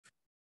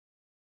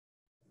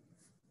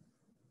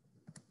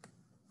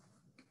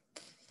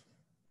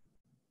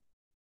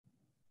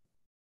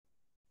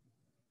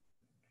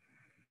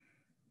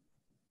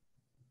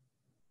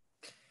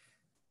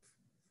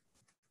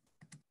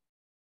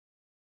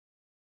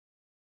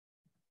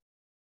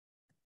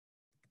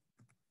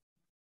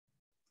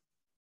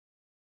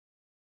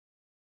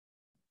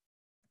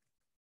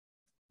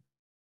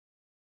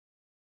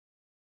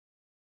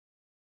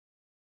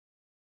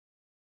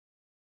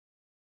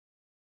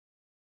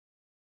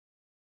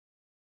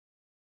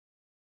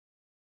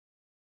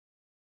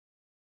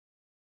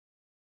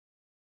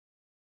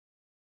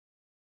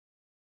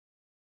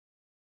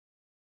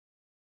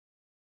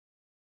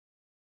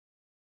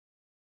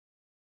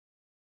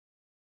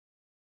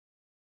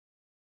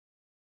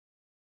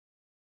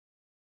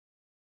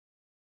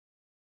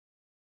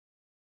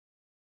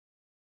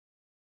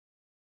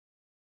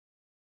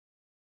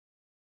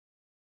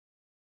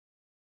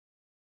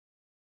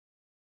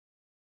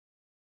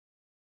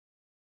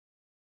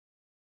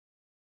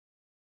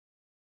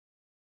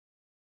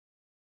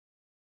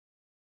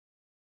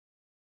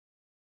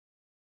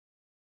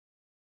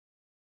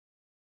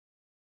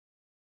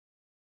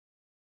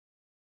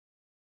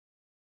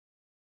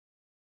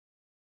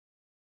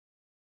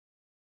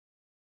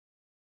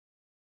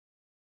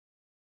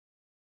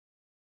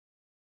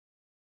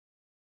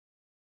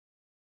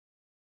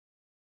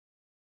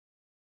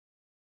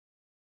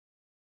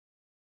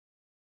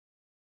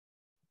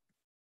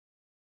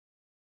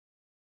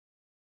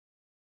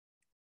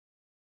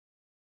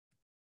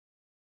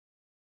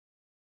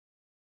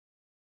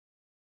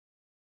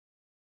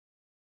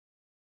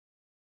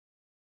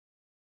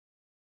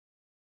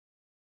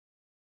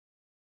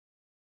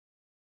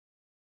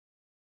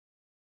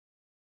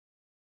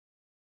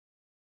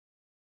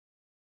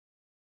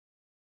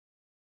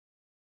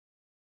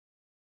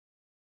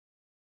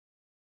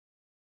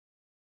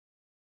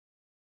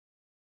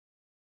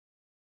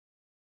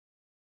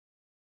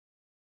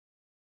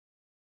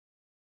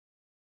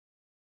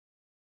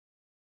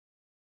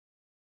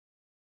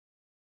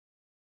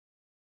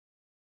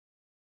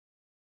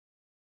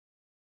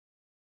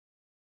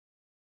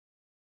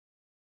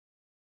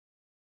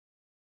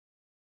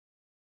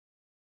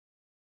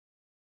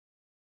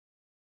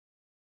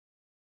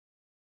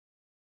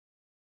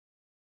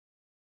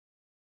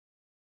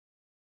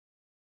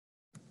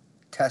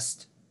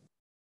test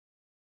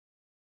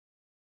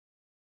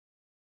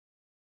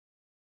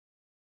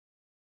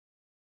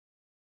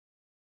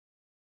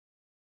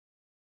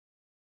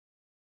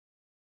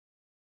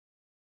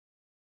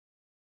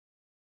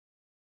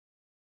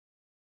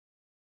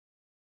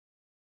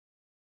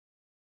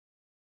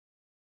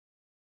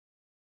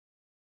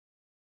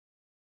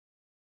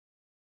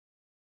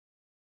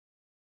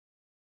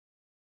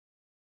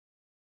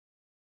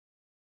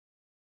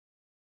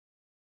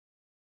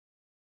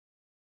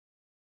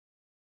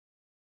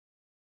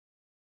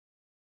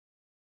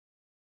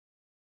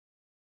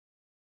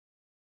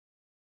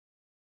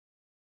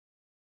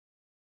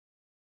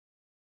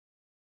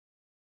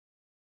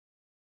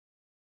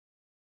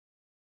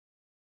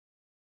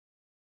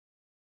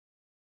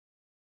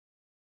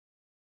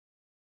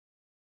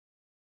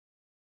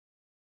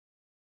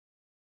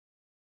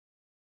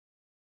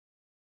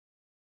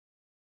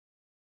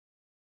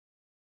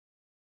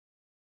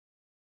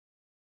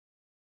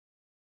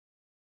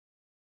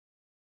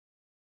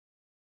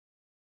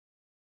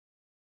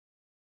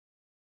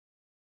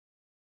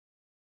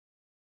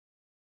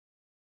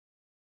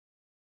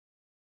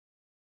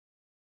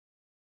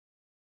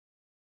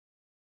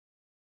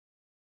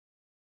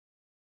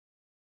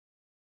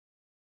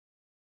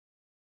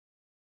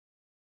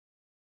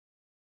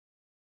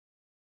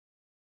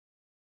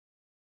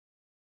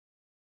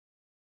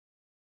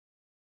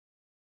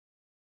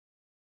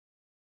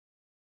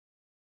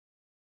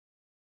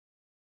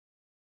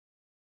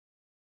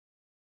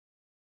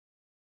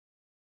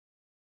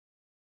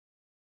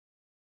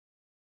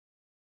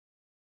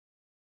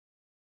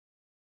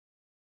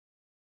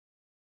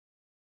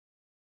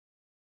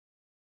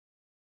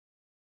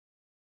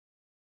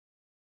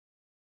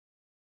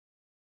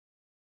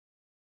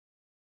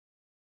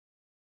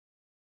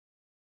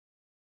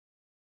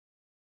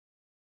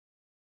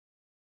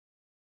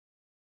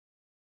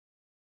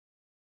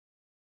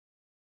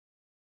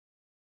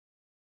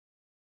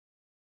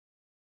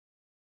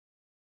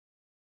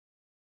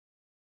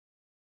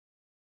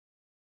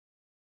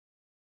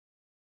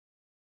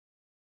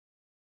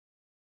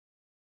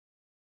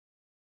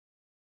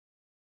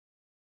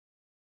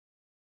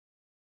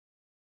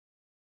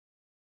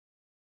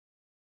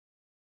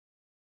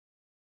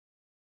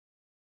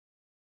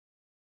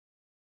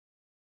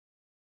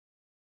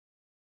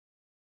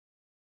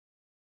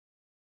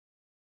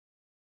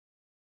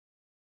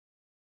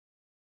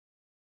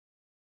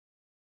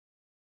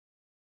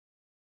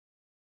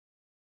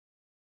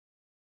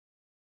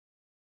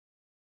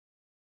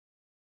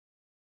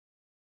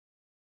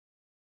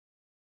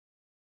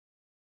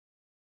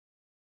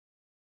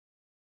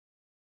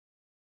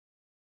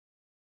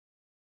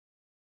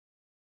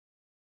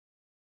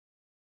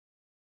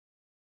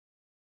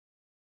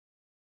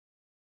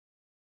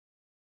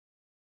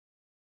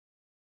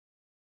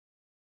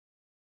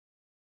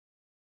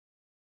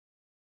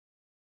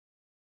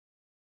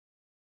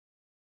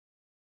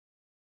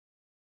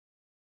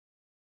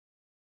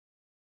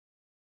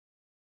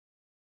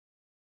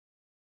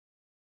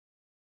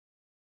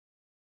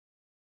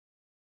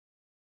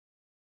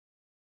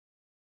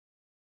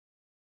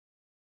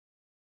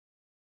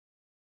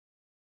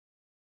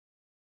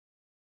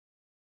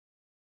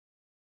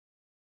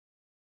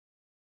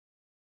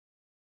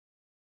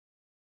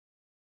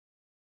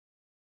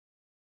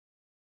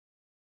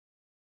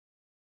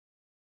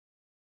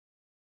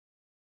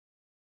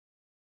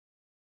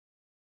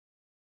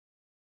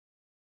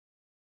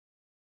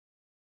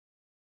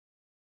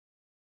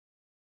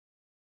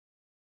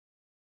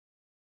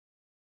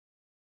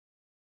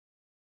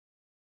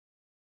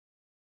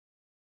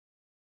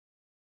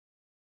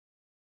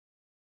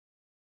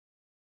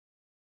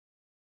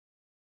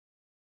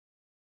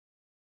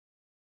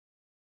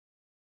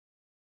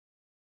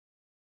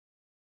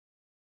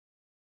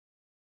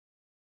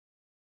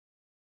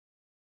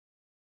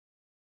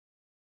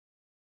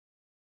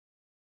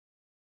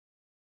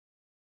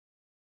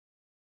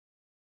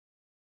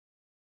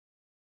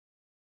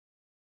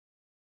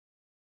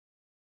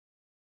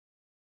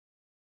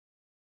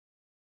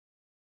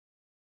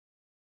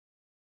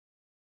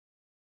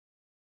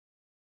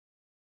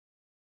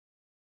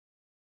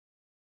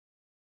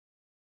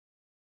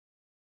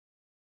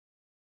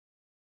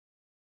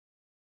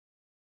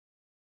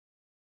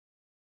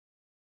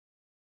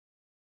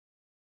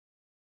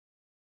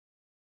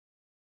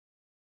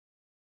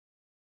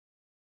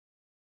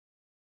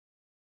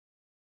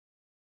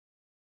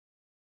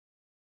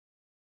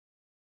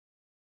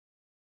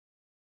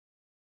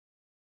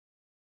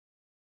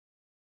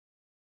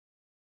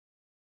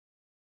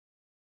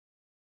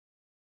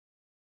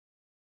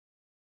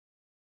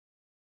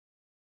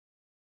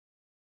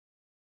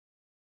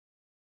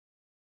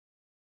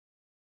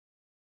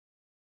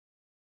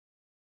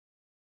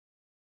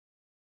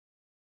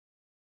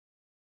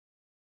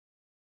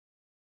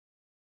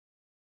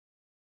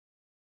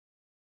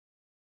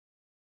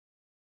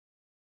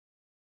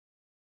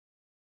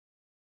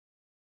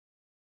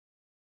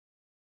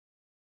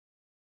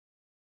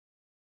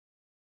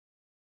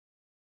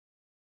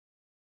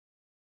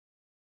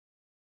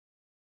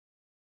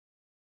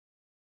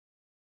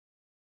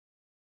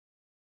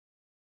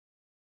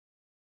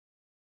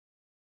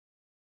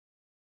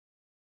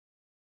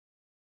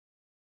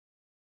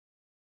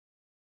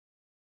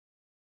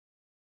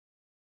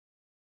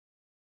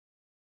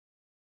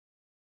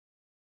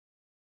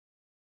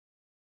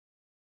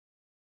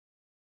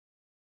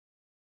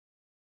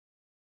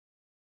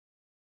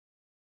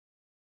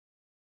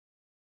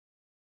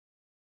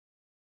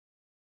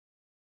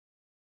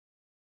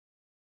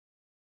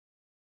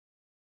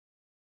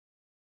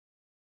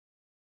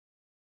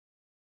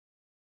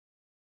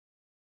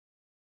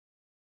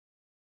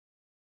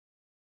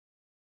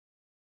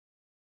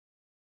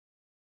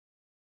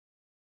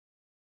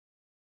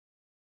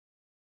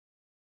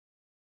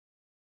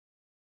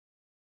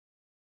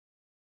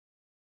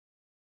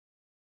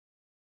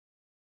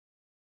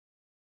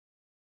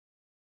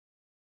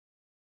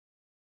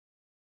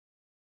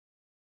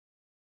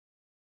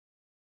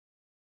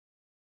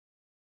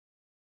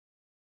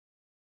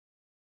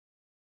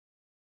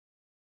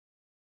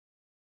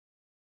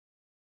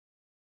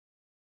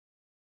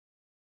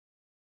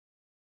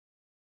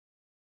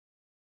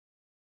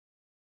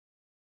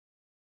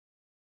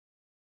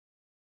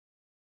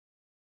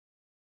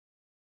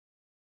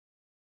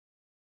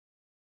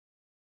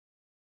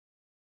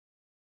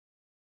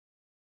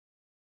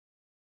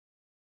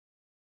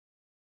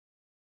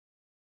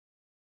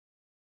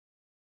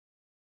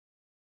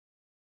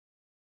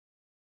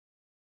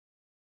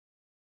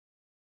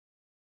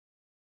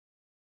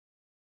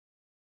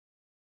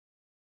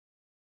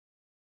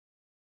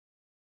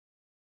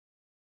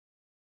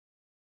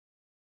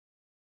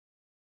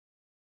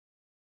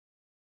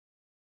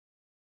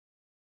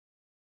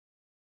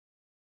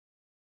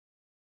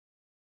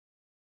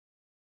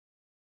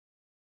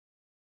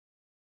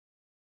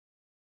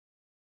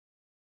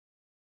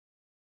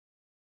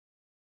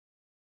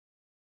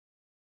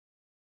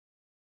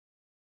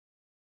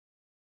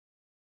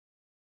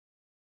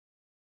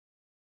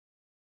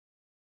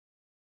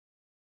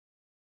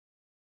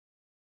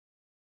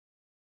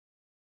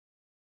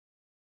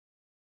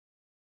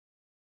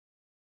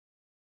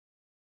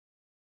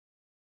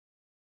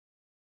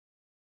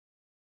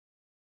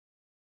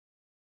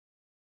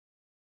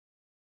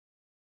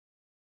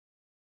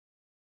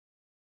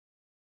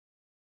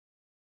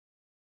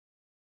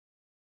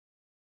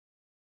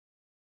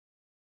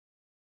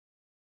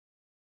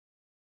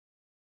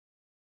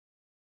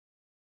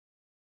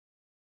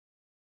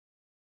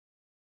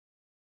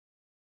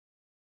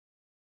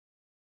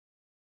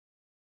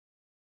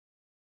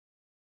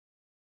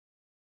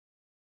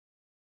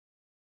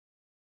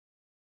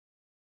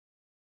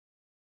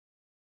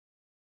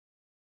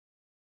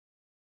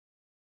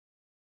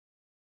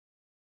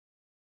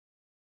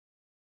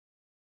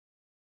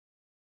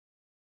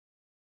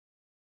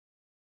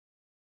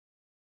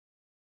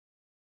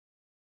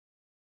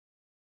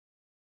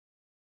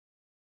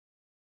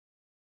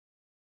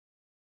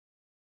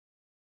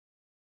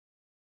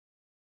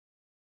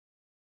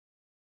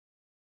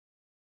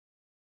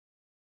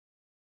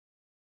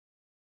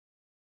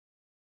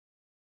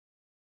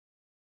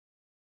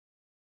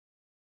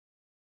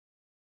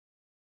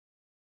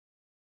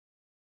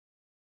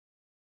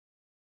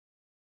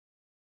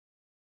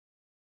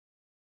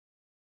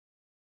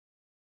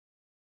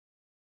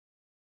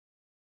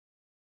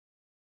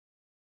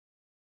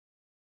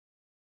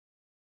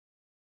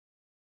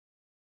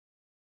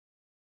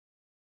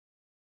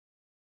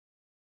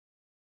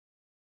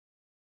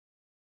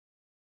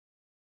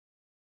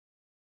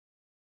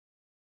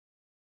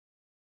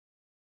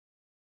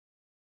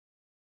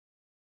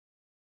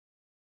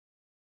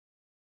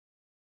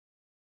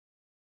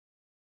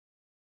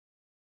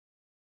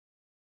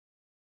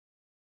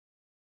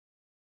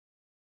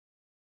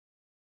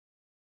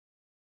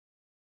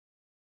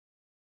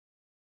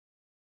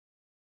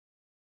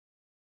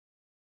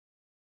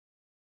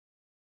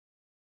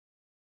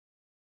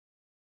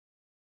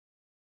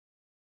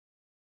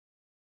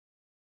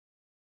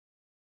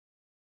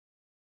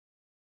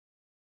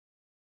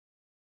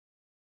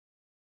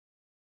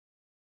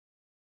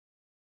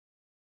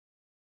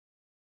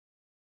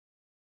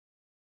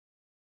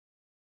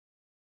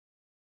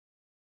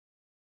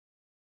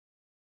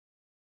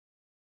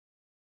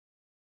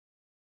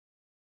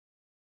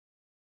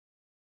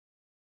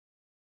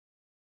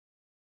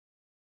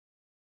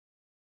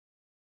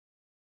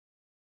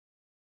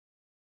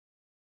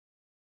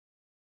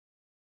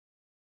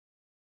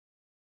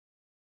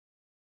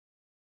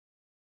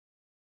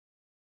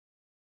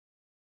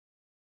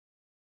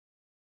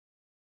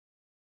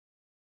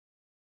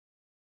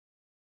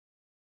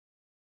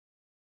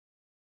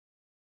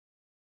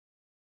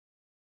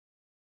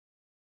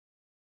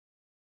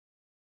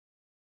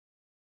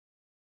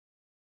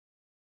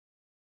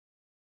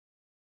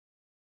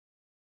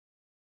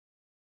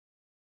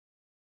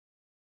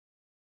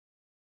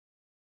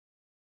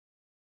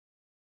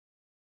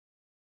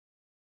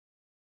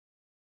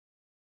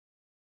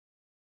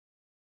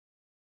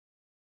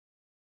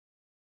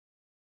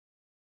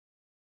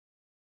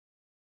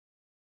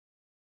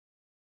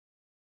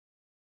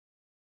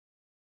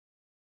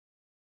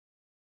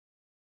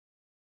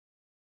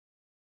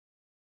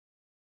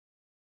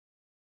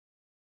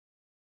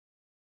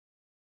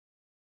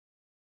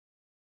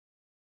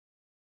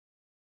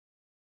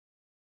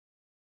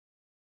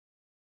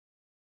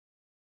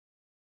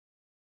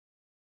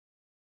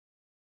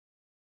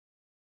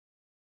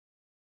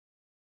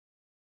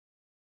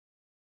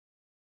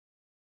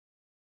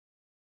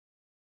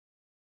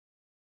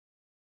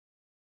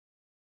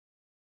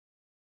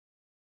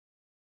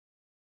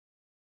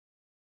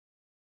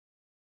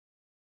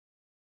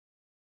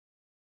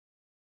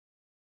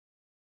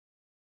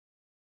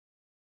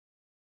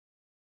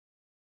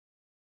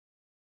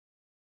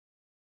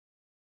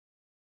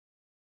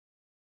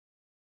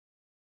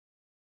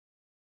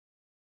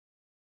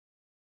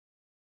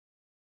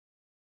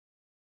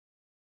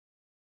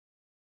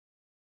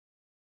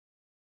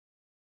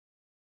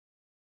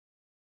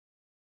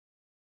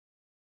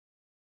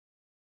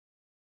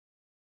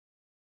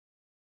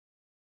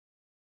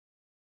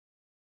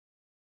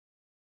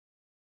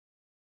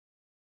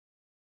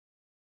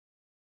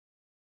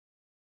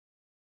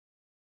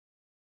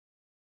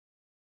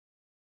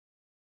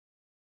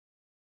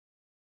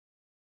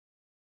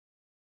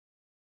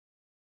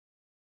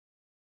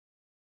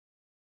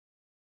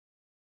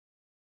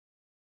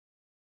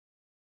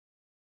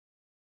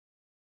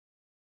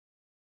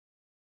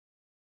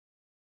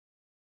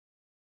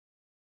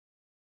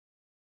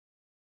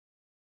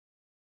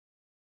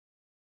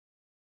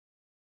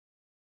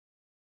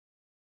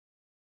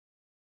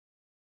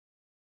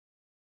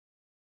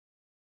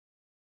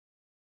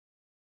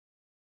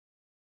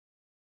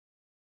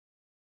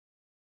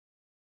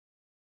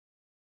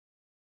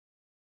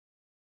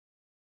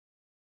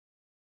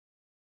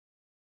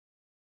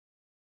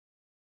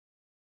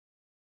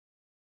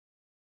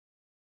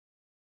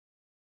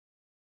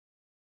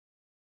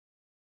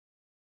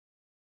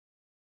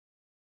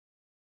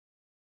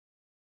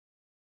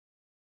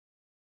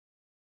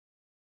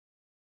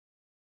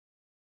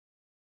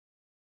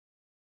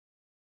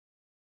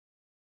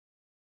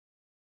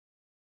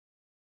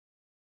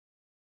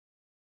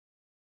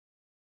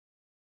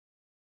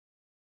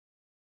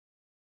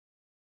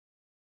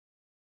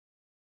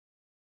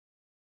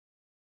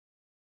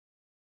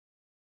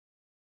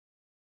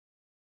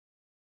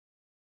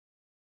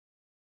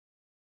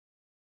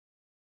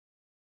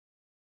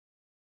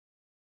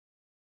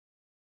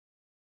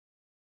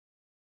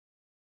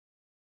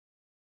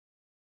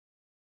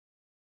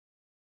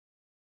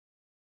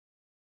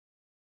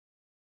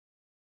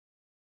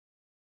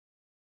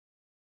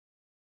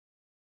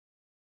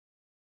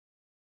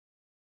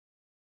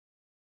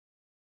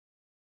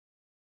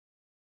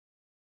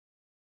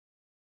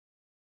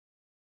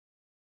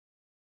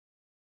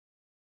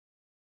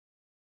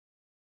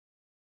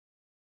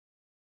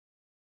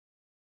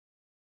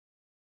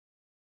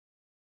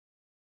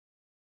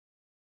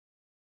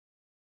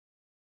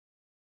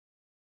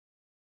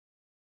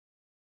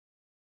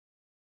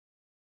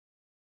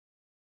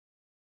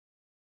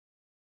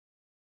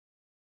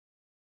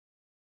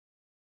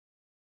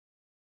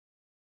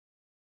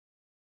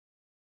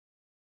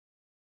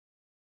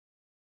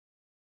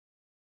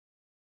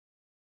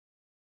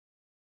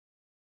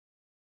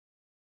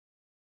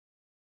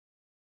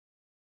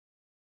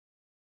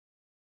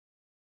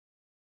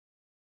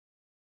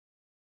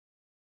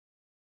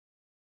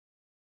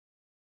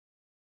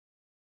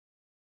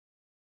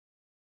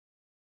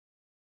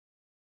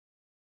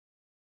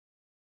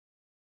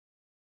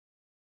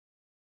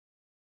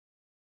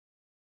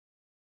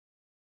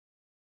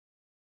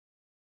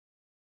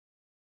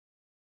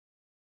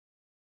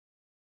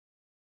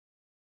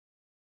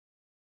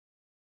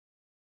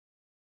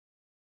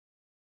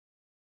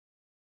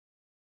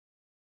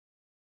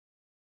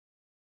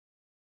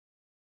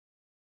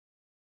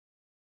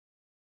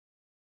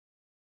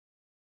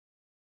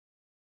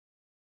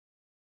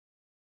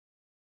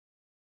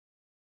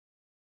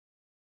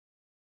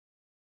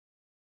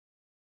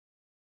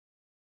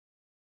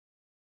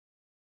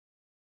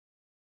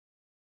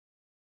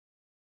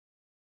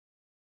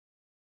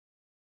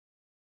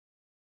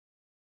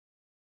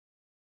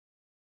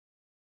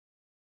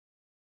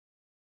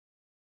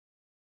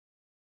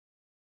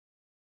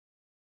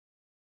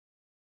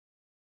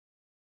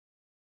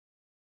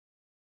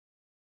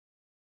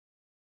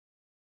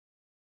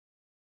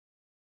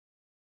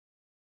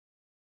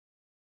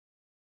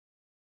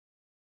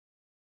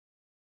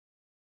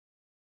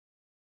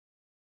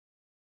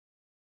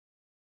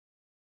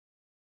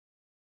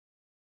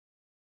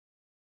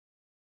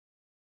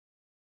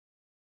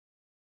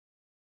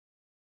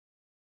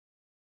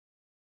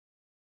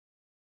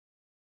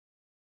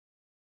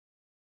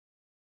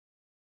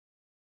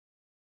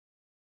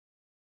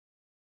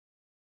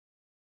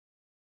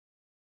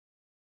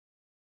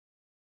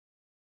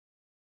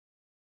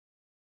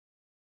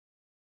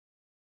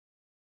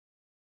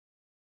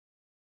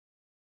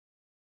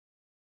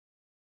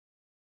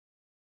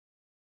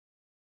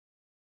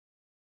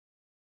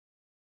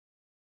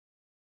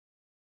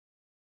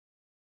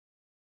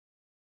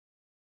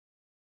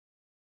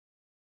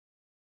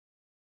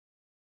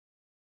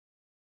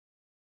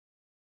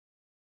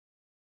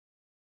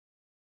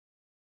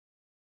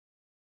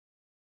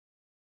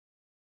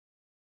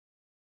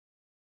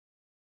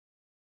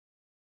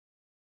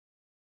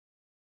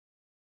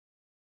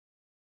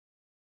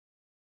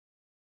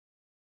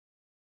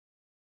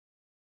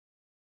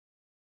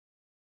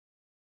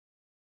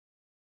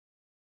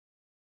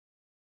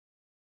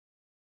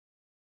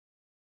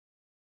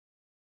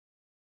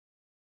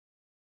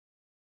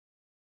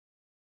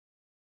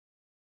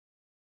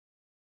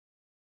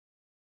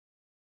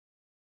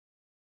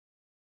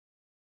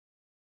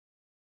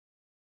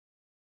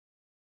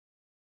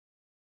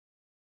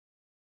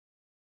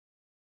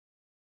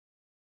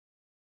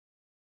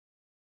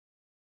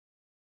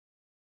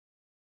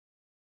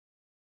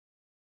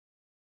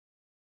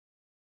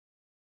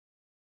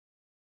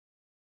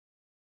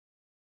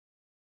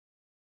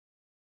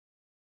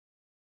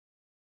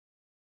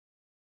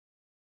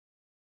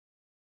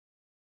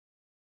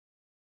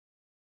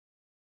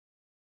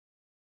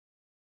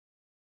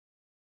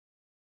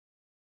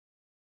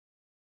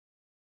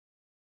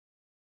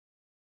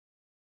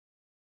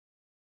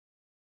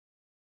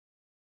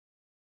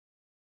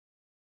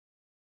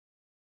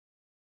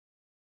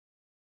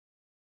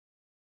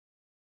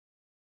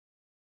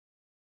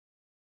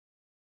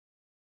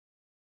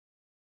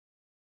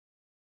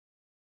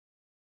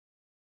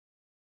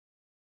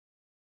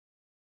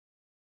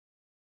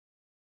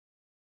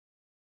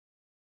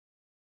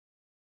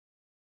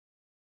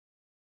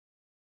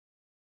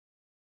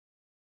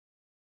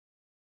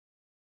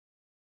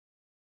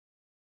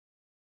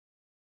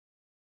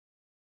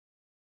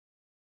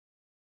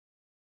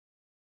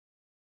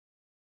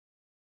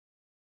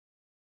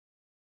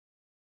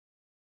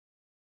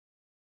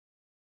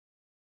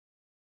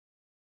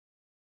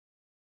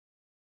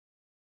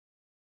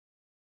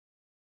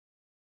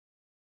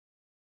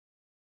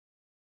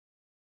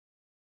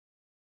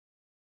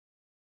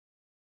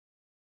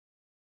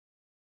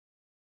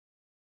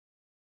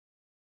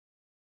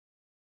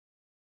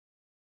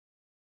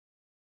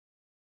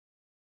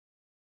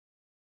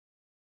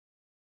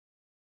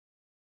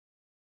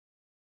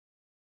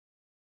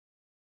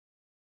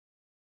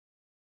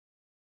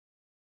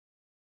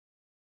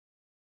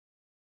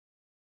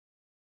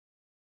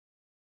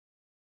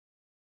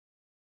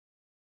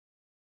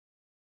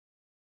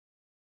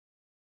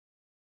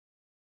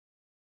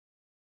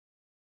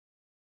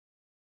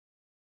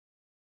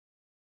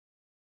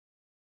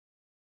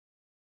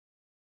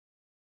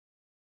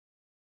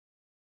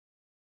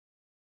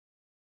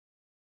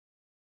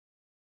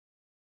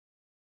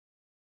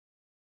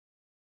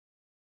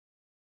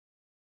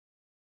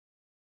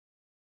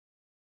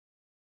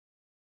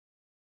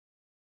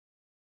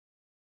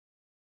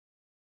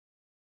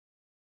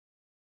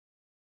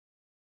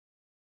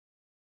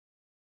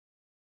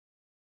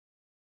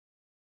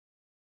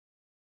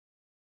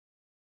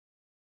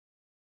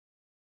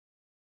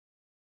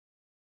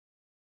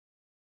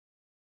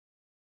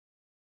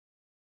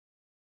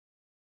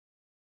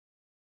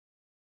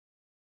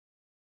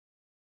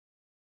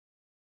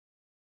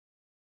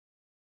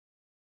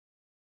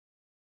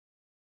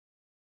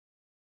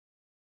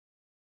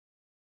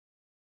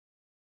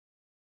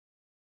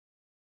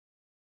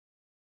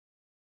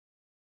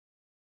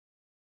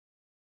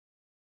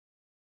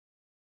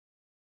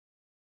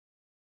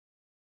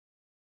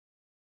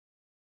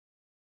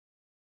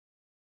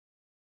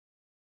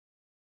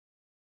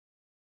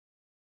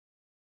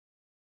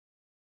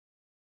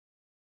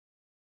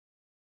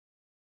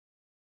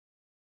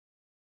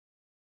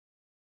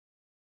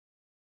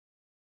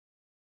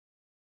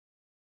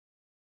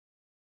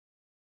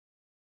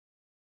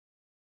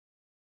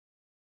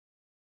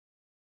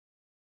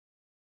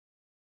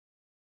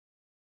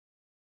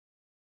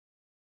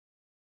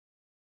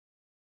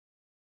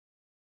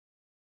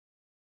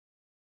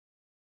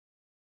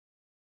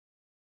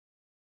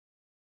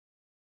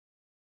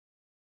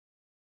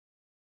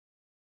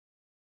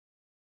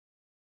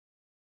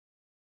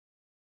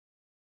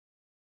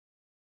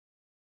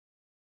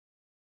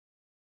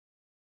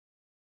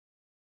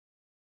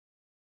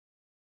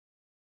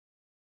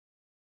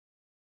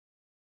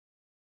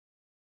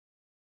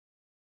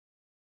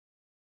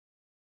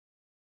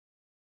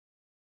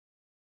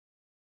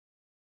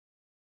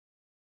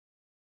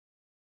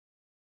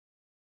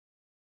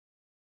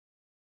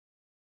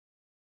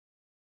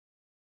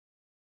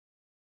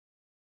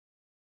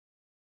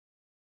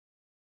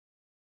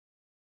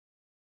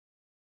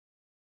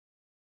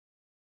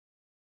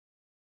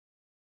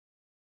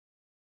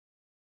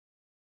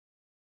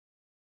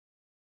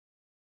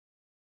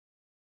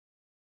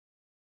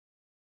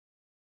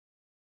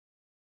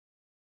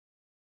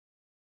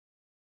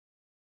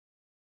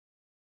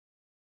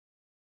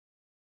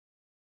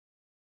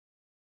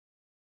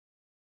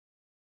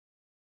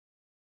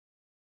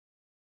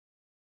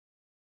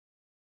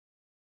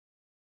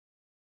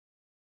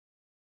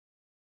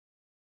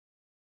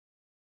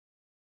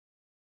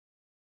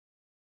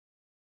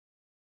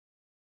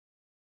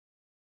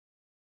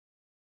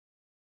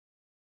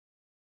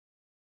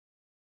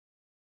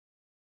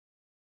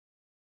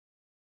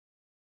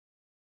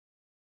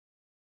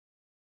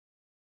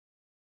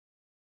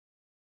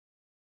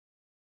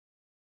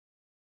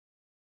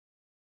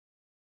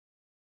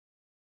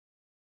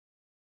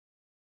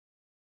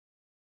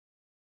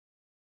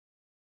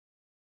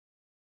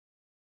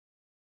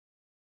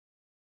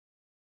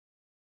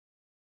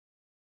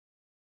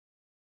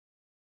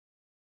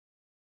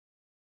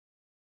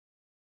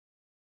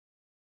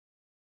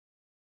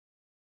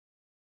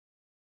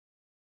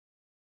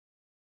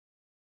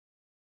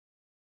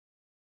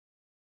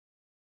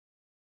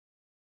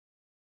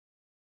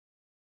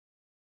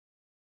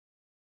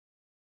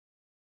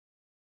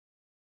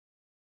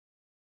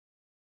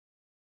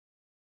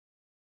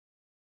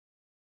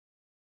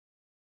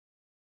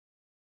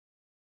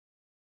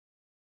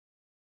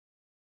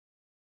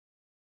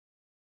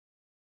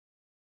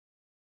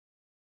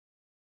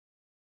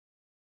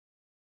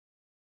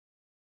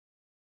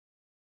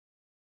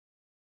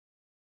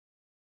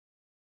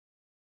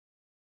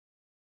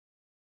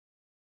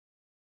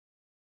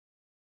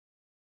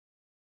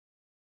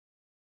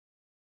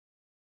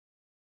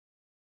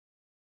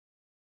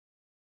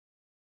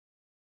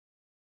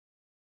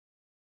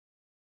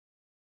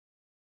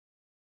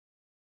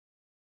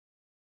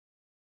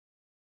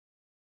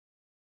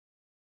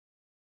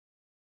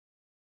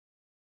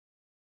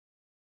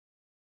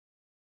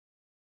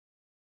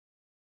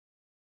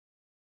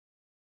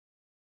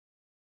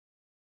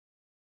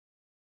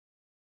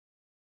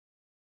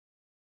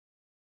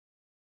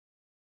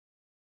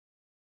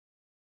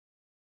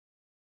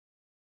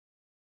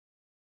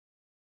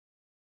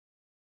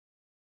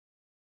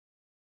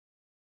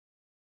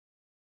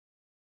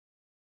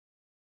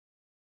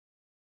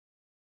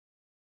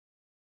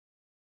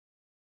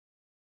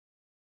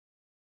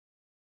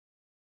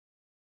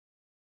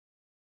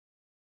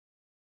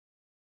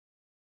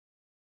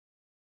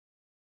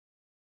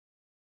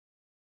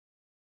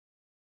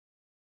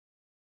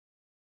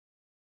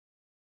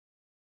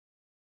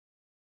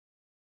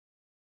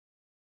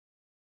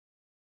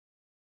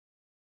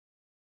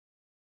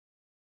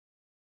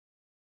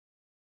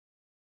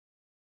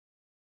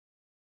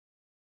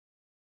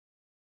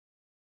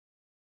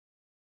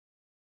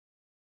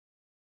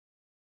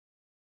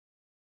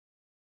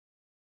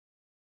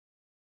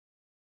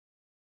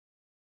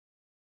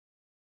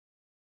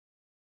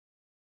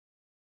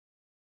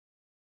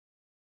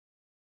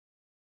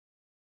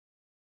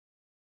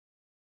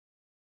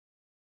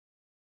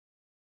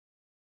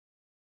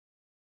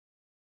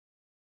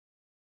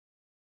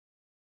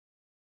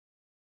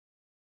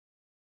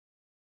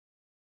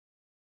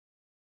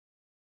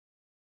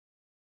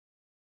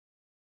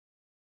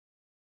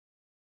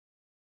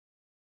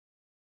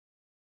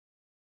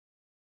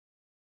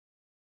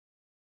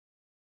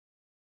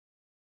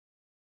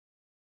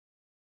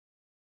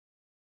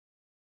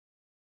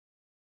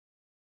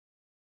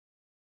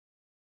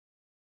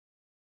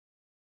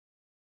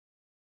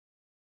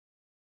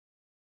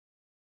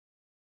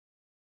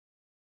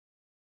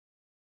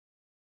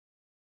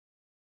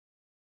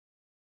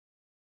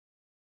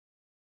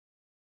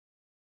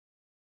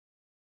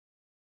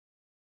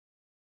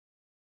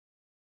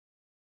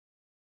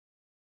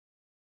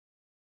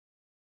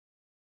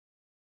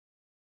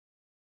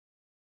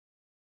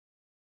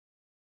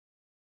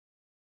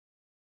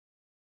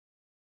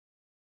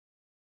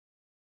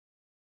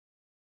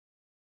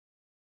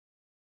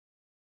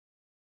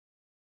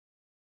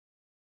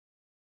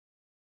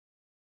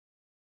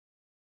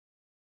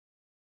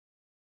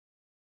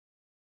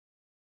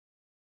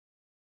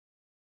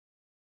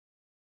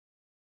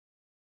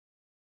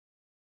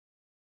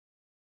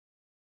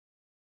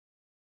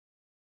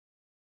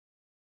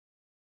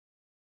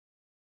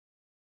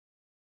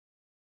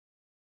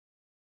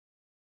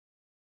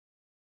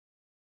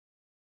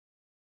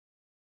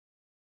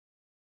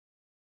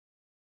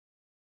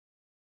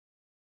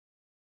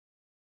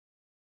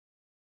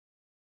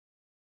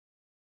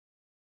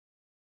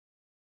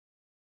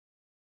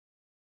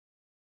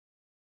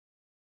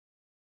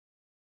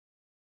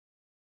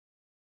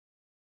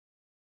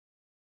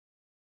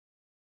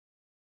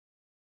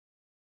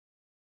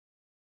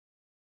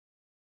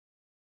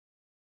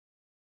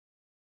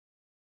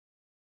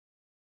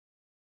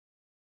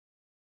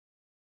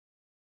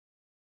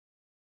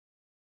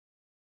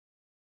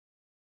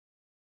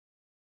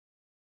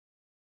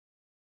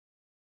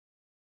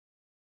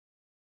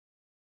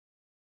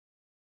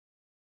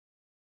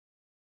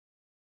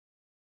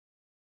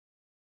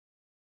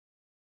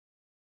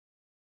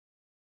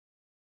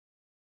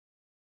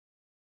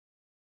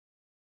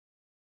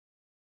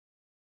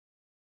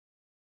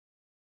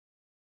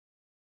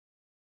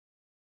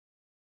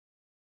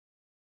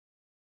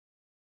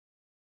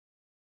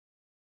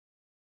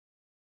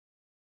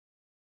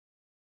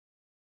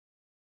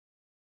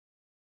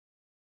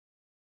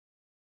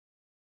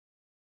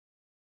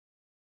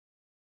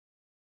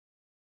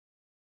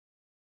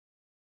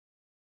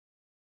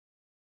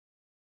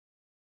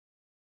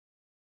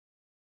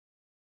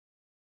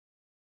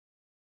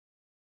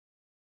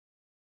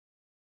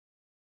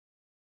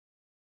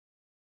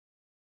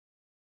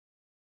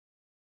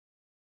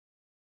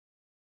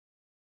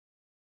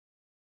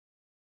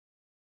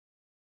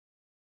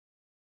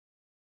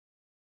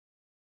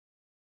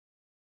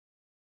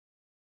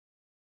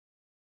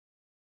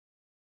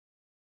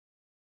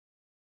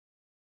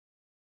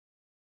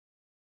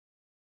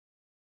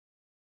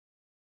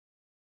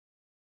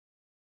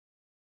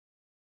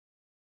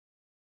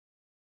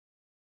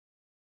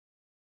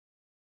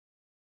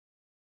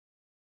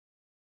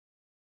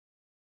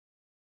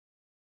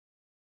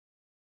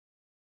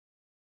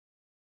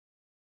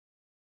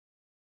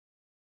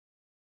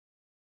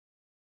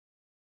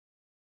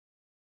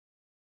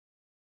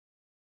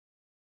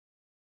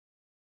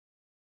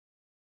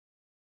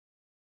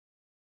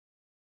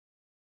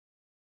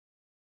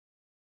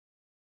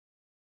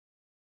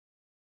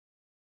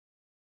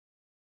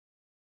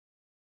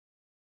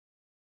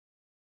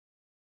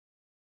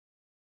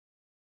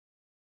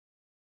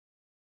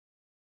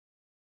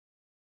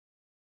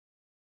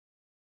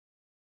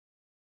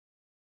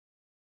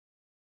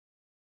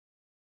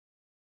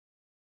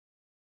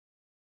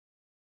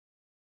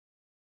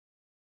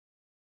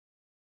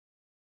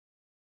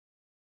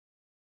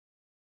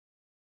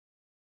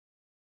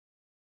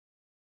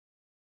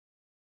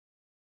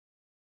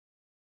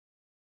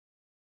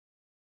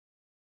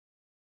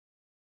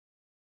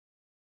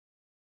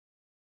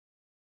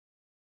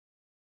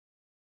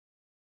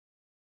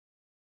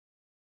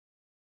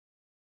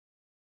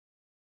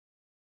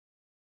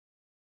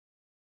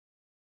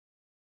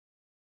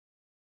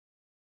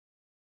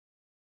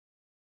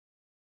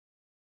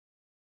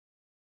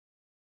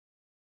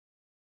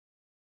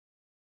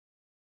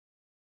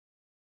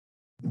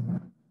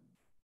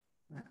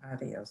My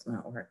audio's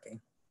not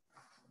working.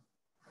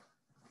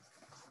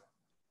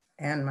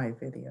 And my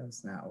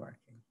video's not working.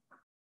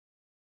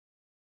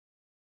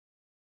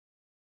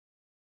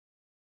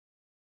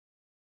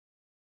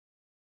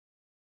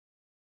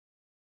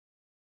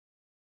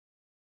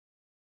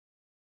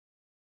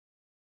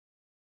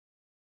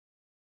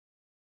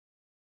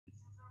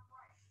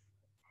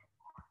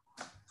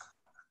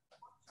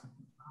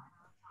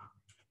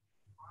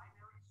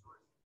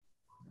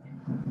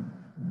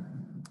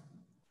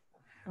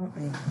 Help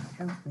me,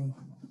 help me.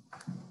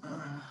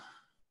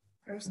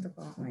 First of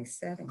all, my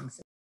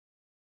settings.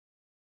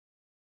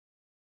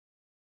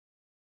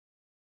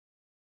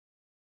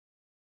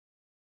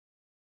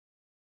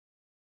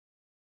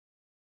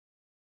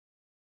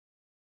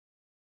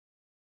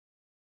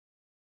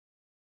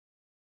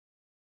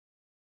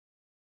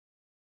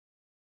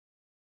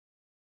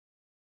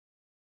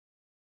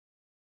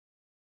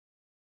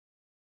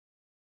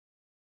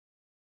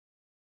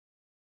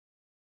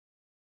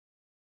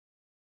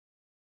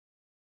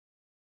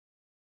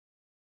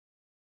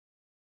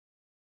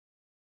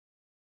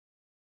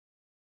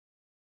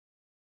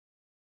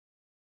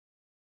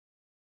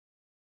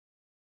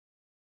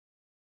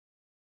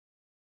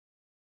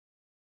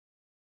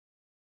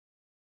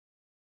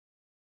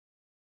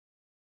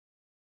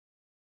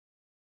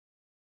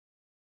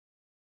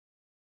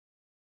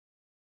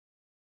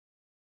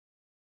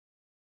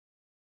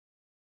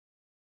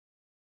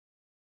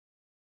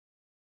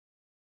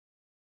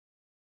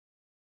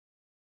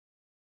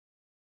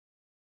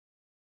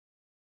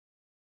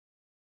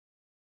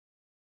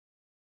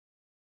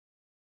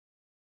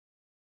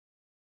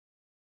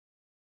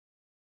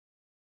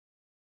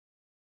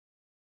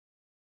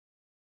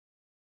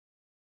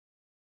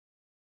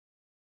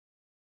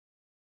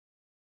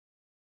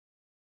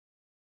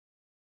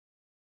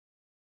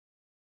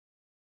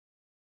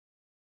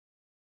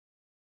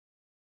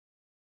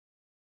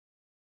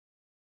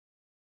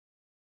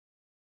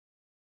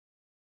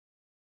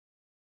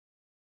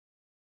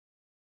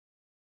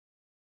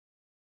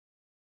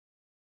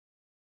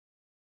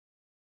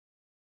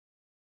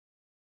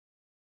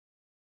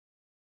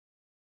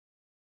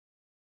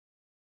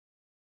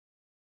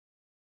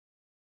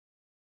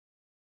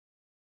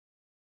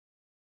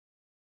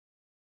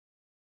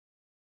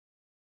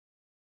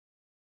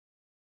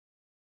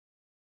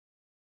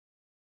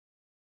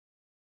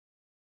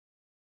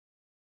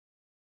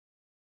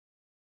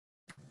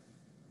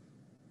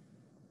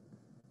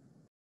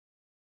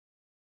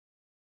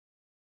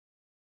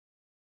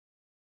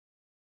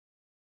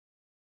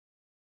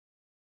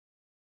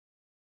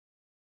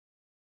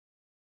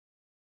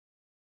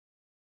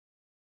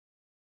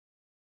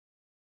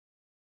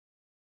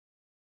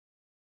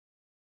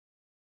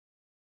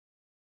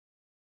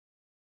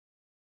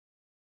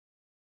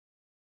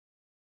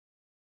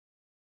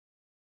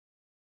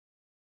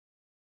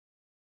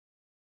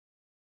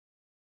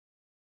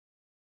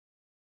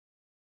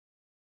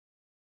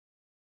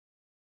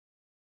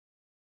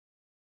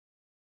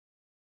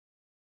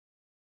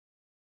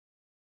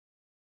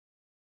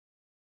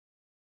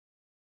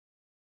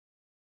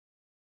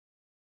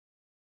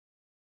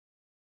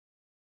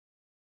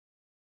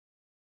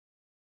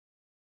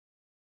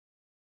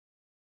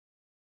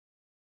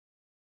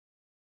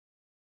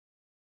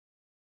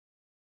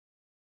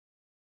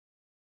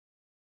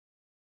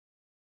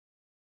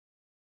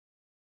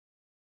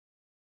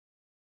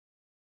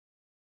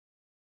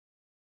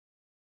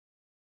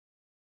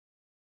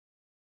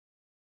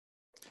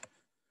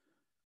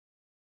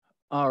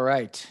 All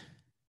right.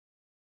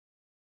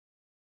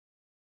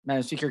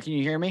 Madam Speaker, can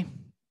you hear me?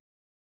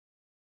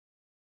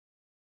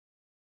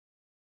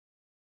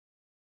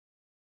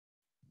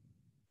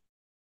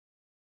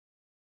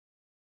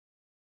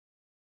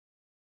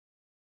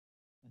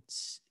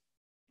 Let's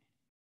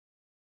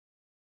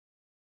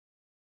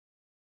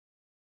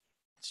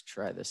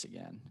try this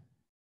again.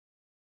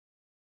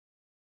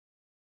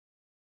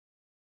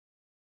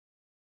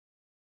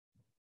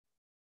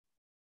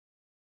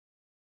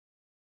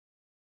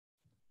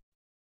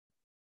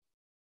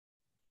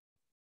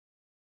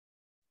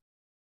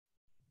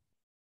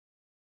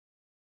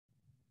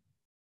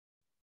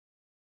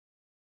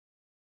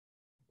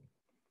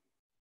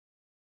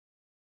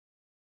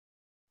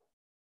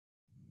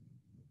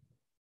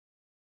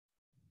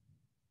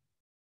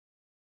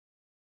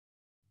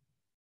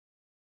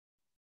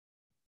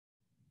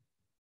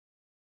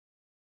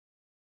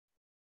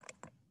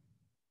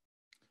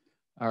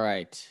 All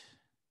right.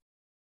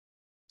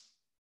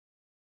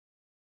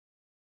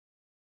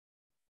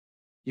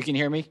 You can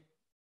hear me?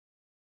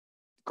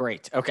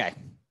 Great. Okay.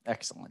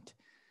 Excellent.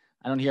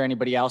 I don't hear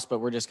anybody else, but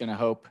we're just going to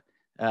hope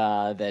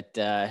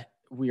that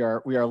we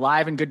are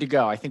live and good to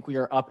go. I think we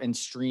are up and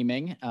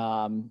streaming.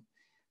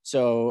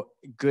 So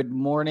good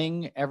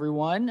morning,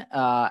 everyone.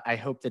 I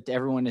hope that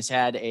everyone has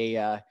had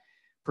a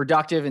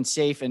productive and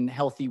safe and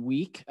healthy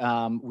week.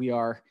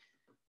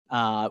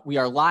 We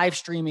are live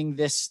streaming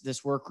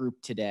this work group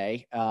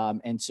today,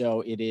 and so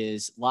it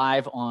is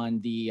live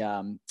on the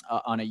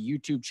on a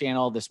YouTube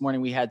channel. This morning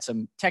we had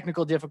some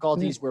technical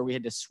difficulties where we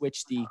had to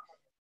switch the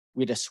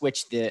we had to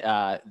switch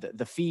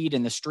the feed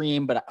and the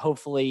stream, but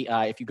hopefully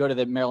if you go to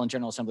the Maryland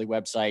General Assembly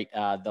website,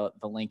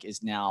 the link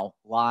is now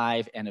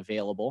live and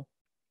available.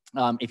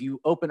 If you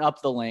open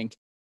up the link,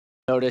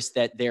 notice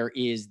that there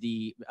is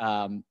the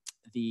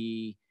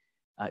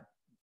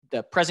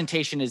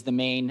presentation is the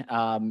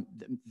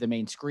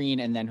main screen,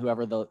 and then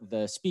whoever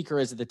the speaker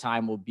is at the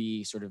time will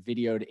be sort of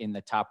videoed in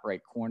the top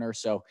right corner.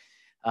 So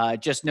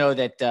just know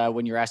that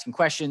when you're asking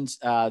questions,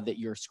 that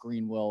your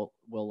screen will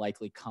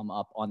likely come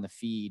up on the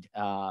feed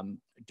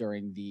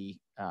during the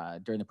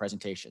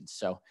presentation.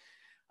 So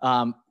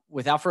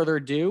without further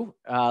ado,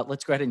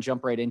 let's go ahead and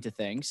jump right into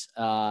things.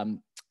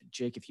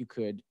 Jake, if you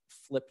could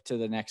flip to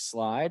the next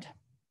slide.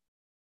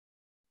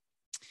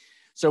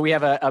 So we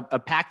have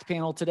a packed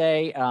panel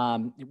today.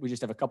 We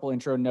just have a couple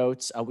intro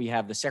notes. We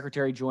have the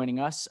secretary joining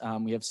us.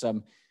 We have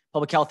some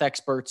public health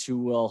experts who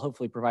will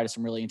hopefully provide us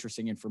some really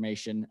interesting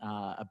information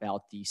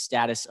about the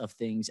status of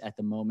things at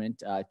the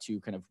moment to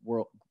kind of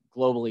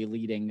globally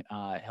leading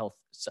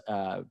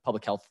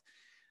public health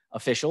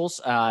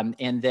officials.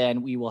 And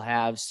then we will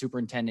have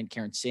Superintendent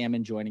Karen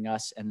Salmon joining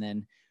us, and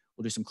then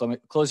we'll do some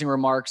closing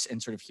remarks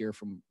and sort of hear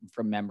from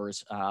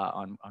members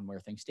on where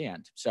things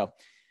stand. So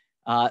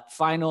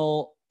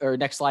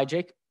next slide,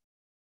 Jake.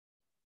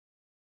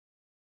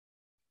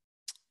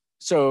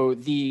 So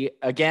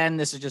again,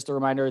 this is just a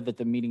reminder that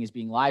the meeting is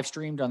being live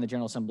streamed on the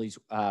General Assembly's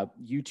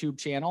YouTube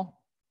channel.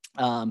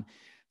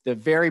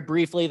 Very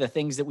briefly, the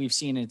things that we've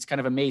seen, and it's kind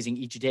of amazing,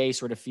 each day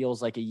sort of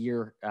feels like a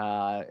year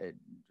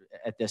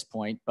at this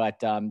point,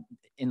 but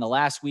in the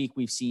last week,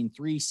 we've seen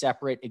 3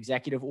 separate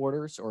executive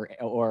orders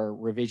or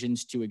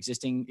revisions to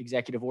existing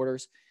executive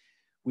orders.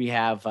 We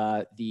have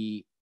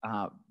the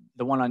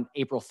one on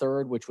April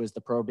 3rd, which was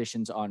the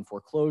prohibitions on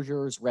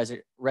foreclosures,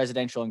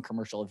 residential and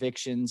commercial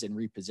evictions, and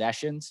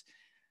repossessions.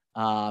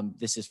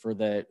 This is for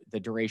the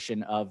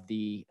duration of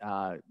the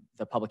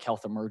public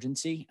health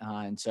emergency.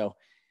 And so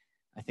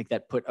I think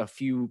that put a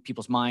few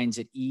people's minds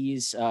at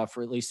ease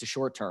for at least a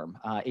short term.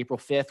 April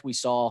 5th, we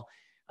saw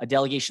a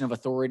delegation of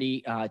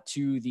authority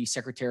to the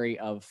Secretary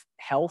of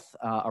Health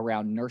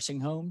around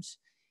nursing homes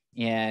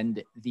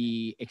and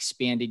the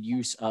expanded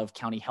use of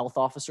county health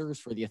officers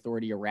for the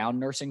authority around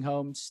nursing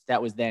homes.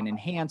 That was then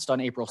enhanced on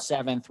April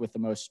 7th with the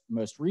most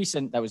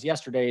recent, that was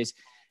yesterday's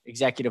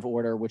executive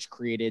order, which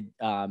created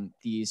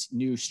these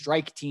new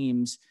strike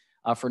teams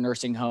for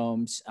nursing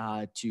homes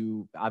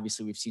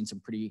obviously we've seen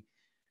some pretty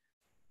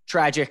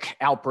tragic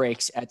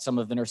outbreaks at some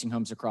of the nursing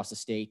homes across the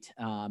state.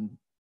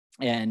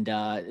 And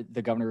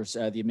the governor's,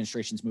 the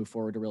administration's moved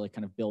forward to really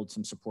kind of build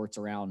some supports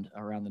around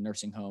the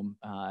nursing home,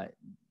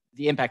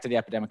 the impact of the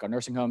epidemic on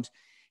nursing homes,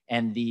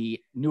 and the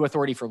new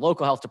authority for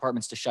local health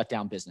departments to shut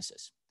down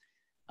businesses.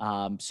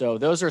 So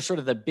those are sort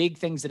of the big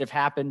things that have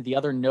happened. The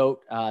other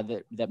note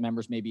that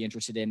members may be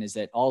interested in is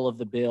that all of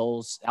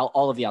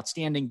the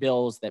outstanding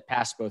bills that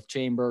passed both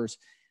chambers,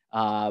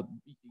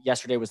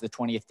 yesterday was the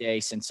 20th day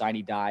since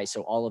sine die,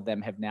 so all of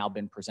them have now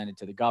been presented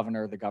to the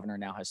governor. The governor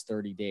now has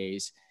 30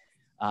 days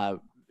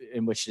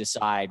in which to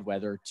decide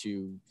whether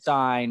to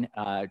sign,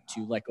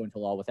 to let go into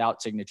law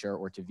without signature,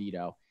 or to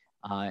veto.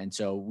 And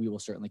so we will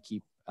certainly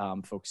keep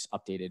folks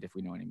updated if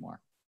we know any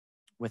more.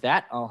 With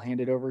that, I'll hand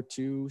it over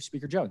to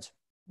Speaker Jones.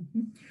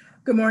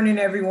 Good morning,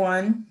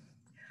 everyone.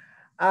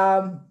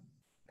 Last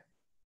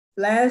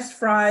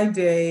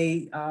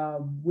Friday,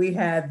 we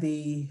had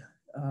a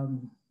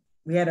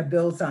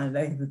bill signing.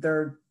 I think the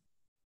 3rd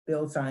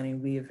bill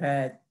signing we have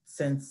had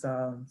since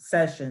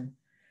session.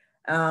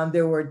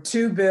 There were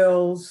 2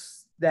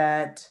 bills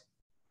that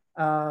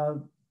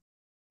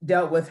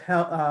dealt with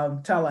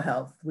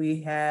telehealth.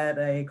 We had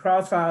a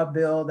cross-file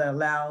bill that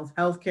allows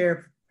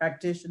healthcare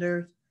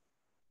practitioners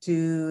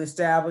to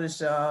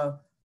establish a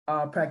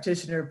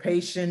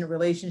practitioner-patient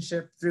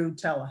relationship through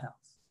telehealth.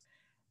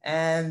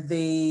 And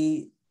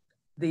the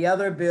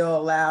other bill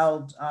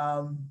allowed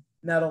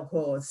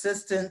medical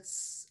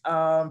assistants,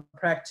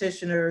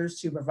 practitioners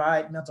to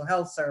provide mental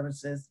health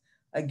services,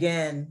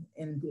 again,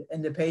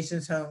 in the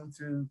patient's home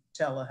through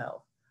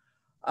telehealth.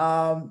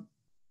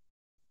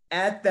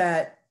 At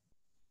that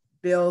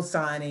bill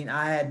signing,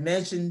 I had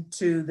mentioned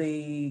to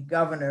the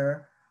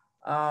governor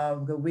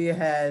that we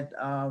had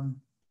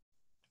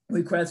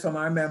requests from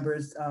our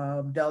members,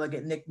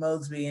 Delegate Nick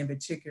Mosby in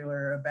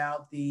particular,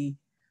 about the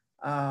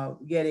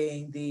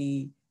getting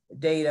the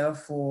data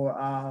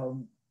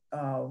for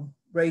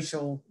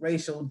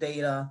racial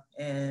data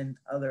and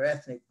other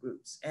ethnic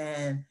groups.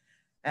 And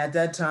at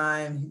that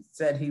time, he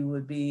said he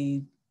would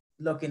be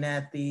looking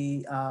at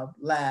the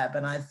lab.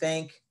 And I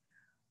think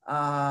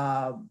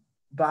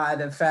by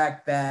the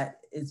fact that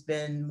it's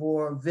been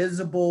more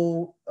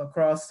visible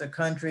across the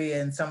country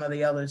and some of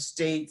the other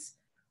states,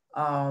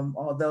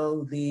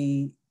 although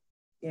in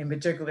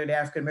particular the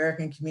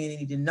African-American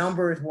community, the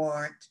numbers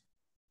weren't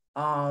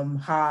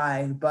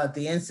high, but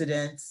the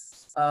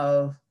incidence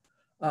of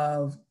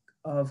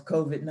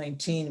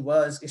COVID-19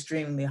 was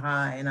extremely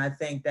high. And I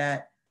think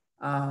that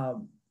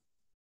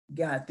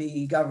got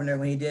the governor,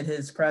 when he did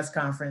his press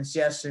conference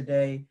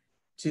yesterday,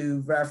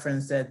 to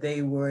reference that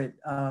they would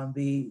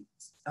be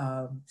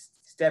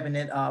stepping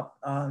it up,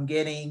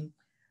 getting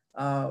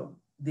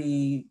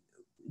the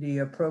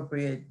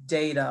appropriate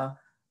data.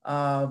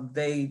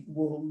 They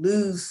will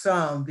lose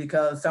some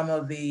because some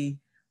of the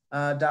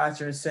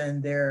doctors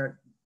send their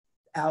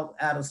out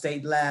of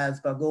state labs,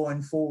 but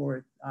going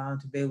forward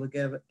to be able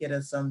to get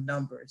us some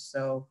numbers.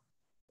 So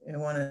I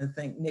want to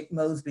thank Nick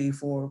Mosby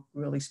for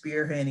really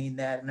spearheading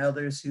that, and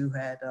others who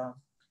had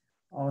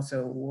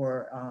also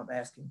were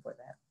asking for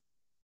that.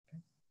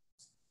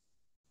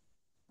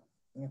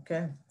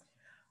 Okay.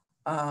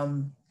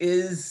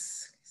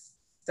 Is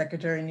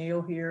Secretary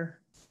Neal here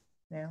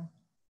now?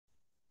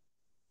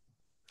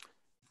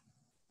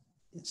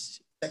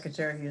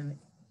 Secretary here?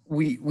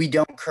 We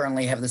don't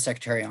currently have the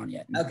secretary on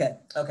yet. No. Okay.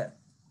 All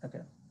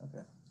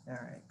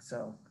right.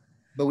 So,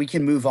 but we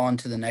can move on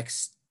to the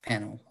next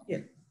panel. Yeah.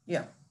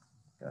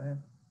 Go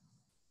ahead.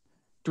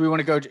 Do we want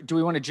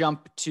to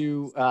jump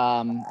to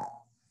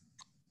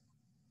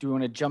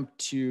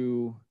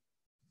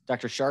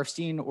Dr.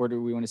 Sharfstein, or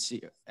do we want to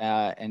see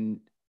and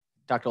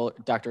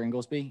Dr.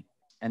 Inglesby,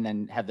 and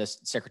then have the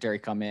secretary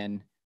come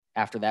in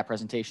after that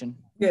presentation?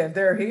 Yeah,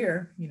 they're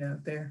here.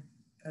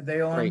 Are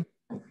they on? Great.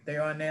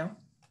 They're on now.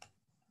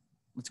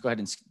 Let's go ahead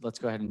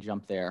and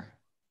jump there.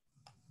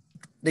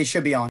 They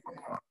should be on.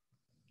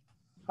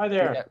 Hi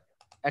there. Yeah.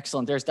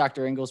 Excellent. There's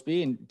Dr.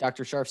 Inglesby and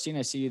Dr. Sharfstein.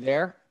 I see you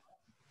there.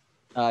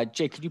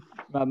 Jake, could you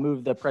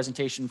move the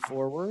presentation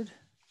forward?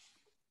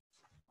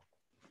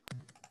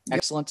 Yep.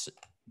 Excellent.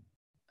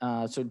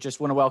 So just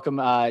want to welcome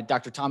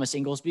Dr. Thomas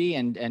Inglesby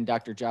and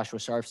Dr. Joshua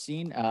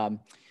Sharfstein,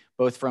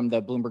 both from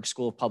the Bloomberg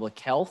School of Public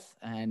Health.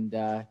 And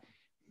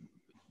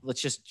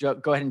let's just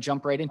go ahead and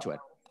jump right into it.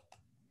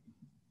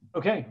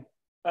 Okay.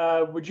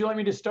 Would you like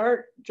me to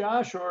start,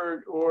 Josh,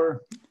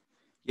 or?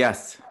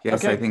 Yes,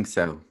 okay. I think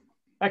so.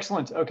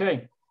 Excellent.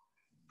 Okay.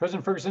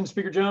 President Ferguson,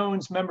 Speaker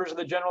Jones, members of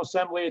the General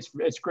Assembly,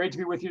 it's great to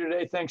be with you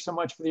today. Thanks so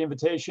much for the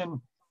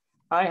invitation.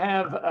 I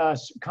have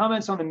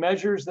comments on the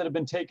measures that have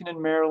been taken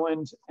in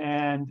Maryland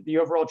and the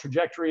overall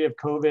trajectory of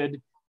COVID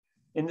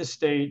in the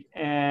state,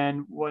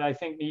 and what I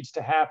think needs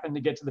to happen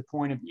to get to the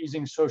point of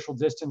easing social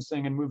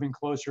distancing and moving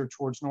closer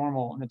towards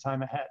normal in the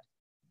time ahead.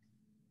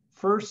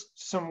 First,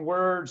 some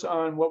words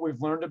on what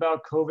we've learned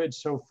about COVID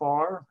so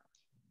far.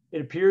 It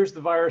appears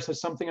the virus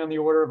has something on the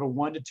order of a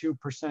 1% to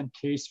 2%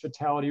 case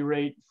fatality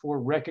rate for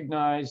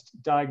recognized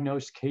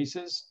diagnosed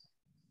cases.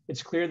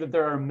 It's clear that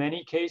there are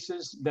many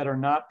cases that are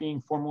not being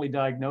formally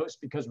diagnosed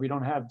because we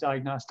don't have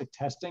diagnostic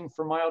testing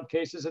for mild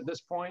cases at this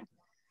point.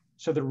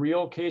 So the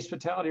real case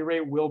fatality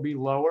rate will be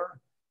lower,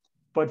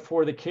 but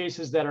for the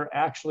cases that are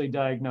actually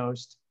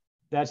diagnosed,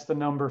 that's the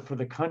number for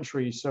the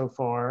country so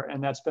far,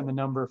 and that's been the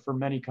number for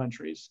many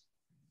countries.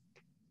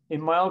 In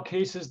mild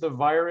cases, the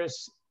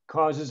virus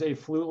causes a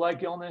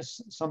flu-like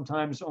illness,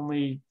 sometimes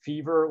only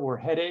fever or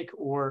headache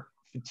or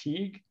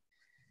fatigue.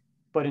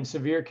 But in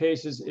severe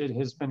cases, it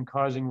has been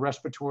causing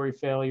respiratory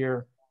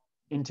failure,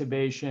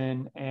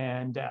 intubation,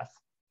 and death.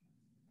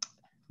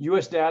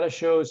 US data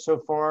shows so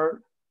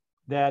far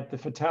that the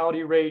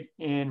fatality rate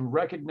in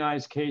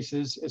recognized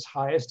cases is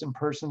highest in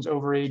persons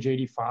over age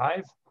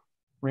 85,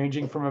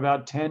 ranging from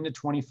about 10 to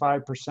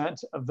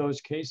 25% of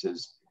those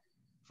cases,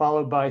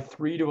 followed by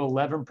 3 to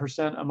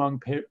 11%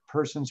 among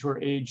persons who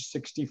are age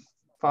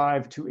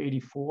 65 to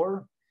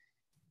 84,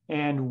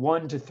 and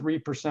 1 to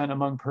 3%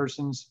 among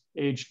persons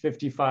aged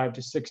 55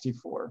 to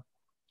 64,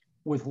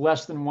 with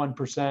less than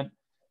 1%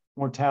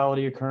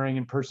 mortality occurring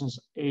in persons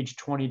aged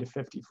 20 to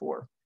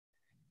 54.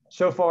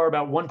 So far,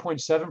 about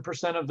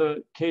 1.7% of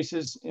the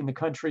cases in the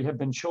country have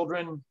been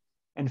children,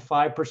 and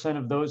 5%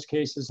 of those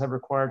cases have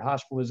required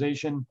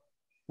hospitalization,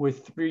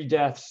 with 3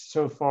 deaths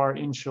so far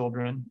in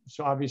children.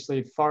 So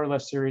obviously far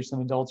less serious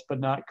than adults, but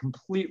not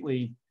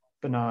completely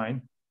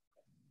benign.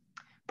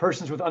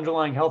 Persons with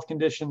underlying health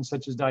conditions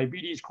such as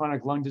diabetes,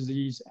 chronic lung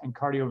disease, and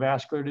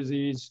cardiovascular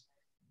disease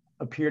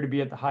appear to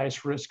be at the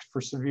highest risk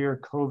for severe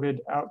COVID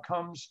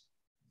outcomes.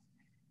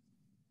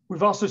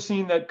 We've also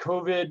seen that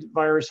COVID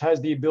virus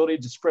has the ability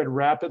to spread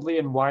rapidly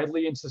and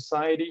widely in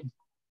society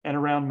and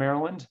around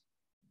Maryland.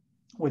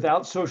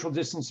 Without social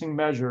distancing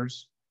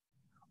measures,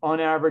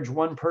 on average,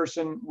 one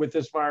person with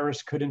this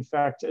virus could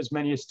infect as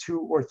many as 2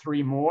 or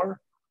 3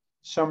 more.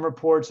 Some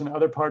reports in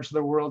other parts of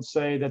the world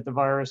say that the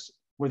virus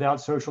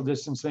without social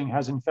distancing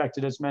has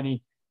infected as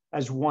many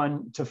as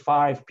 1 to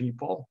 5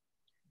 people.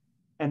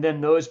 And then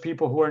those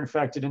people who are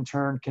infected in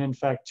turn can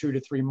infect 2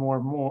 to 3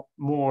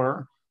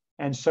 more,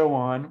 and so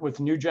on, with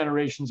new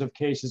generations of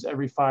cases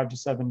every 5 to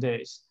 7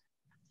 days.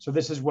 So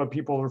this is what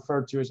people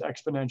refer to as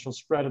exponential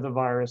spread of the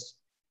virus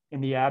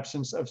in the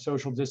absence of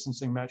social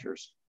distancing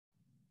measures.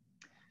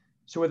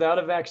 So without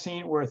a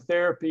vaccine or a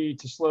therapy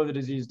to slow the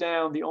disease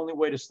down, the only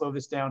way to slow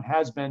this down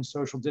has been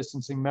social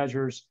distancing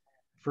measures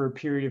for a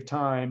period of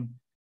time,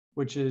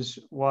 which is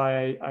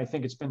why I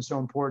think it's been so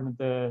important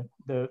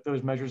that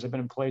those measures have been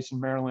in place in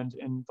Maryland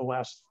in the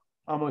last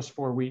almost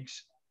 4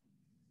 weeks.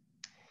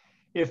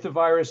 If the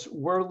virus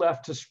were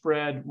left to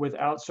spread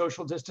without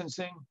social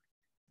distancing,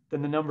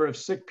 then the number of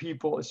sick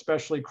people,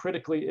 especially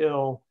critically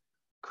ill,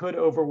 could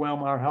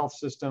overwhelm our health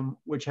system,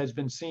 which has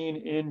been seen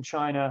in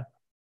China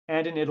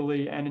and in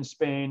Italy and in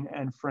Spain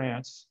and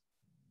France,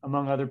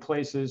 among other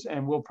places,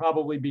 and will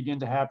probably begin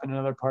to happen in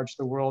other parts of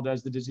the world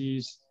as the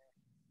disease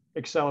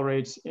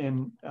accelerates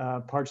in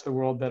parts of the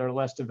world that are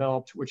less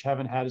developed, which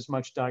haven't had as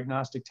much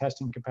diagnostic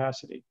testing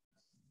capacity.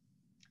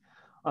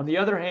 On the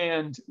other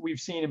hand, we've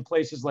seen in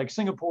places like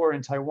Singapore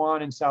and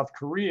Taiwan and South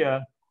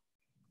Korea,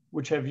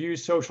 which have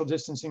used social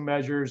distancing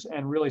measures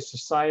and really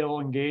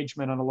societal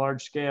engagement on a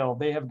large scale,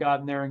 they have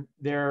gotten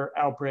their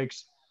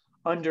outbreaks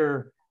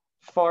under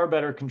far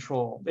better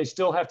control. They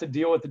still have to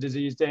deal with the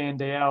disease day in,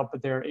 day out,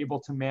 but they're able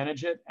to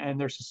manage it, and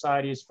their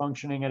society is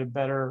functioning at a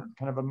better,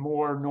 kind of a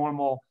more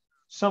normal,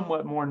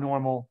 somewhat more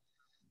normal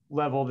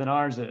level than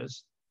ours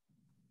is.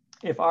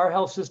 If our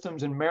health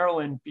systems in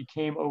Maryland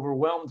became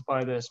overwhelmed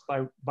by this,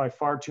 by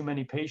far too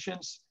many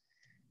patients,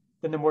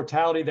 then the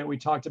mortality that we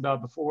talked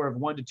about before of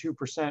 1% to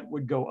 2%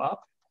 would go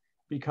up,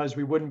 because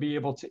we wouldn't be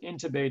able to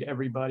intubate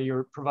everybody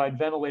or provide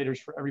ventilators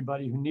for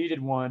everybody who needed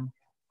one.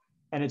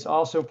 And it's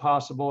also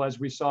possible, as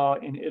we saw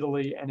in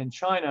Italy and in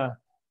China,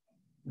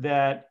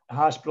 that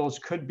hospitals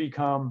could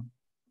become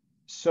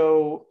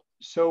so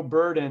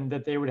burdened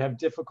that they would have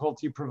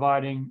difficulty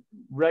providing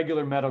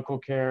regular medical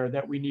care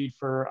that we need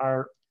for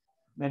our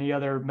many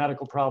other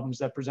medical problems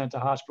that present to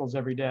hospitals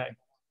every day.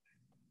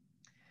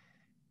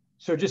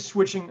 So just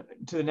switching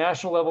to the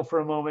national level for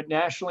a moment.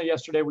 Nationally,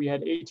 yesterday we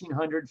had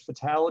 1,800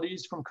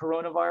 fatalities from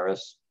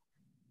coronavirus.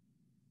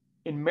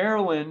 In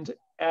Maryland,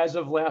 as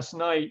of last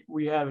night,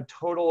 we have a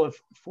total of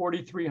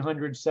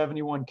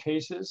 4,371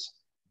 cases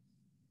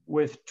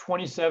with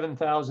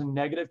 27,000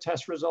 negative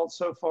test results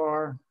so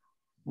far,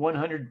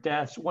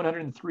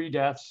 103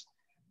 deaths,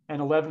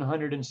 and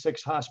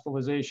 1,106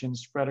 hospitalizations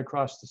spread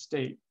across the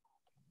state.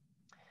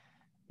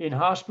 In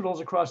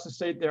hospitals across the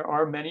state, there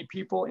are many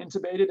people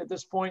intubated at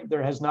this point.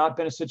 There has not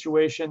been a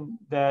situation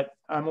that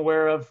I'm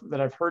aware of,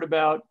 that I've heard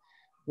about,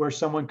 where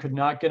someone could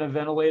not get a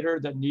ventilator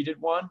that needed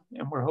one.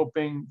 And we're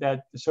hoping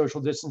that the social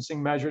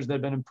distancing measures that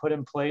have been put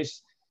in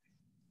place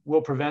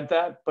will prevent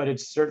that, but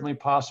it's certainly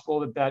possible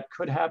that that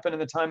could happen in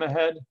the time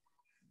ahead.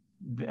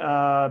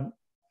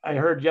 I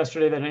heard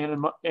yesterday that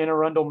Anne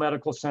Arundel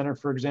Medical Center,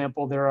 for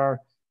example, there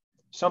are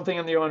something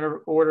in the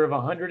order of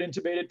 100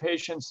 intubated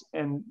patients,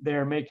 and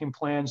they're making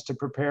plans to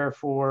prepare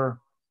for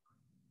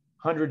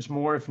hundreds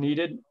more if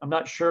needed. I'm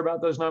not sure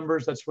about those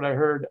numbers. That's what I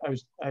heard.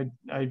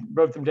 I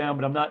wrote them down,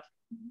 but I'm not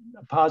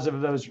positive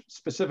of those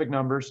specific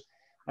numbers.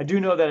 I do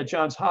know that at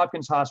Johns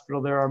Hopkins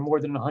Hospital, there are more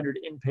than 100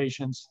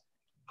 inpatients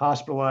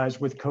hospitalized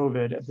with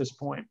COVID at this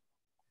point.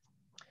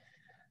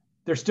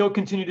 There still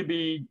continue to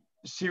be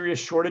serious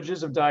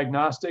shortages of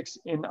diagnostics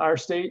in our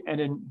state and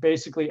in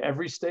basically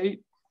every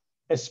state,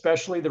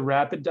 especially the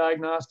rapid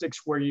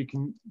diagnostics where you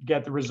can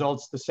get the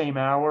results the same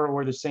hour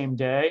or the same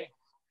day.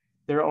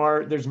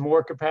 There's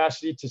more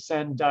capacity to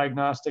send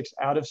diagnostics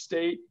out of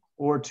state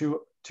or to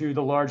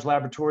the large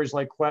laboratories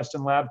like Quest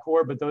and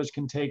LabCorp, but those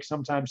can take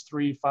sometimes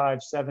 3,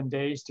 5, 7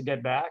 days to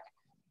get back.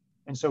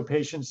 And so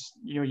patients,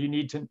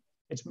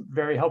 it's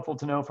very helpful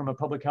to know from a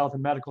public health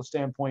and medical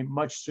standpoint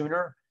much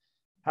sooner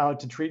how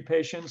to treat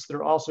patients. There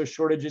are also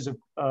shortages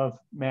of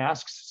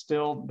masks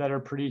still that are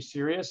pretty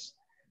serious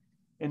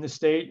in the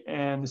state,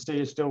 and the state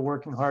is still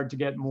working hard to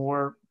get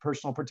more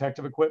personal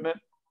protective equipment.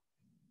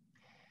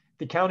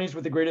 The counties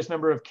with the greatest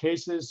number of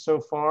cases so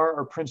far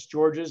are Prince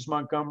George's,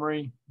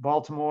 Montgomery,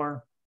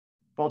 Baltimore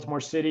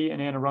City,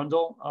 and Anne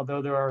Arundel,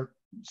 although there are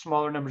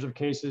smaller numbers of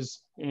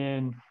cases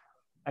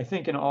I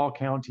think in all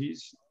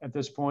counties at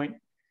this point.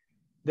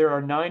 There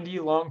are 90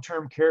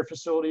 long-term care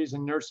facilities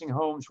and nursing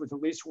homes with at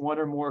least one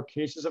or more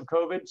cases of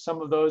COVID.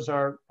 Some of those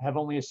have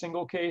only a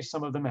single case.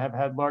 Some of them have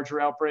had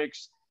larger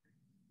outbreaks.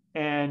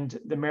 And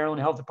the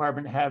Maryland Health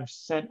Department have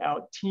sent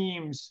out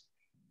teams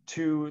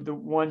to the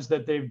ones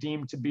that they've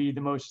deemed to be the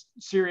most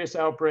serious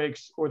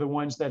outbreaks or the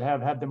ones that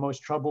have had the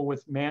most trouble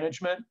with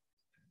management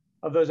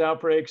of those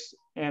outbreaks.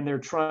 And they're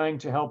trying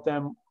to help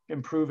them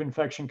improve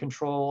infection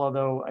control,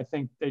 although I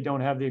think they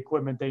don't have the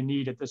equipment they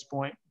need at this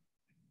point.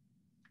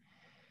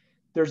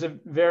 There's a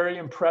very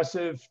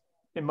impressive,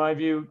 in my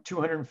view,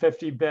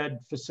 250-bed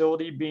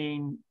facility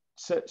being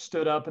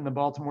stood up in the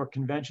Baltimore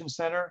Convention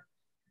Center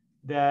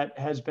that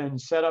has been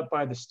set up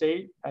by the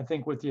state, I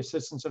think with the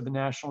assistance of the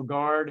National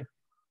Guard,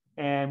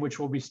 and which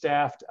will be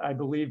staffed, I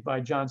believe, by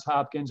Johns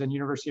Hopkins and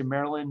University of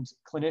Maryland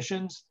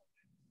clinicians.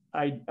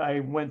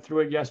 I went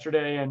through it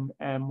yesterday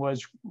and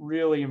was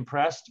really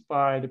impressed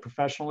by the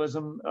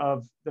professionalism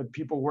of the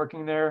people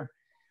working there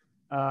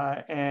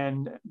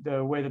and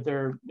the way that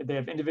they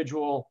have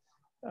individual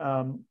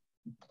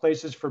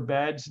places for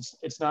beds.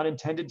 It's not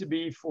intended to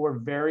be for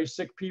very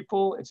sick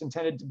people. It's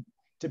intended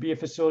to be a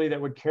facility that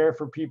would care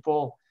for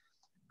people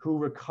who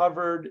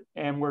recovered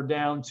and were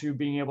down to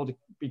being able to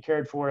be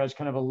cared for as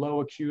kind of a low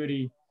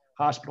acuity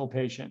hospital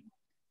patient.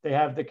 They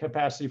have the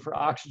capacity for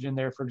oxygen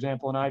there, for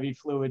example, and IV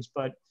fluids,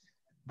 but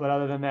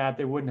other than that,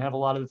 they wouldn't have a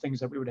lot of the things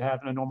that we would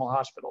have in a normal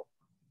hospital.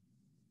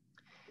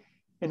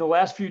 In the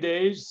last few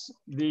days,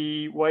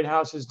 the White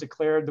House has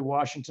declared the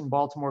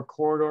Washington-Baltimore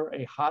corridor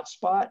a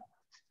hotspot,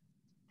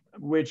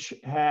 which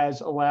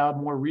has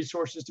allowed more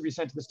resources to be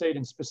sent to the state,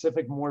 and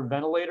more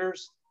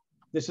ventilators.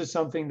 This is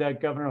something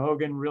that Governor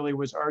Hogan really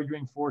was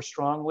arguing for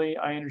strongly,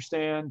 I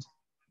understand,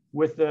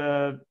 with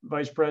the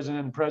vice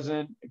president and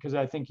president, because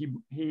I think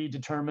he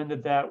determined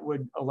that that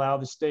would allow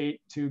the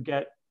state to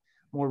get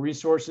more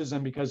resources,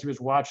 and because he was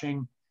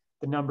watching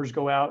the numbers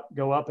go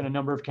up in a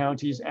number of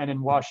counties and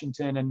in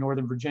Washington and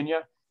Northern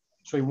Virginia.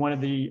 So he wanted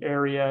the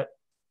area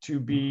to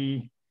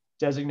be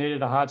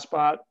designated a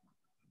hotspot.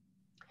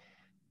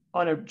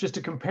 Just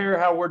to compare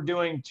how we're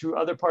doing to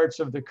other parts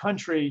of the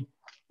country,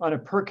 on a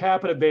per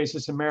capita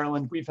basis in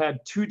Maryland, we've had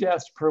 2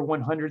 deaths per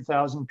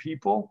 100,000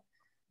 people.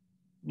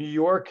 New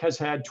York has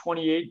had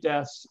 28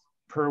 deaths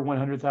per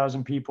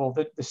 100,000 people,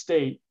 the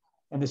state,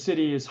 and the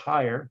city is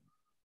higher.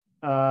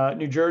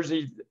 New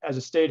Jersey as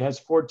a state has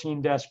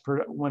 14 deaths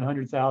per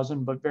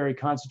 100,000, but very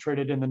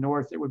concentrated in the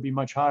north, it would be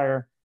much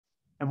higher.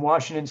 And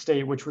Washington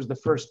State, which was the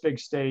first big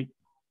state,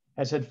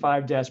 has had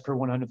 5 deaths per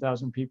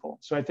 100,000 people.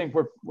 So I think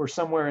we're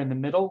somewhere in the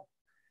middle.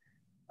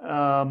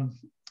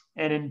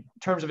 And in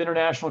terms of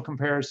international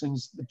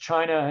comparisons,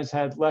 China has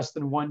had less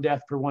than 1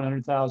 death per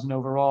 100,000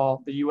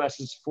 overall. The US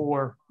is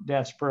 4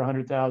 deaths per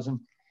 100,000.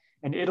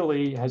 And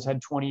Italy has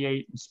had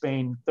 28, and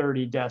Spain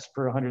 30 deaths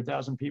per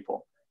 100,000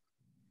 people.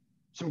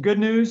 Some good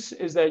news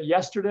is that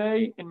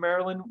yesterday in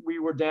Maryland, we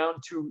were down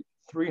to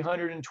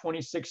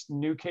 326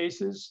 new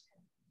cases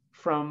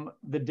from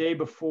the day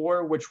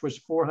before, which was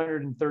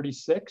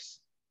 436.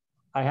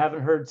 I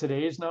haven't heard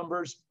today's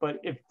numbers, but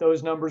if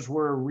those numbers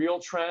were a real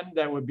trend,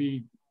 that would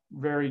be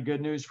very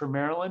good news for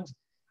Maryland.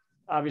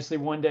 Obviously,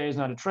 one day is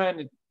not a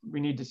trend. We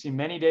need to see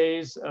many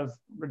days of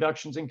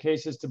reductions in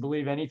cases to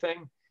believe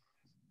anything.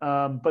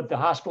 But the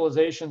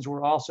hospitalizations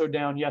were also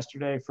down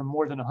yesterday from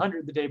more than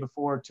 100 the day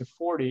before to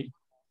 40.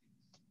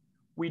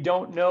 We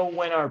don't know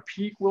when our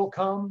peak will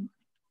come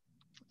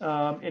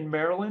in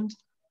Maryland.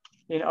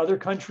 In other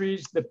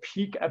countries, the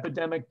peak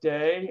epidemic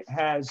day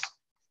has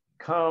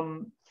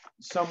come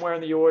somewhere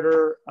in the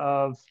order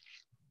of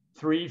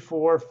 3,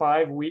 4,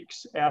 5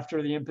 weeks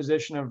after the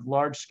imposition of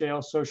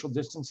large-scale social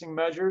distancing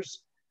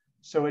measures.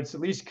 So it's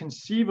at least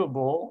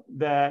conceivable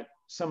that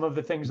some of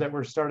the things that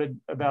were started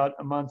about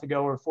a month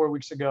ago or 4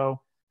 weeks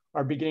ago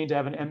are beginning to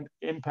have an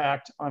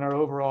impact on our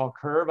overall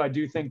curve. I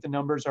do think the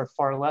numbers are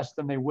far less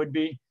than they would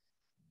be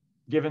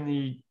given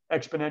the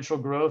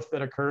exponential growth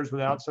that occurs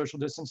without social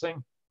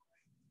distancing.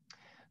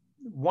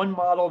 One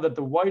model that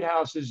the White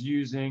House is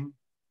using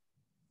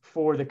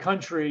for the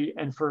country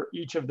and for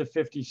each of the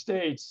 50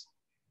 states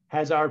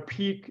has our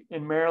peak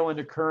in Maryland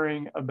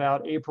occurring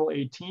about April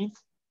 18th,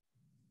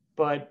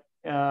 but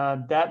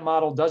that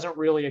model doesn't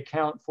really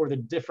account for the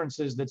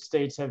differences that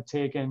states have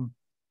taken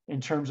in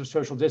terms of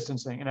social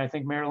distancing. And I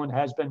think Maryland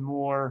has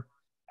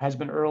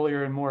been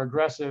earlier and more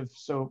aggressive.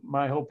 So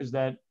my hope is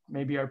that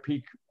maybe our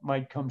peak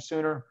might come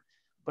sooner.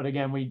 But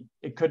again,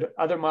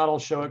 other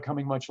models show it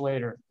coming much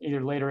later,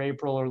 either later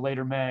April or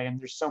later May.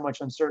 And there's so much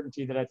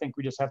uncertainty that I think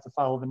we just have to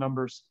follow the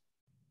numbers.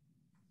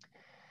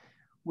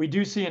 We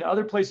do see in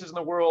other places in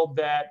the world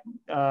that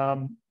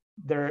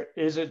there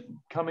is it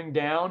coming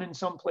down in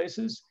some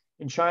places.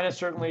 In China,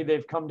 certainly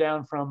they've come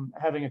down from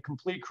having a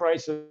complete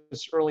crisis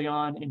early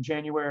on in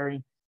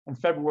January and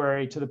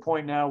February to the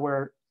point now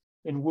where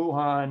in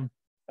Wuhan,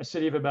 a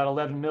city of about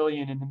 11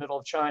 million in the middle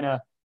of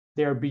China,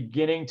 they're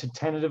beginning to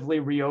tentatively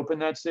reopen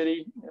that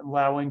city,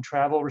 allowing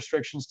travel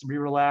restrictions to be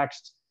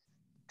relaxed.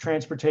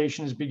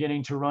 Transportation is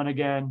beginning to run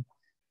again,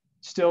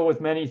 still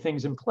with many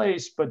things in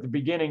place, but the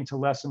beginning to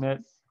lessen it.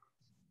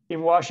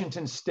 In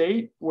Washington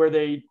State, where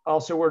they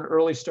also were an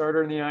early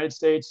starter in the United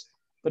States,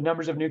 the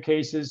numbers of new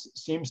cases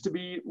seems to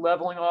be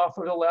leveling off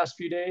over the last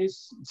few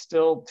days. It's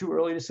still too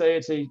early to say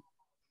it's a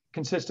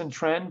consistent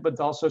trend, but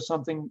also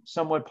something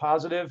somewhat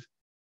positive.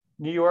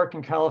 New York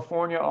and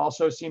California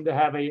also seem to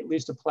have at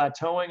least a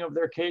plateauing of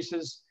their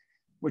cases,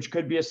 which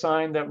could be a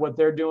sign that what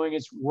they're doing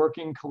is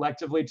working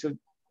collectively to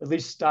at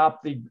least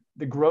stop the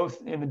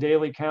growth in the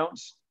daily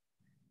counts.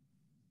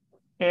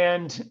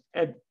 And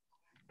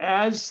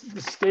as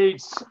the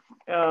states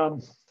are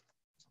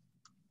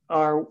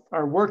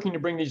working to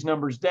bring these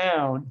numbers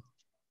down,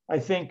 I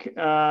think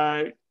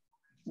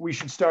we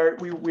should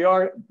start,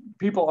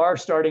 people are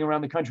starting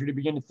around the country to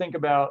begin to think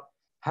about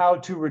how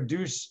to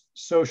reduce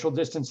social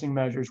distancing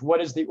measures.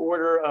 What is the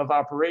order of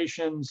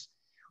operations?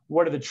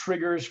 What are the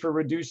triggers for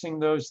reducing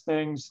those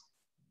things?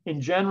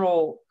 In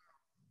general,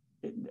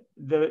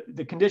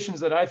 the conditions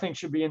that I think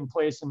should be in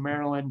place in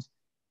Maryland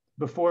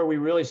before we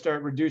really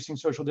start reducing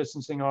social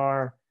distancing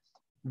are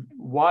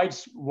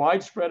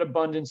widespread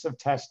abundance of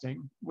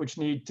testing, which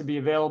need to be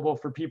available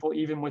for people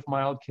even with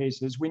mild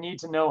cases. We need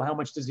to know how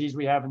much disease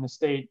we have in the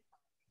state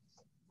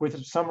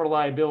with some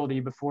reliability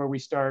before we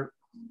start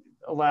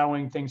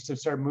allowing things to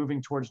start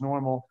moving towards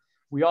normal.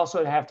 We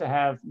also have to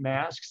have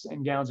masks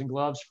and gowns and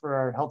gloves for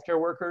our healthcare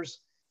workers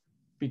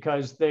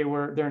because they've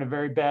been in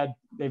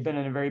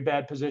a very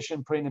bad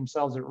position, putting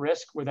themselves at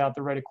risk without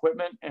the right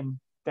equipment, and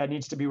that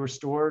needs to be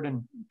restored,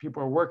 and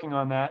people are working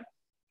on that.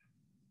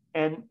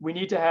 And we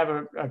need to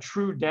have a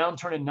true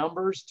downturn in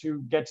numbers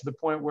to get to the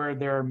point where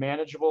there are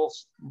manageable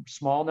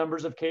small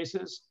numbers of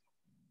cases.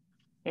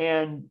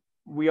 And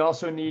we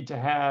also need to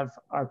have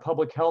our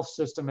public health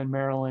system in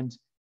Maryland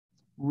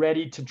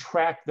ready to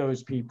track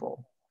those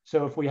people.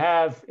 So if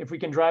we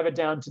can drive it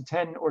down to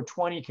 10 or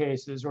 20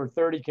 cases or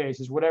 30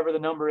 cases, whatever the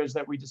number is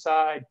that we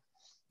decide,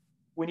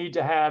 we need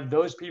to have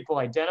those people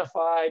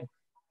identified,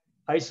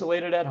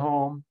 isolated at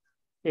home.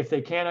 If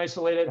they can't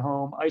isolate at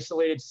home,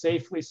 isolated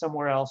safely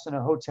somewhere else in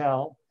a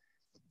hotel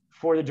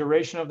for the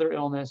duration of their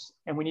illness.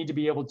 And we need to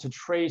be able to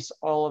trace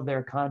all of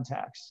their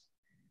contacts.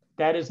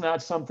 That is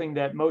not something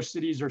that most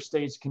cities or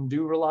states can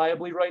do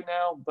reliably right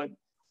now, but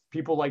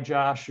people like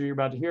Josh, who you're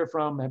about to hear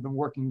from, have been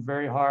working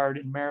very hard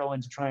in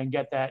Maryland to try and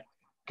get that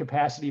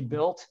capacity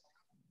built.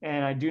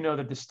 And I do know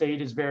that the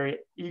state is very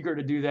eager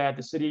to do that.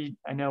 The city,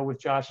 I know with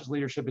Josh's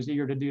leadership, is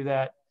eager to do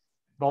that,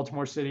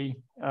 Baltimore City.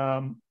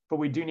 But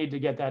we do need to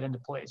get that into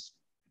place.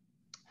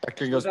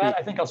 Dr. So with that,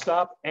 I think I'll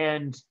stop.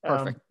 And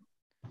perfect.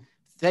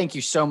 Thank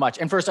you so much.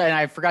 And first,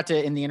 I forgot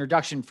to, in the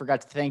introduction,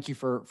 forgot to thank you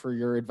for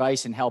your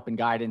advice and help and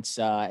guidance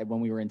when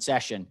we were in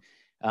session.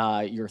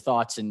 Your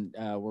thoughts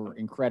were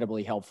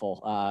incredibly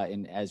helpful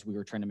as we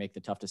were trying to make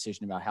the tough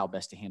decision about how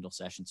best to handle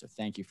sessions. So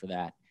thank you for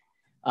that.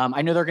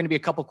 I know there are going to be a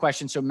couple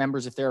questions. So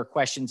members, if there are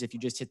questions, if you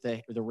just hit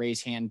the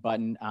raise hand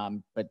button,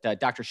 but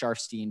Dr.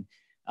 Sharfstein,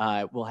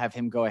 we'll have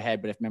him go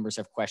ahead. But if members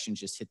have questions,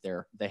 just hit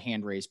the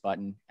hand raise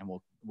button and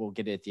we'll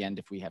get it at the end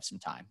if we have some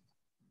time.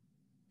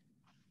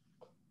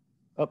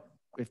 Oh,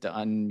 we have to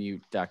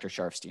unmute Dr.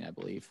 Sharfstein, I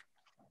believe.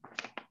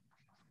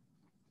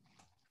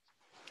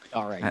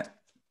 All right.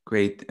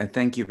 Great.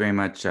 Thank you very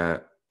much,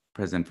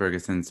 President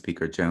Ferguson,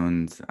 Speaker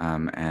Jones,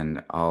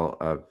 and all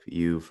of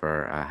you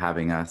for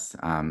having us.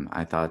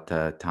 I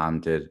thought Tom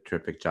did a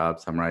terrific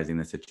job summarizing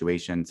the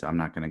situation, so I'm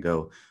not going to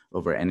go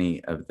over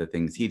any of the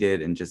things he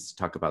did and just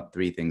talk about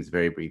 3 things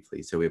very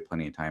briefly, so we have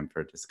plenty of time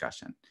for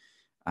discussion.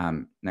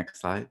 Next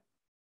slide.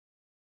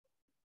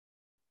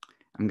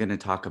 I'm going to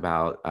talk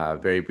about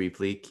very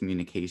briefly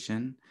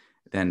communication,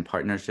 then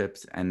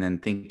partnerships, and then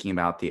thinking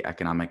about the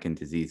economic and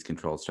disease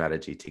control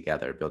strategy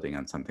together, building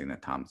on something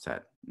that Tom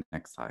said.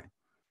 Next slide.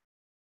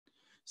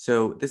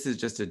 So this is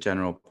just a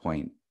general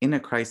point. In a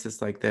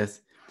crisis like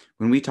this,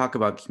 when we talk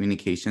about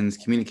communications,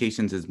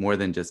 communications is more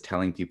than just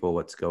telling people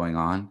what's going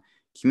on.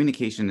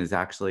 Communication is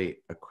actually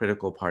a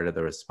critical part of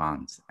the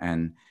response.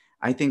 And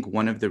I think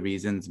one of the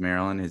reasons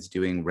Maryland is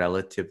doing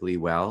relatively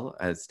well,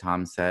 as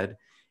Tom said,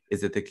 is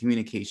that the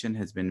communication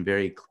has been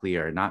very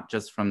clear, not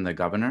just from the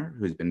governor,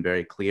 who's been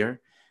very clear,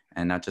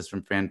 and not just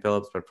from Fran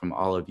Phillips, but from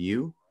all of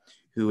you,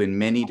 who in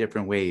many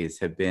different ways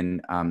have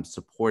been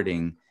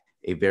supporting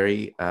a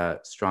very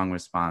strong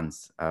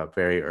response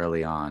very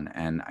early on.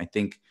 And I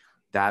think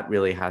that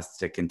really has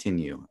to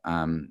continue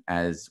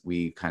as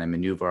we kind of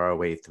maneuver our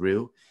way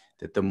through,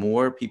 that the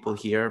more people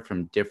hear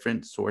from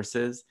different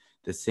sources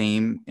the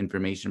same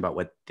information about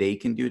what they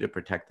can do to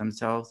protect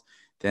themselves,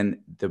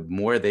 then the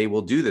more they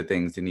will do the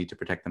things they need to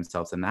protect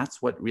themselves. And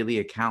that's what really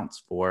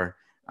accounts for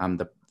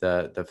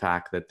the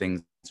fact that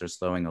things are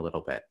slowing a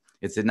little bit.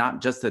 It's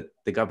not just that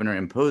the governor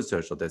imposed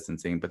social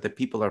distancing, but that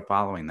people are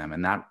following them.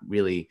 And that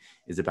really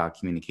is about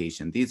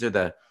communication. These are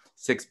the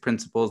 6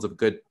 principles of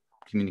good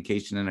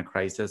communication in a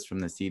crisis from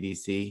the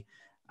CDC.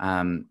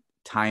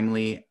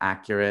 Timely,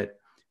 accurate.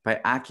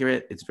 By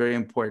accurate, it's very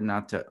important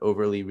not to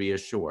overly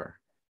reassure.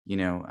 We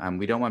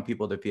don't want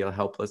people to feel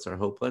helpless or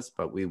hopeless,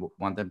 but we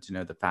want them to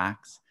know the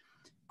facts.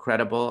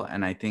 Credible,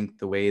 and I think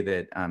the way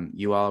that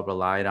you all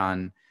relied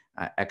on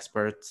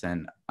experts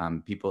and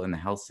people in the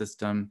health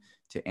system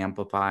to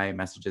amplify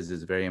messages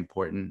is very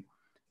important.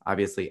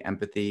 Obviously,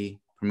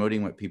 empathy,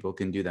 promoting what people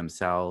can do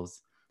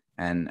themselves,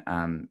 and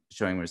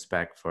showing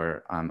respect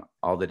for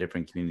all the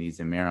different communities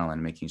in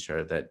Maryland, making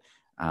sure that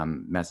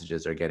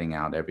messages are getting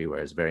out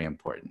everywhere is very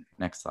important.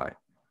 Next slide.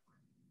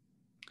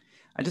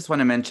 I just want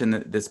to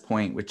mention this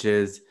point, which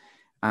is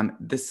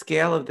the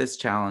scale of this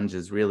challenge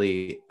is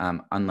really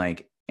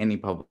unlike any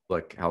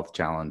public health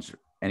challenge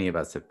any of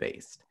us have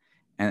faced.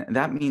 And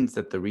that means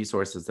that the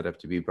resources that have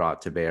to be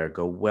brought to bear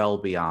go well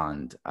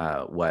beyond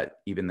what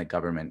even the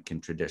government can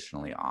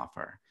traditionally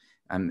offer.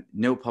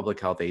 No public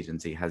health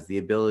agency has the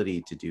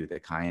ability to do the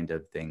kind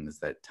of things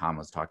that Tom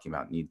was talking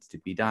about needs to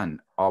be done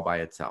all by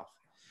itself.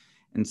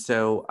 And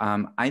so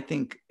I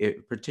think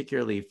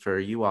particularly for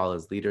you all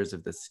as leaders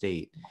of the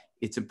state,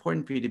 it's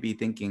important for you to be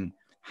thinking,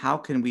 how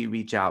can we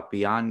reach out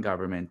beyond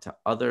government to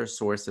other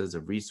sources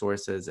of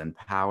resources and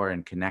power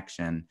and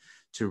connection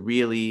to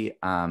really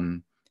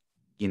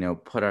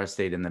put our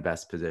state in the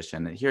best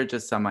position? And here are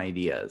just some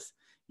ideas.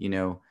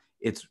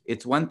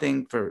 It's one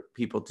thing for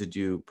people to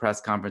do press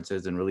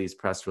conferences and release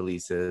press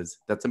releases.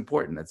 That's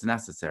important, that's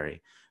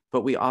necessary.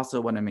 But we also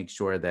want to make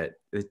sure that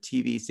the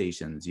TV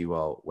stations you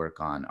all work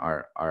on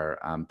are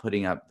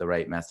putting up the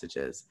right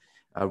messages.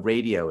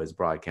 Radio is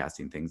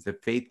broadcasting things. The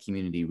faith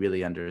community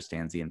really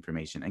understands the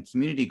information, and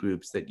community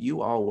groups that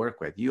you all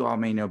work with, you all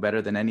may know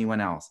better than anyone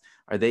else.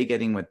 Are they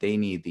getting what they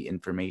need, the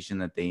information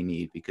that they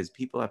need? Because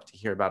people have to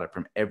hear about it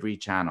from every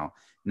channel,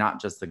 not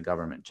just the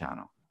government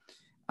channel.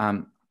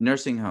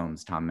 Nursing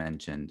homes, Tom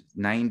mentioned,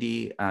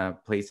 90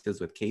 places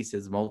with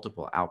cases,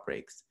 multiple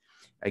outbreaks.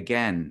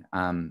 again,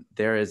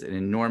 there is an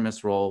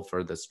enormous role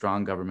for the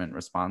strong government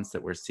response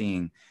that we're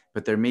seeing,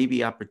 but there may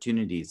be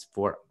opportunities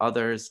for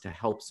others to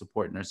help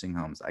support nursing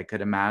homes. I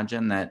could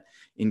imagine that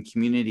in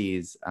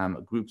communities,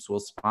 groups will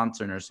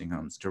sponsor nursing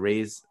homes to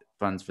raise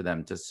funds for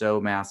them, to sew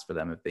masks for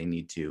them if they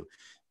need to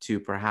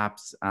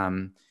perhaps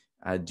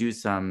do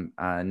some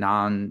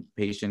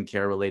non-patient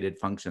care related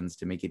functions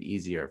to make it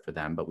easier for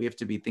them. But we have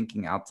to be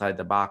thinking outside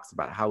the box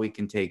about how we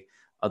can take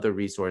other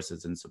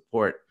resources and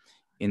support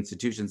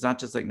institutions, not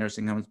just like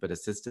nursing homes, but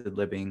assisted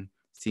living,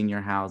 senior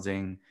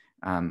housing,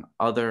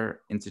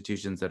 other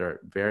institutions that are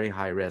very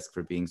high risk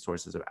for being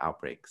sources of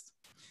outbreaks.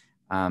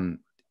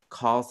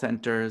 Call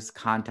centers,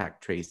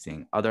 contact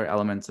tracing, other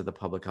elements of the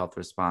public health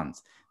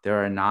response.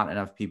 There are not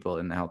enough people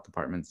in the health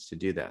departments to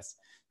do this.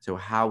 So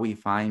how we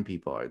find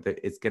people,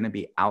 it's going to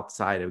be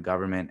outside of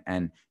government,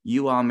 and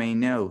you all may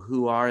know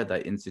who are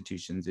the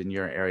institutions in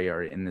your area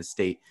or in the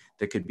state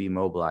that could be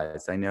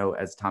mobilized. I know,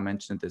 as Tom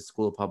mentioned, at the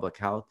School of Public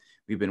Health,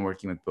 we've been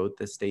working with both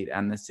the state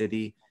and the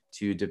city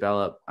to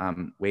develop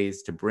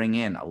ways to bring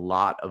in a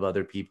lot of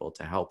other people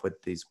to help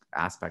with these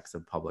aspects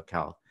of public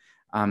health.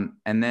 And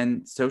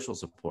then social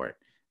support.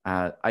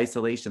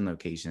 Isolation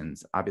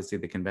locations. Obviously,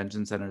 the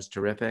convention center is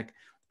terrific,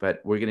 but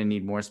we're going to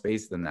need more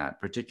space than that,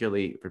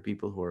 particularly for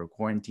people who are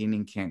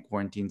quarantining, can't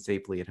quarantine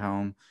safely at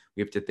home.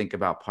 We have to think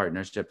about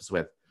partnerships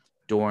with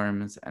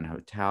dorms and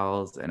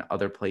hotels and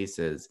other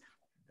places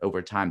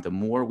over time. The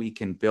more we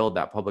can build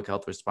that public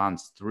health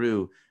response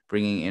through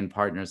bringing in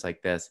partners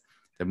like this,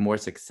 the more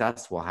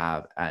success we'll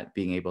have at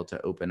being able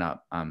to open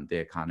up the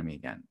economy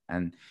again.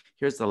 And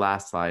here's the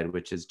last slide,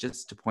 which is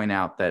just to point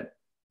out that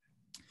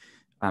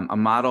a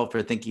model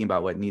for thinking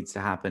about what needs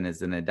to happen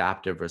is an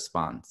adaptive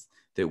response,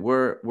 that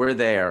we're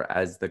there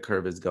as the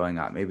curve is going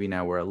up. Maybe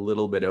now we're a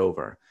little bit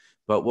over,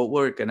 but what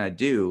we're gonna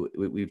do,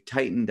 we've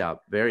tightened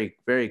up very,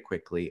 very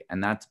quickly,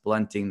 and that's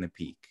blunting the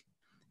peak.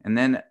 And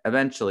then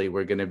eventually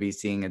we're gonna be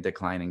seeing a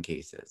decline in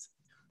cases,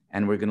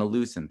 and we're gonna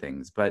loosen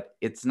things, but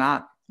it's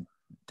not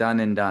done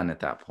and done at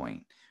that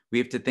point. We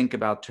have to think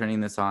about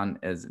turning this on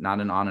as not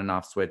an on and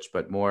off switch,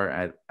 but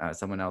more,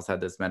 someone else had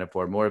this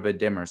metaphor, more of a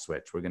dimmer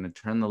switch. We're going to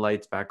turn the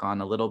lights back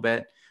on a little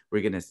bit.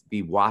 We're going to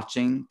be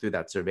watching through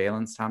that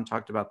surveillance. Tom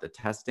talked about the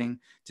testing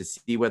to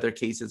see whether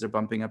cases are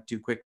bumping up too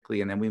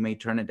quickly, and then we may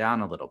turn it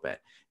down a little bit.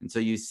 And so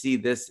you see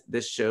this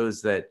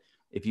shows that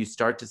if you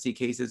start to see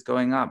cases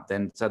going up,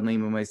 then suddenly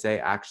we may say,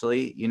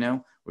 actually,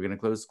 we're going to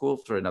close school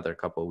for another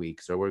couple of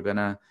weeks, or we're going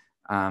to,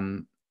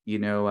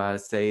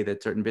 say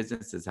that certain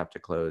businesses have to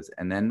close.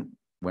 And then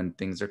when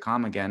things are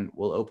calm again,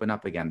 we'll open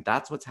up again.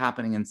 That's what's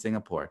happening in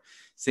Singapore.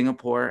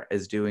 Singapore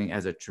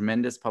has a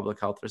tremendous public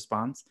health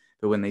response,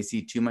 but when they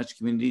see too much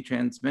community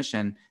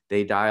transmission,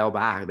 they dial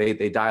back.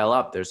 They dial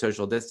up their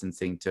social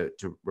distancing to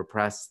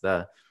repress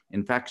the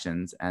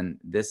infections. And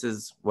this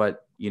is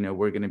what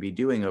we're going to be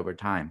doing over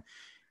time.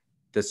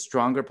 The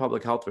stronger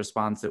public health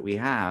response that we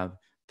have,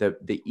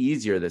 the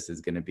easier this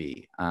is going to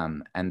be,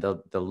 and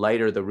the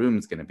lighter the room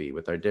is going to be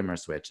with our dimmer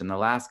switch. And the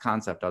last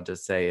concept I'll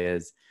just say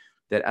is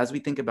that as we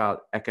think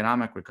about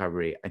economic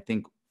recovery, I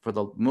think for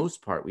the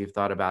most part, we've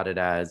thought about it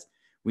as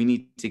we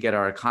need to get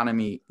our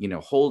economy,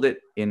 hold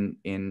it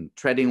in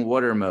treading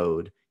water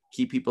mode,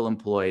 keep people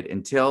employed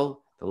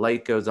until the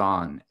light goes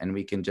on and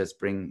we can just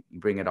bring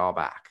it all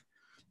back.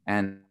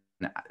 And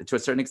to a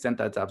certain extent,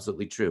 that's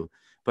absolutely true.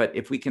 But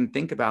if we can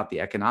think about the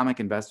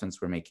economic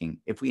investments we're making,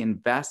 if we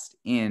invest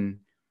in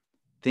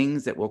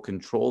things that will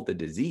control the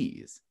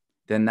disease,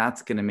 then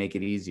that's going to make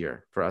it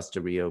easier for us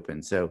to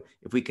reopen. So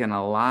if we can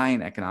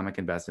align economic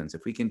investments,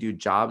 if we can do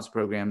jobs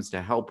programs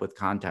to help with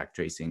contact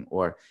tracing,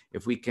 or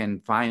if we can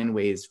find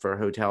ways for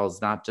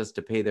hotels not just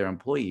to pay their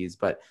employees,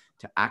 but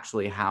to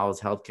actually house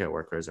healthcare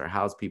workers or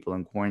house people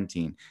in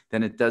quarantine,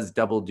 then it does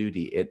double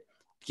duty. It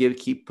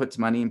puts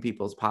money in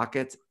people's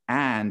pockets,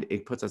 and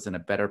it puts us in a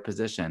better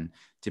position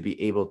to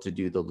be able to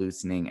do the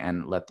loosening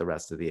and let the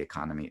rest of the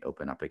economy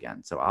open up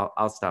again. So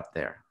I'll stop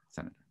there,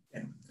 Senator.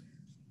 Okay.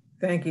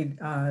 Thank you,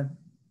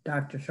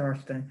 Dr.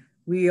 Sharfstein.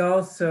 We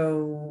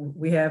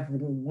have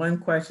one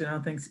question. I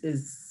don't think,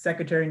 is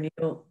Secretary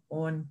Neal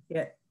on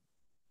yet?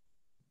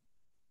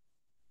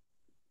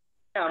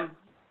 I'm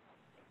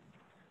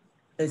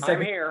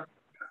here.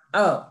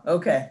 Oh,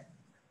 okay.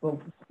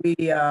 Well,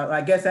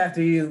 I guess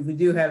after you, we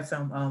do have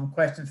some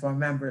questions from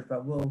members,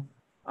 but we'll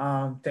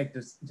take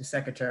the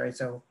Secretary,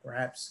 so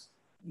perhaps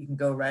you can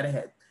go right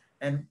ahead.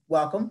 And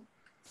welcome,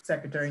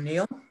 Secretary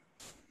Neal.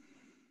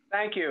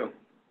 Thank you.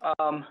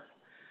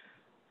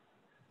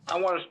 I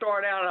want to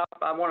start out.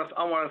 I want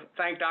to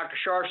thank Dr.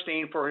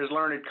 Sharfstein for his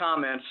learned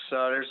comments.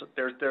 There's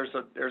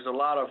a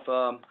lot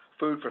of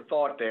food for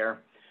thought there.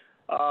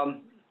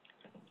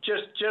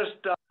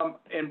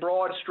 In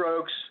broad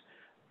strokes,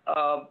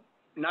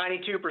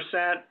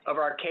 92% of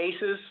our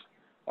cases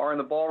are in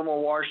the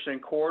Baltimore-Washington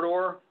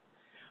corridor.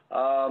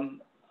 25%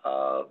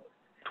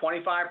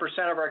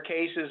 of our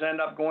cases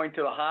end up going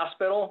to the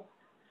hospital.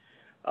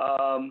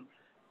 80%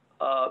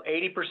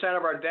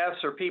 of our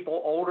deaths are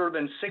people older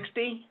than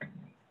 60.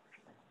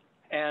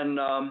 And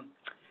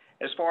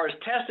as far as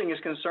testing is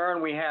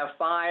concerned, we have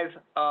 5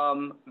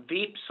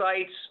 VEEP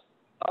sites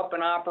up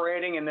and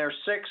operating, and there's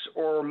 6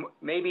 or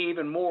maybe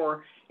even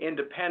more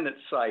independent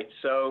sites.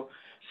 So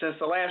since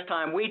the last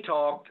time we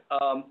talked,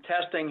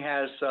 testing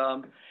has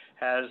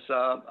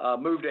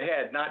moved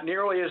ahead. Not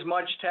nearly as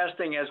much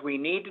testing as we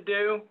need to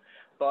do,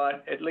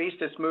 but at least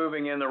it's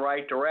moving in the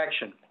right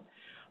direction.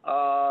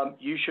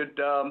 You should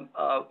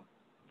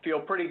feel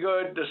pretty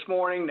good this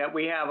morning that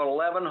we have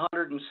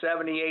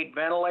 1,178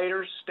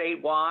 ventilators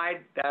statewide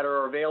that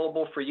are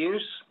available for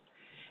use,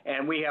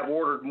 and we have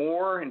ordered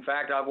more. In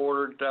fact, I've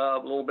ordered a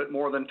little bit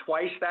more than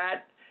twice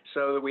that,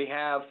 so that we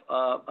have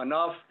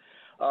enough.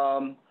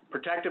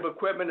 Protective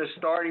equipment is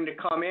starting to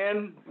come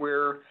in.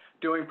 We're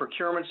doing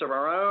procurements of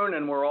our own,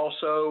 and we're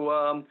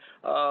also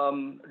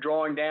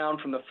drawing down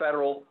from the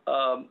federal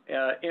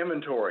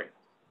inventory.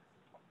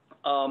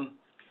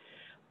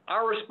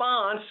 Our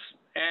response,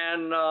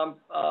 and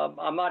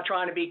I'm not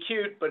trying to be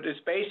cute, but it's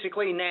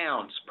basically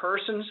nouns: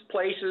 persons,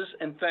 places,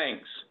 and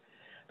things.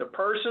 The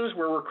persons,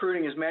 we're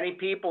recruiting as many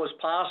people as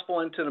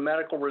possible into the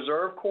Medical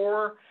Reserve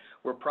Corps.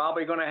 We're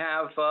probably going to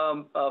have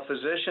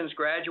physicians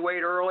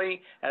graduate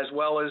early, as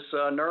well as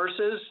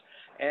nurses.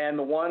 And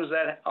the ones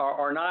that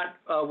are not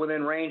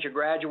within range of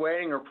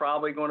graduating are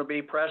probably going to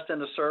be pressed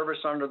into service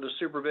under the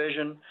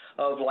supervision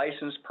of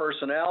licensed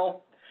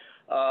personnel.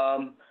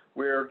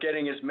 We're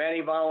getting as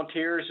many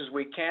volunteers as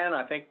we can.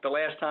 I think the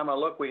last time I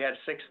looked, we had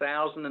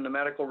 6,000 in the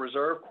Medical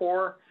Reserve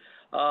Corps,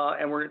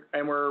 and we're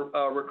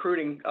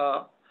recruiting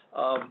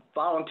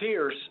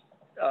volunteers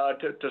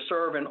to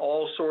serve in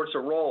all sorts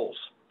of roles.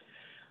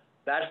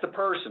 That's the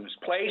persons.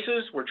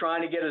 Places, we're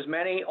trying to get as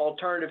many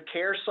alternative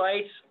care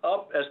sites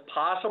up as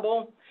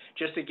possible.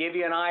 Just to give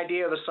you an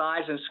idea of the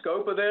size and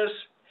scope of this,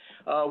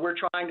 we're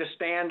trying to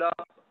stand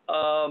up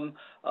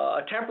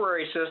a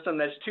temporary system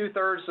that's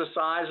 2/3 the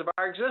size of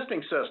our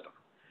existing system.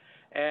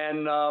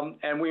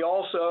 And we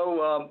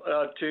also,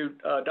 to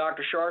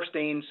Dr.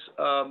 Sharfstein's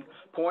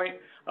point,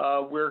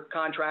 we're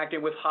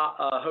contracting with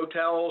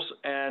hotels,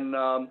 and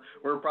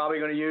we're probably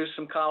going to use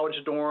some college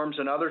dorms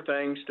and other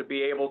things to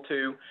be able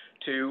to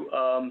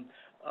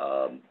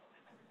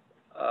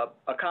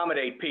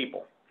accommodate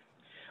people.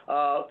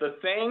 The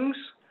things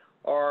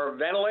are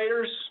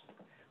ventilators,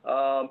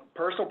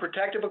 personal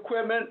protective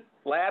equipment,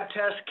 lab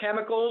test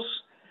chemicals,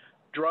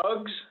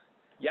 drugs.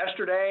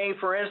 Yesterday,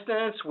 for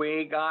instance,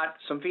 we got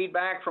some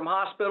feedback from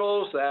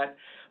hospitals that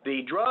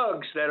the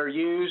drugs that are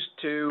used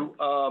to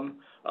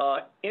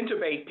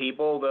intubate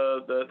people,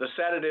 the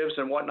sedatives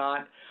and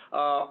whatnot,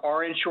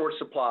 are in short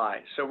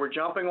supply. So we're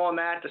jumping on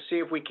that to see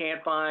if we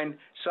can't find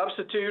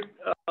substitute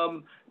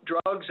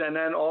drugs, and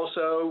then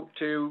also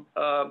to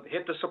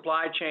hit the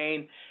supply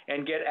chain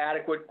and get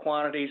adequate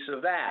quantities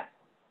of that.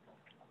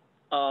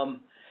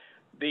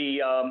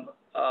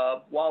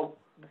 While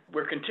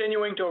we're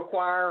continuing to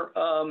acquire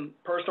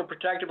personal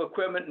protective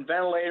equipment and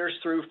ventilators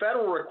through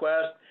federal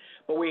request,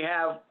 but we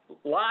have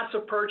lots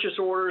of purchase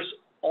orders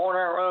on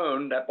our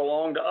own that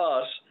belong to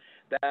us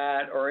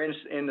that are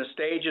in the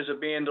stages of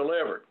being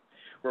delivered.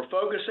 We're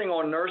focusing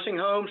on nursing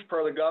homes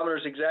per the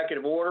governor's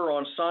executive order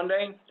on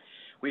Sunday.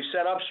 We've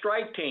set up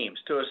strike teams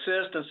to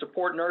assist and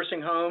support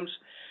nursing homes,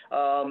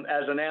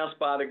 as announced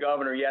by the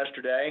governor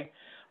yesterday,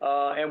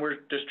 and we're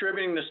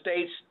distributing the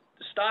state's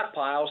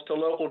stockpiles to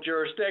local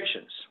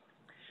jurisdictions.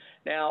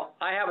 Now,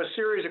 I have a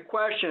series of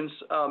questions,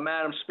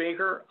 Madam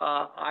Speaker.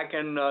 I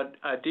can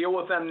deal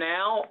with them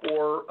now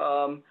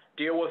or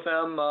deal with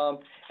them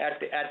at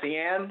the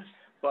end,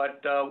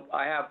 but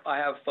I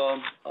have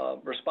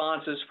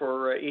responses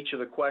for each of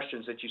the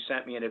questions that you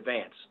sent me in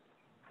advance.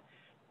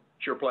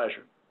 It's your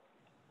pleasure.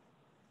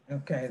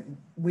 Okay,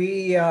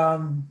 we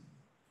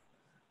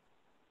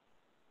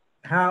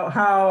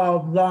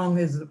how long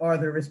are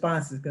the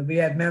responses? Because we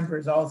have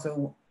members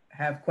also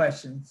have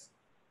questions.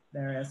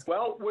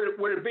 Well,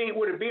 would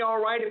it be all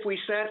right if we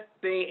sent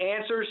the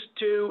answers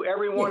to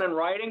everyone in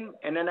writing,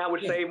 and then that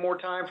would save more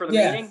time for the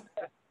meeting?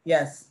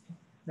 Yes.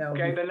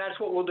 Okay, then that's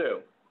what we'll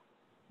do.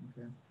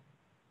 Okay.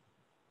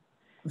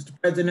 Mr.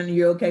 President, are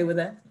you okay with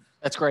that?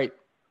 That's great.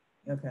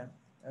 Okay.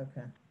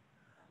 Okay.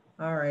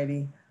 All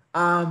righty.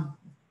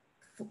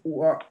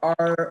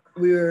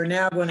 We're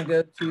now going to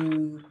go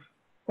to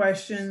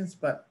questions,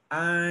 but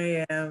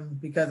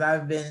because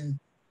I've been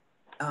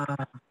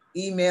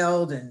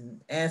emailed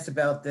and asked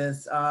about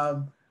this.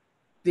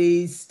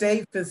 The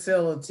state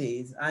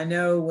facilities, I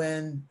know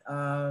when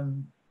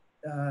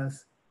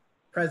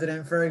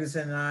President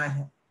Ferguson and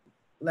I,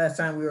 last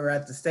time we were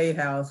at the State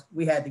House,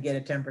 we had to get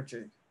a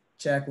temperature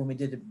check when we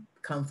did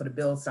come for the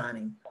bill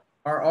signing.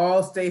 Are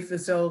all state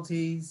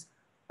facilities,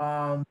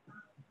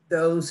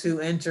 those who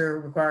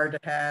enter, required to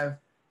have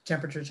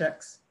temperature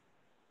checks?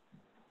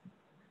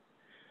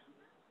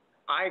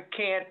 I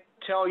can't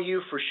tell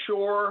you for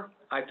sure.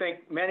 I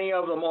think many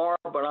of them are,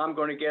 but I'm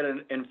going to get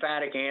an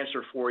emphatic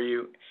answer for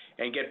you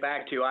and get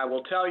back to you. I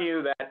will tell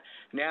you that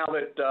now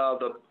that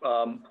the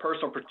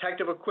personal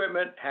protective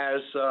equipment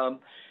has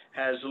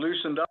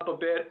loosened up a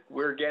bit,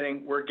 we're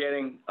getting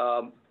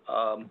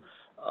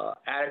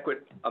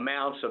adequate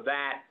amounts of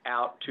that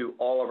out to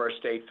all of our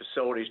state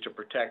facilities to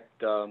protect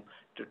the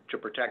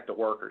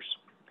workers.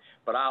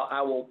 But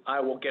I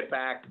will get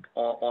back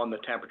on the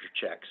temperature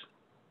checks.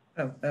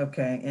 Oh,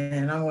 okay,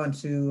 and I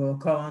want to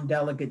call on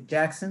Delegate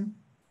Jackson.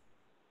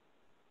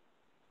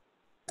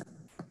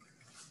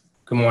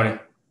 Good morning.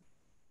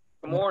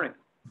 Good morning.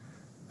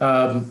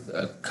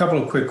 A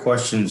couple of quick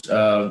questions.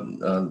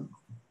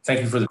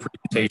 Thank you for the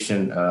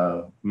presentation,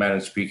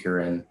 Madam Speaker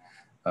and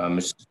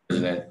Mr.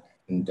 President.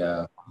 And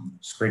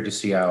it's great to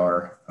see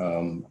our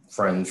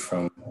friends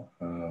from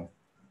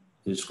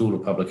the School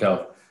of Public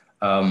Health.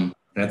 And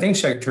I think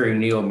Secretary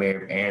Neal may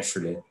have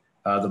answered it.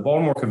 The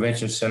Baltimore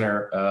Convention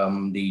Center,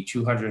 the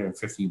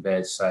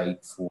 250-bed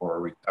site for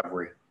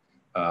recovery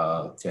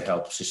to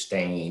help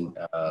sustain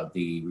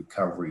the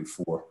recovery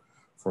for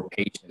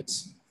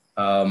patients.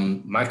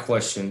 My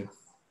question,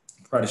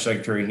 prior to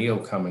Secretary Neal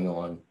coming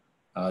on,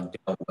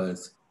 dealt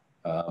with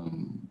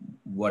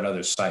what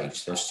other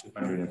sites. There's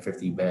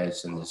 250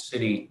 beds in the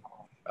city,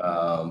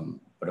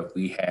 but if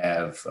we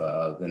have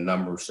the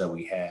numbers that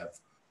we have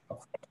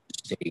across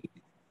the state,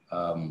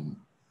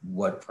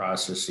 what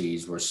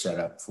processes were set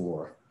up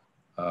for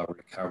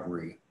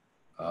recovery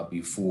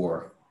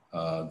before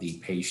the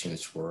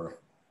patients were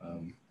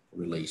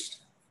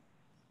released?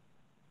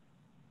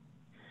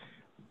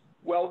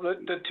 Well,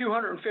 the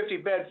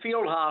 250-bed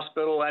field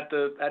hospital at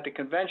the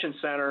convention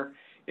center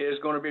is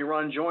going to be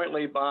run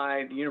jointly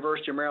by the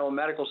University of Maryland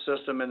Medical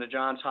System and the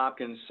Johns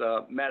Hopkins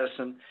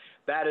Medicine.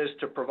 That is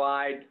to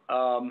provide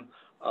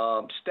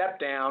step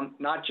down,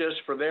 not just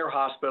for their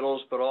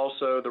hospitals, but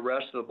also the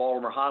rest of the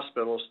Baltimore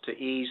hospitals to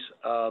ease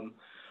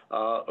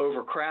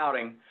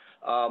overcrowding.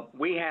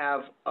 We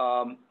have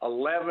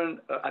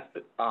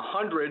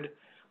 100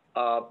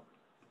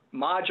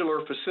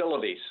 modular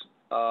facilities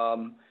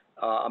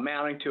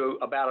amounting to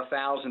about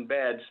 1,000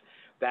 beds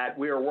that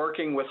we are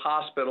working with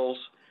hospitals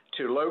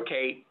to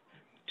locate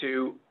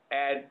to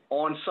add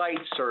on-site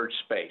surge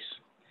space.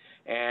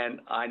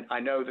 And I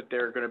know that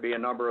there are going to be a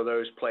number of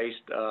those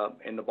placed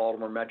in the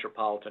Baltimore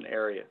metropolitan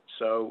area.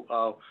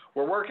 So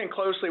we're working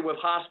closely with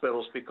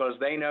hospitals because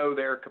they know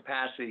their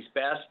capacities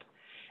best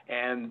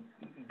and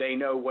they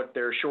know what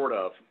they're short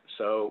of.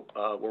 So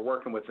we're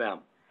working with them.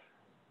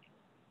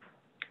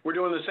 We're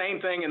doing the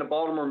same thing in the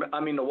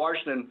the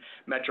Washington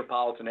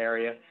metropolitan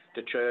area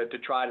to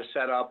try to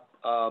set up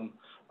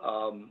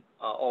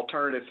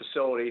alternative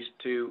facilities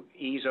to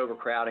ease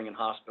overcrowding in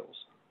hospitals.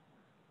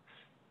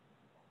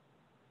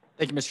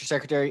 Thank you, Mr.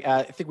 Secretary.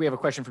 I think we have a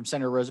question from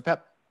Senator Rosapep.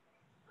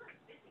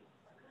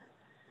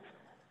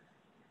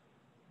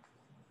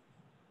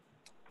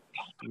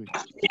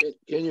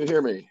 Can you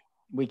hear me?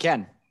 We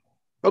can.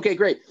 Okay,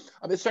 great.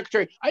 Mr.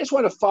 Secretary, I just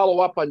want to follow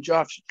up on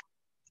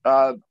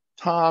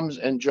Tom's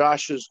and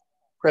Josh's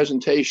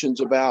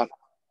presentations about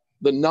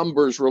the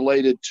numbers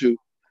related to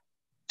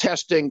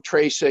testing,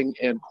 tracing,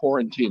 and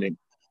quarantining,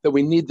 that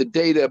we need the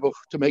data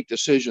to make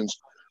decisions.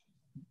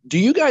 Do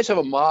you guys have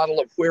a model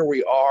of where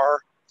we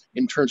are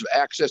in terms of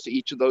access to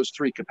each of those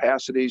three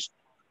capacities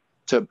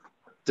to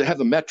have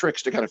the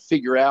metrics to kind of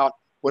figure out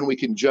when we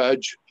can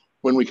judge,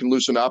 when we can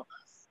loosen up?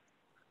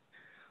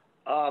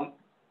 The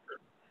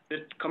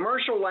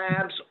commercial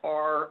labs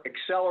are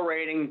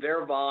accelerating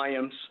their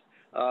volumes,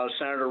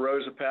 Senator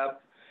Rosapep,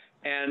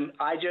 and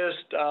I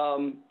just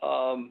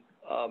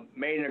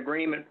made an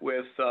agreement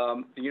with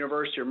the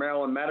University of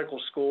Maryland Medical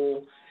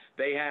School.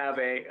 They have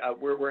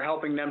we're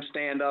helping them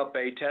stand up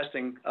a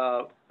testing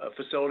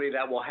facility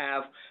that will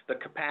have the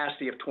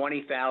capacity of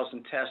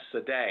 20,000 tests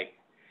a day.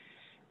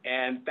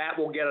 And that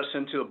will get us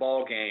into the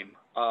ball game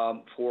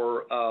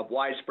for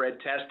widespread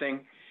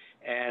testing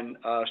and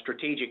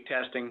strategic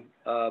testing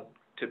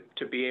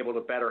to be able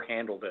to better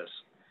handle this.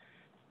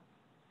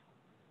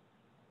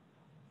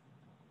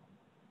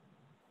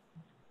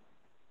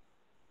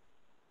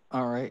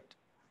 All right.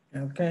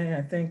 Okay,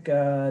 I think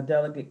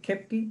Delegate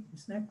Kipke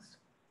is next.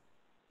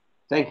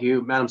 Thank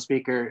you, Madam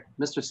Speaker.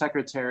 Mr.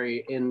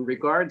 Secretary, in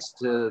regards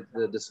to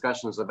the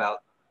discussions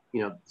about,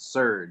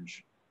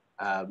 surge,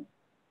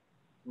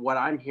 what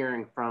I'm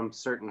hearing from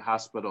certain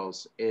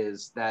hospitals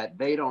is that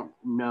they don't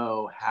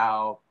know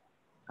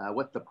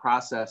what the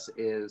process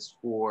is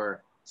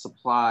for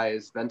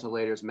supplies,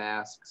 ventilators,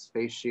 masks,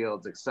 face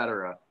shields, et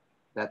cetera,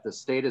 that the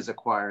state is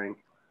acquiring.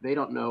 They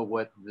don't know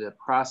what the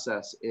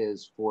process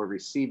is for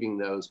receiving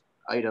those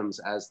items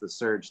as the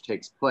surge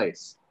takes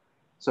place.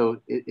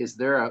 So is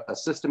there a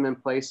system in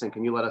place, and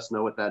can you let us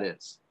know what that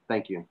is?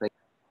 Thank you.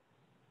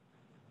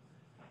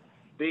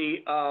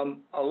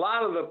 A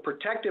lot of the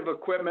protective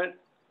equipment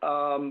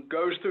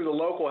goes through the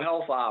local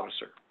health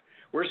officer.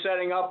 We're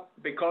setting up,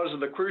 because of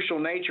the crucial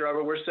nature of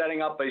it, we're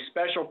setting up a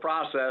special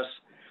process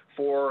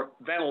for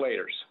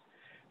ventilators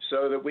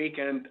so that we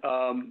can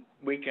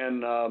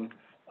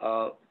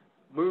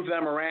move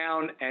them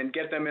around and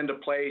get them into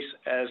place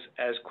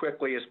as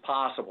quickly as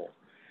possible.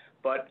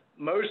 But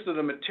most of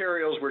the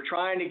materials, we're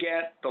trying to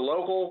get the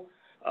local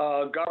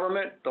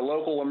government, the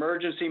local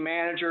emergency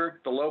manager,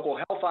 the local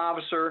health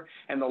officer,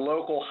 and the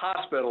local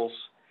hospitals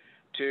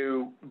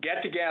to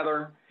get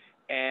together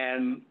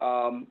and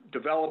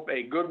develop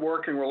a good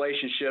working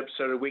relationship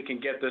so that we can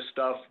get this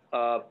stuff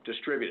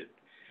distributed.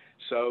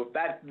 So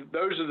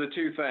those are the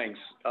two things: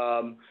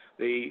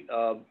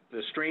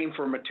 the stream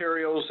for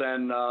materials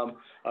and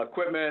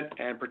equipment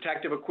and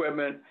protective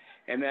equipment,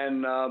 and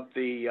then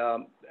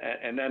the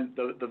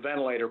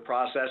ventilator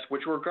process,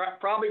 which we're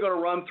probably going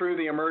to run through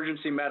the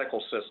emergency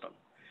medical system.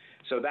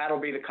 So that'll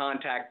be the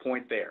contact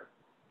point there.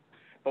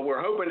 But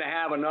we're hoping to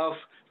have enough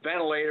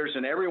ventilators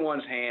in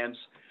everyone's hands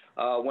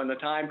when the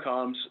time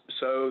comes,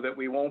 so that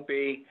we won't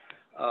be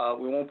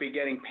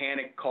getting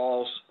panic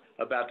calls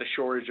about the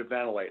shortage of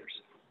ventilators.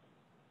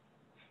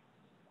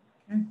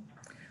 Okay.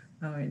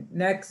 All right.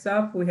 Next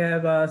up, we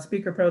have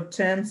Speaker Pro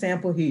Tem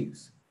Sample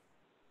Hughes.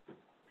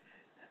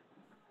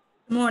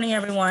 Good morning,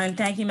 everyone.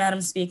 Thank you,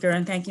 Madam Speaker,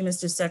 and thank you,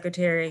 Mr.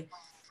 Secretary.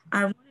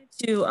 I wanted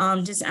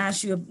to just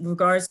ask you in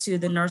regards to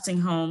the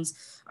nursing homes.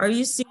 Are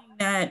you seeing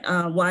that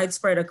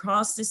widespread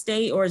across the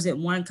state, or is it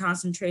one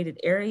concentrated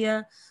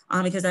area?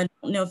 Because I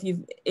don't know if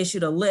you've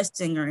issued a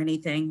listing or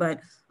anything, but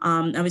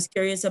I was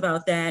curious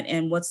about that,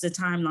 and what's the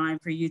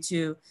timeline for you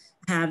to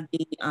have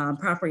the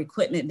proper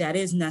equipment that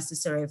is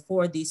necessary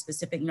for these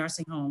specific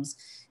nursing homes.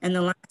 And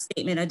the last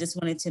statement I just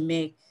wanted to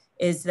make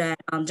is that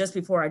just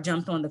before I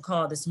jumped on the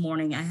call this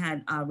morning, I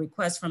had a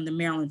request from the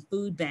Maryland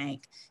Food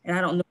Bank, and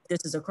I don't know if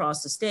this is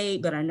across the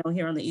state, but I know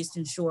here on the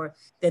Eastern Shore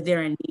that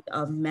they're in need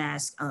of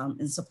masks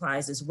and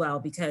supplies as well,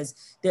 because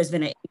there's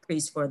been an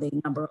increase for the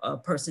number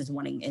of persons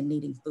wanting and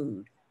needing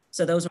food.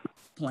 So those are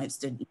my points,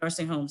 the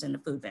nursing homes and the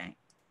food bank.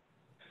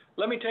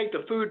 Let me take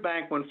the food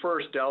bank one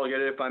first,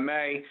 Delegate, if I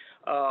may.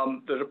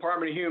 The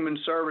Department of Human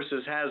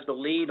Services has the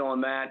lead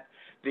on that.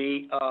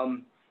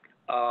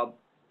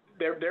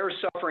 They're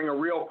suffering a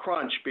real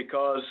crunch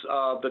because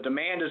the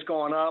demand has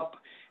gone up,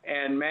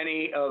 and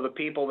many of the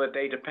people that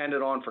they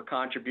depended on for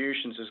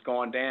contributions has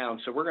gone down.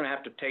 So we're going to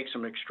have to take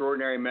some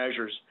extraordinary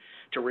measures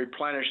to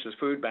replenish the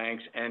food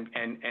banks and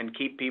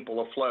keep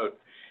people afloat.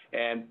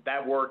 And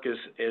that work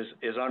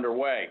is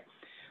underway.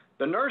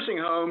 The nursing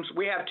homes,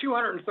 we have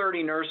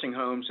 230 nursing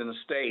homes in the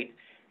state.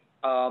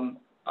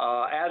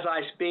 As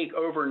I speak,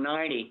 over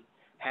 90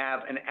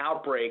 have an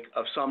outbreak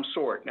of some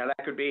sort. Now,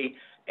 that could be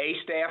a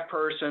staff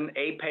person,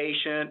 a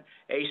patient,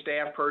 a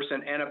staff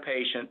person, and a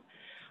patient.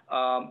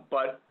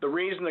 But the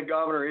reason the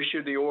governor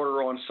issued the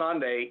order on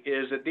Sunday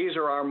is that these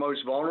are our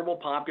most vulnerable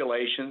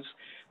populations.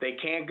 They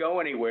can't go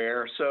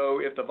anywhere.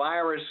 So if the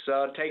virus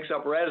takes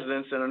up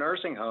residence in a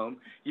nursing home,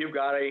 you've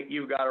got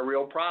a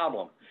real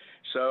problem.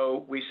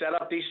 So we set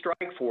up these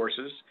strike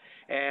forces,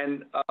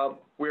 and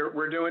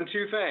we're doing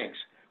two things.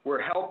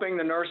 We're helping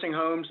the nursing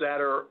homes that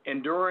are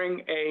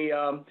enduring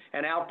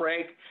an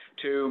outbreak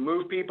to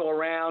move people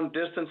around,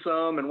 distance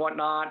them, and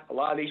whatnot. A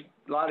lot of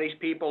these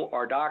people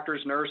are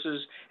doctors,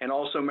 nurses, and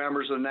also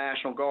members of the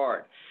National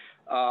Guard.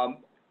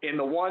 In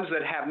the ones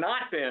that have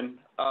not been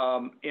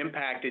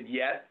impacted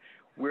yet,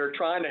 we're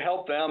trying to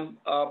help them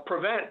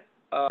prevent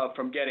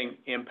from getting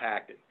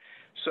impacted.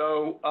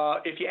 So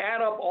if you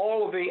add up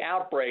all of the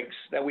outbreaks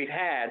that we've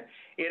had,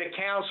 it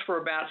accounts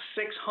for about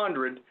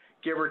 600,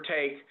 give or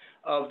take,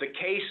 of the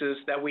cases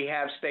that we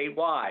have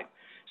statewide.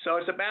 So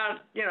it's about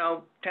 10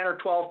 or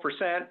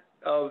 12%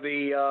 of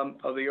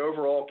the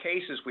overall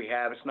cases we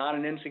have. It's not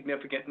an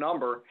insignificant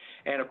number,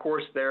 and of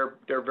course they're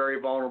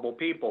very vulnerable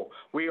people.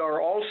 We are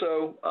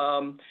also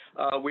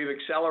we've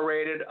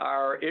accelerated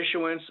our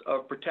issuance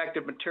of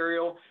protective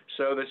material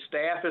so that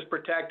staff is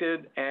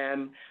protected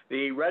and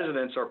the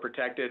residents are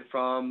protected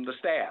from the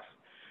staff.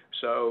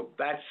 So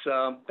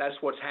that's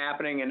what's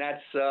happening, and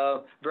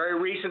that's very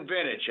recent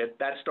vintage.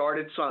 That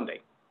started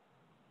Sunday.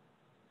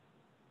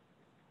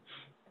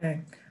 Okay,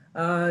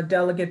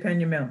 Delegate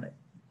Pena-Melnick.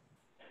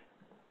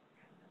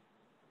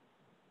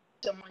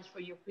 So much for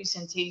your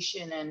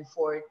presentation and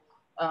for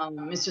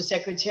Mr.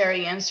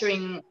 Secretary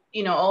answering,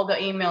 all the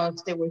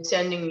emails they were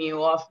sending you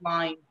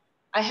offline.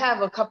 I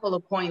have a couple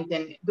of points,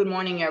 and good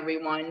morning,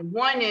 everyone.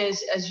 One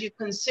is, as you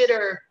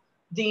consider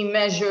the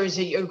measures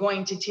that you're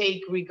going to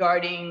take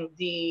regarding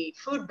the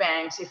food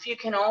banks, if you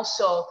can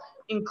also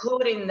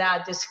include in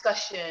that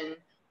discussion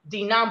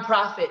the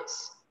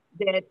nonprofits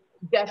that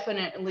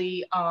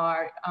definitely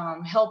are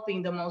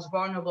helping the most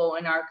vulnerable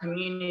in our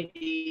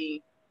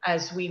community,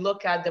 as we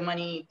look at the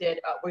money that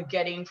we're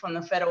getting from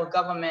the federal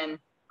government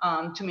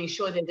to make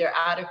sure that they're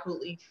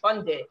adequately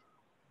funded.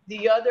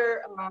 The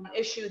other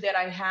issue that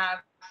I have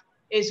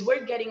is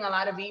we're getting a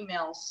lot of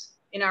emails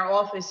in our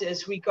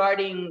offices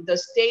regarding the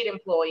state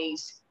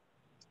employees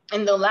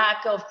and the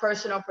lack of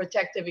personal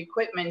protective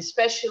equipment,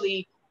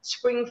 especially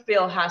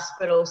Springfield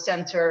Hospital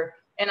Center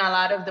and a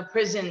lot of the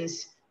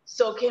prisons.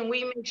 So can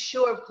we make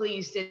sure,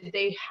 please, that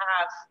they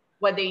have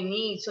what they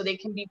need so they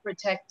can be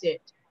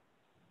protected?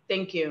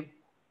 Thank you.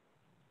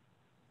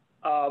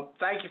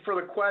 Thank you for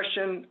the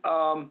question.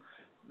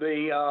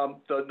 The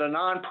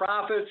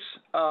nonprofits,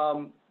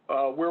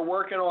 we're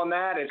working on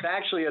that. It's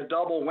actually a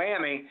double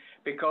whammy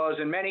because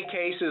in many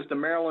cases, the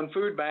Maryland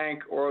Food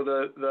Bank or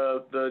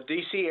the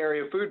DC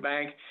area food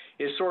bank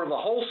is sort of the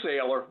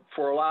wholesaler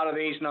for a lot of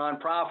these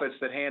nonprofits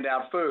that hand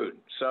out food.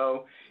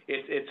 So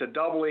it's a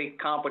doubly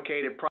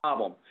complicated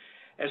problem.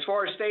 As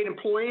far as state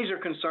employees are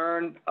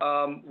concerned,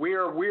 we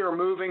are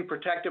moving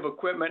protective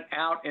equipment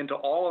out into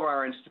all of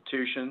our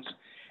institutions,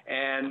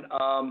 and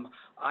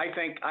I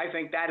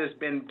think that has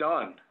been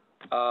done.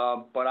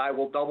 But I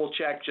will double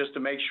check just to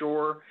make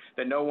sure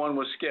that no one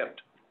was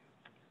skipped.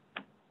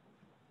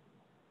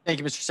 Thank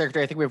you, Mr.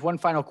 Secretary. I think we have one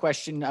final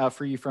question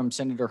for you from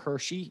Senator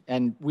Hershey,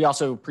 and we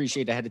also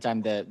appreciate ahead of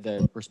time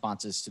the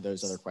responses to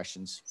those other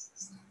questions.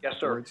 Yes,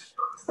 sir.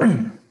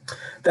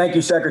 Thank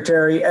you,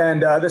 Secretary.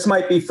 And this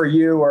might be for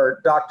you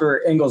or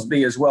Dr.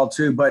 Inglesby as well,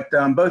 too, but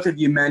both of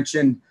you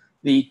mentioned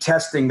the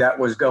testing that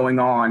was going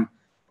on.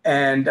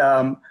 And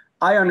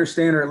I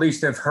understand, or at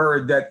least have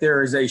heard, that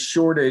there is a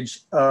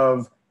shortage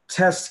of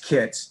test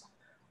kits.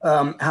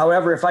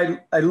 However, if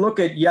I look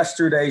at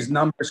yesterday's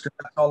numbers, because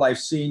that's all I've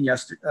seen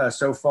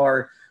so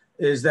far,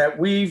 is that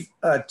we've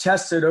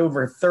tested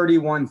over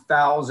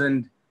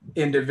 31,000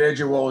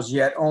 individuals,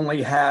 yet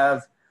only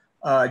have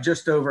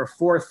just over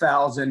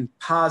 4,000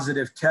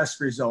 positive test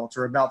results,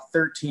 or about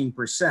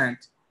 13%.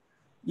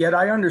 Yet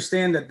I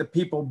understand that the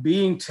people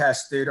being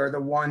tested are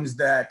the ones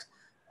that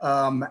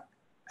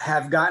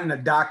have gotten a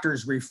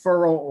doctor's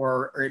referral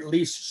or at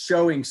least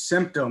showing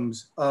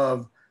symptoms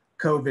of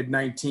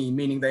COVID-19,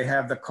 meaning they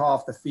have the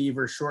cough, the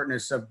fever,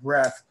 shortness of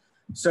breath.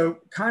 So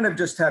kind of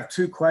just have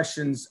two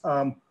questions.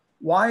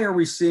 Why are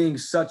we seeing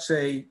such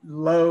a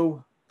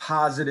low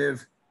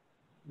positive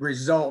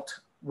result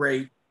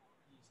rate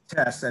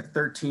tests at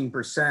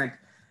 13%?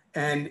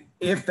 And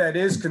if that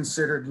is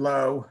considered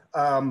low,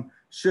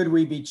 should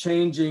we be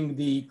changing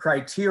the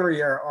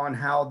criteria on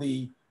how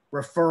the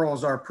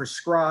referrals are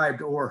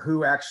prescribed or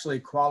who actually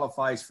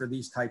qualifies for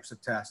these types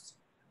of tests?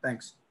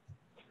 Thanks.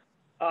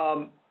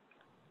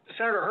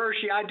 Senator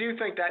Hershey, I do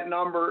think that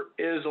number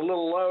is a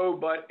little low,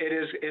 but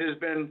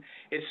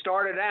it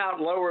started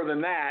out lower than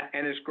that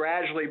and has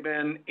gradually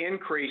been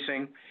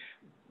increasing.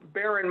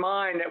 Bear in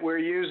mind that we're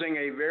using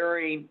a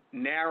very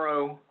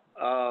narrow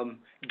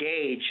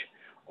gauge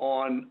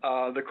on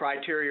the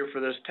criteria for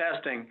this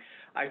testing.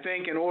 I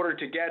think in order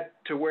to get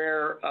to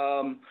where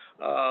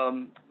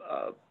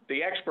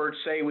the experts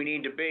say we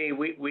need to be,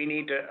 we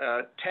need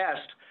to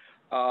test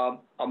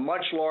a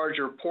much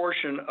larger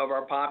portion of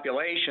our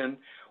population,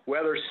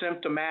 whether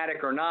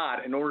symptomatic or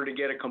not, in order to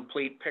get a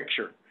complete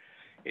picture.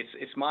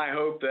 It's my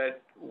hope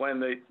that when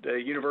the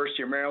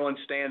University of Maryland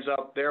stands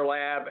up their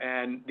lab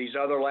and these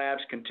other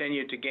labs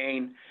continue to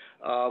gain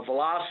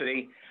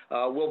velocity,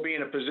 we'll be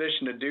in a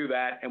position to do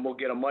that, and we'll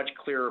get a much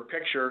clearer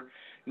picture,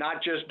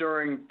 not just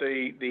during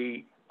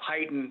the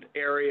heightened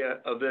area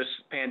of this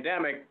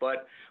pandemic,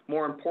 but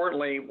more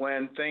importantly,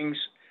 when things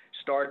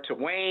start to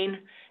wane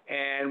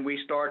and we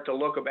start to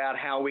look about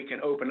how we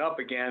can open up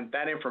again,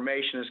 that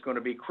information is going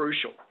to be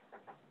crucial.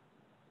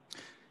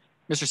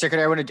 Mr.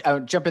 Secretary, I want to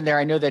jump in there.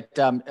 I know that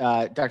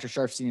Dr.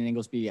 Sharfstein and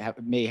Inglesby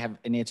may have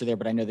an answer there,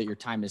 but I know that your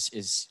time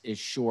is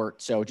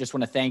short. So just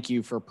want to thank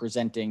you for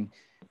presenting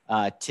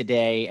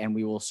today, and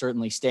we will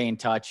certainly stay in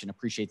touch and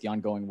appreciate the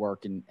ongoing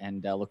work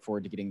and look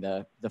forward to getting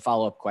the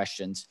follow-up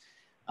questions.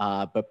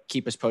 But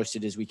keep us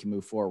posted as we can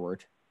move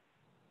forward.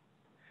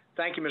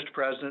 Thank you, Mr.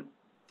 President.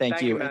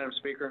 Thank you, Madam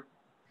Speaker.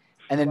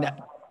 And then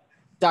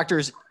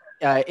Doctors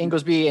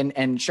Inglesby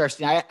and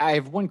Sharfstein, I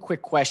have one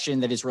quick question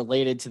that is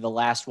related to the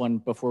last one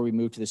before we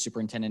move to the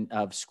superintendent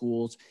of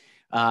schools.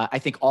 I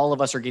think all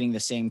of us are getting the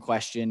same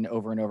question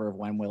over and over of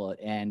when will it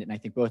end? And I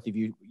think both of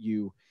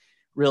you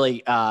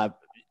really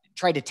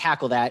tried to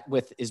tackle that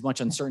with as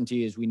much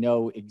uncertainty as we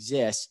know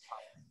exists.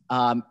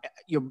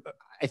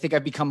 I think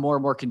I've become more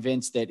and more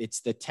convinced that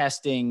it's the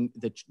testing,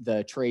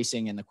 the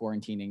tracing, and the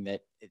quarantining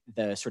that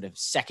the sort of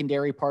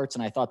secondary parts.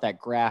 And I thought that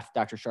graph,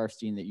 Dr.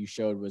 Sharfstein, that you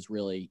showed was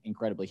really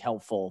incredibly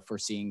helpful for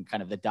seeing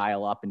kind of the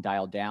dial up and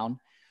dial down.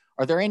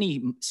 Are there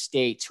any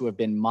states who have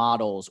been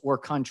models or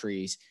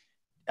countries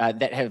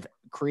that have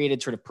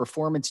created sort of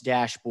performance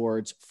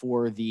dashboards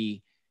for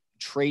the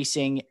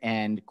tracing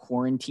and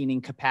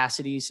quarantining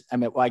capacities? I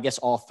mean, well, I guess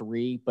all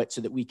three, but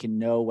so that we can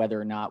know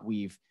whether or not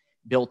we've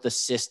built the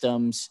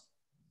systems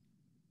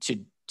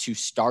to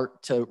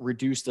start to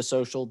reduce the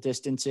social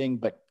distancing,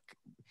 but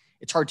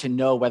it's hard to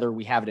know whether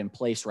we have it in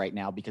place right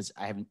now because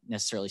I haven't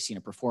necessarily seen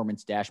a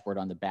performance dashboard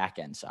on the back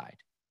end side.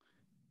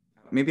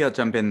 Maybe I'll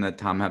jump in, let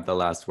Tom have the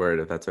last word,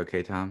 if that's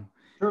okay, Tom.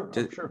 Sure,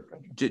 sure.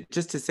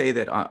 Just to say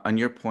that on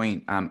your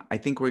point, I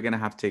think we're going to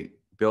have to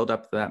build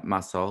up that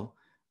muscle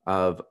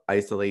of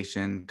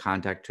isolation,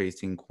 contact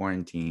tracing,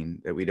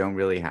 quarantine that we don't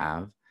really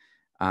have.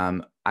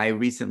 I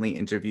recently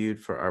interviewed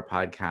for our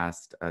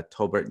podcast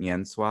Tolbert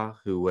Nyenswa,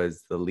 who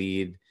was the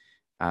lead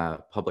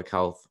public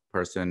health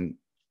person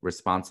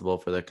responsible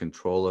for the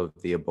control of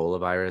the Ebola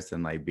virus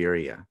in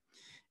Liberia.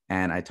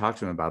 And I talked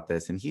to him about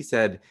this, and he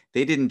said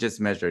they didn't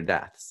just measure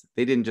deaths.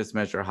 They didn't just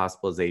measure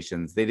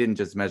hospitalizations. They didn't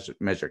just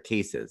measure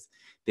cases.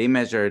 They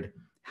measured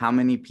how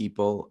many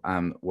people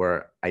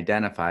were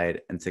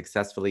identified and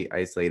successfully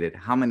isolated,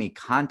 how many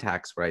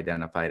contacts were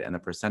identified, and the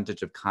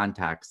percentage of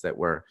contacts that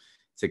were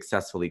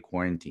successful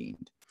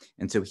quarantined.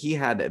 And so he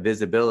had a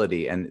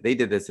visibility, and they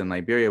did this in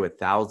Liberia with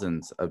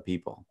thousands of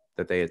people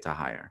that they had to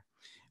hire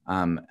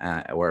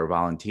or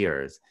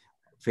volunteers,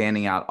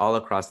 fanning out all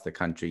across the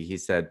country. He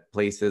said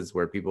places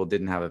where people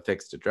didn't have a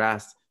fixed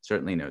address,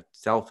 certainly no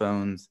cell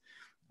phones,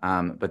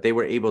 but they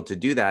were able to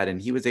do that.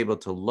 And he was able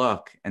to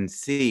look and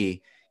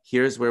see,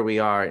 here's where we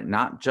are,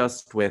 not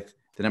just with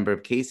the number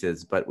of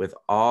cases, but with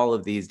all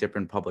of these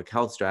different public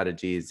health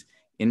strategies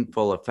in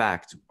full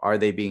effect. Are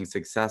they being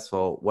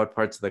successful? What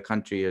parts of the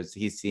country is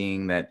he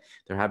seeing that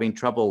they're having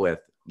trouble with,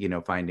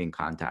 finding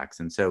contacts?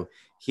 And so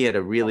he had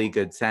a really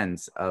good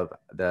sense of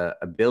the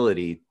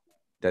ability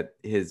that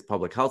his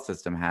public health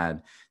system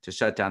had to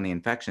shut down the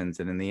infections.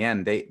 And in the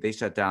end, they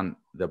shut down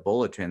the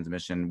Ebola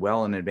transmission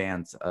well in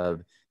advance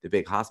of the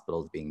big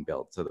hospitals being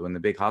built. So that when the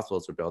big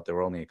hospitals were built, there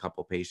were only a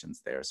couple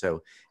patients there.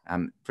 So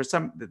for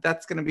some,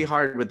 that's going to be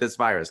hard with this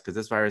virus, because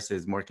this virus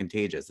is more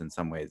contagious in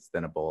some ways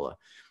than Ebola.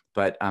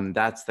 But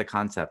that's the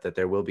concept, that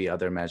there will be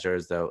other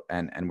measures, though,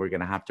 and we're going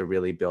to have to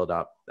really build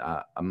up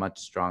a much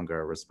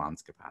stronger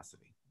response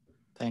capacity.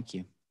 Thank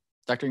you.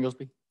 Dr.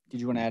 Inglesby, did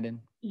you want to add in?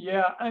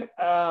 Yeah,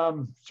 I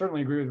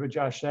certainly agree with what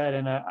Josh said.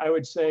 And I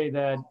would say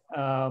that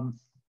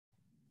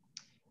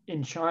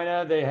in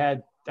China, they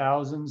had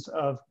thousands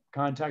of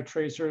contact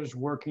tracers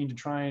working to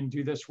try and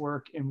do this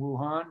work in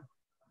Wuhan.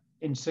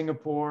 In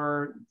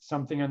Singapore,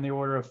 something on the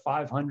order of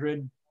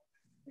 500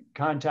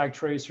 contact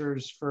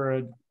tracers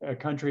for a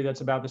country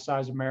that's about the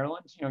size of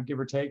Maryland, give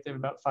or take. They have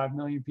about 5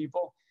 million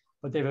people,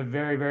 but they have a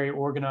very, very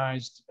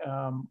organized,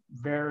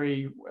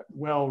 very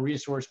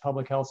well-resourced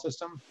public health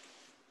system.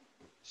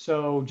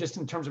 So just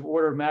in terms of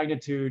order of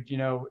magnitude,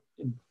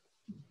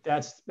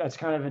 that's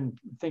kind of in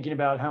thinking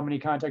about how many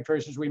contact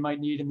tracers we might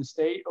need in the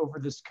state over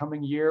this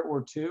coming year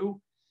or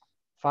two.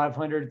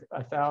 500,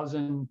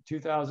 1,000,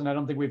 2,000. I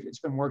don't think it's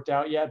been worked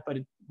out yet, but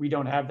we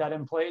don't have that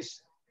in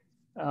place.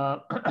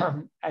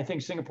 I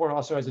think Singapore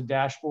also has a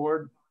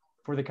dashboard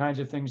for the kinds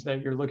of things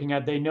that you're looking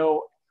at. They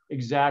know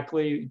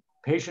exactly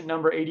patient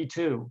number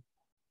 82.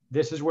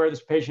 This is where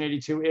this patient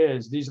 82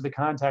 is. These are the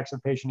contacts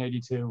of patient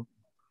 82.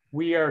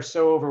 We are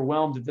so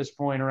overwhelmed at this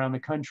point around the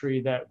country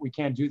that we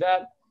can't do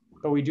that,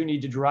 but we do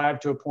need to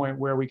drive to a point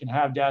where we can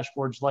have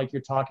dashboards like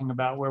you're talking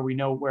about, where we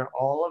know where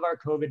all of our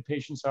COVID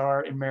patients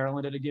are in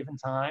Maryland at a given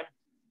time,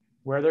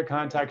 where their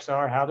contacts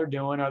are, how they're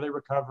doing, are they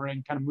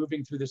recovering, kind of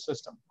moving through the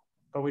system.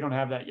 But we don't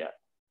have that yet.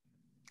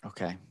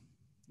 Okay.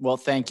 Well,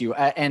 thank you.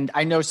 And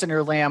I know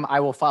Senator Lamb, I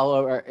will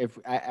follow, or if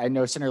I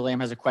know Senator Lamb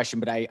has a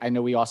question, but I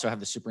know we also have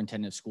the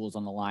superintendent of schools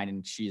on the line,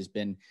 and she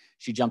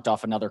jumped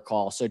off another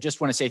call. So just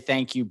want to say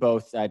thank you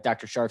both,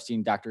 Dr.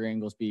 Sharfstein, Dr.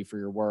 Inglesby, for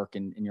your work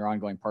and your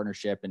ongoing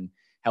partnership, and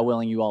how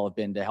willing you all have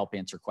been to help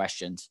answer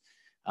questions.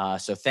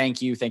 So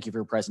thank you. Thank you for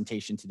your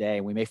presentation today.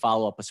 We may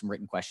follow up with some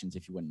written questions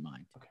if you wouldn't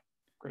mind. Okay,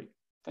 great.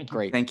 Thank you.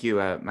 Great. Thank you,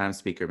 Madam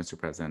Speaker, Mr.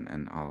 President,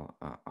 and all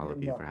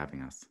of you for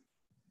having us.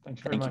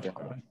 Thanks very much.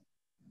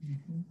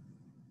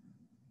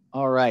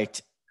 All right.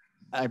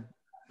 I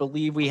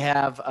believe we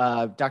have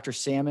Dr.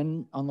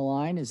 Salmon on the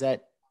line. Is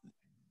that?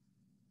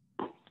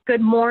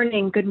 Good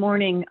morning. Good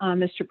morning,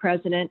 Mr.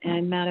 President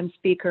and Madam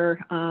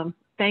Speaker.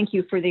 Thank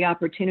you for the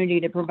opportunity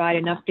to provide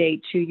an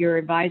update to your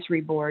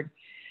advisory board.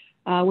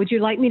 Would you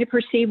like me to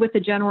proceed with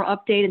the general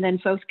update and then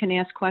folks can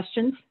ask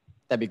questions?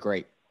 That'd be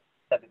great.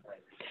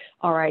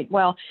 All right.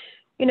 Well,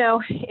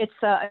 it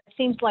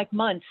seems like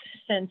months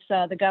since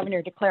the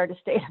governor declared a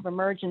state of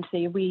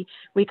emergency. We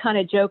kind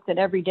of joke that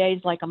every day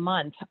is like a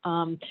month,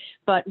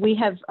 but we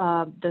have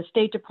the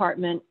State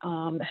Department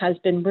has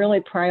been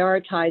really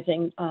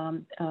prioritizing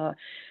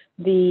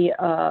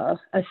the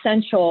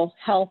essential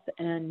health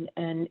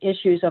and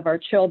issues of our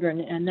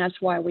children, and that's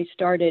why we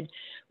started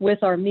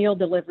with our meal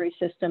delivery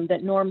system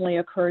that normally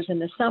occurs in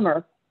the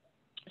summer.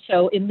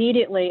 So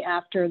immediately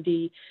after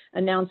the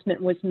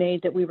announcement was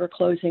made that we were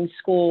closing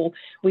school,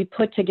 we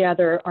put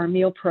together our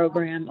meal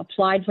program,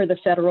 applied for the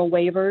federal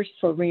waivers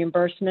for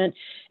reimbursement,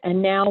 and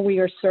now we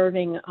are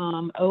serving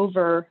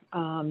over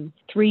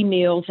 3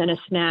 meals and a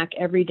snack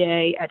every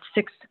day at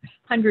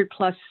 600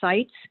 plus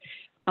sites.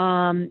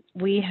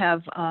 We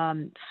have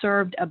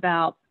served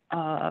about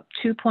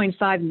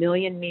 2.5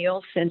 million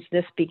meals since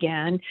this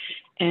began,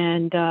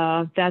 and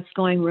that's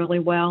going really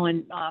well,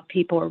 and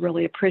people are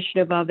really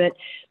appreciative of it.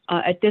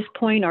 At this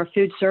point, our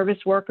food service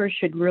workers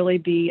should really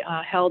be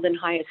held in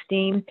high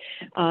esteem.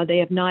 They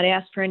have not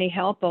asked for any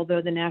help,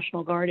 although the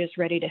National Guard is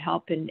ready to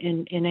help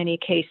in any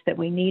case that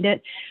we need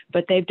it,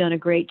 but they've done a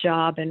great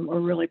job, and we're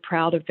really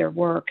proud of their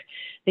work.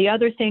 The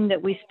other thing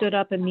that we stood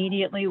up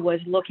immediately was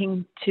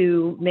looking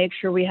to make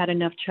sure we had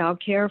enough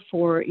childcare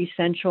for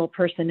essential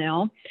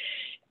personnel.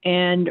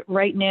 And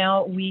right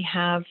now we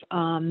have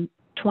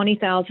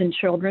 20,000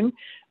 children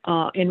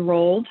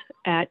enrolled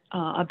at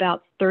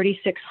about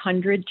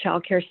 3,600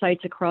 childcare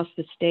sites across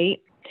the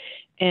state.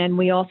 And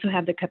we also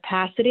have the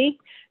capacity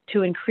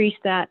to increase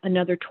that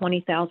another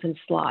 20,000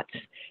 slots.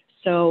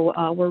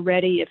 So we're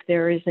ready if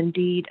there is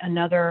indeed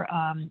another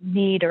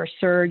need or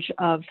surge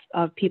of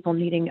people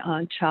needing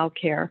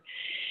childcare.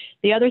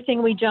 The other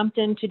thing we jumped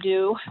in to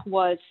do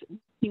was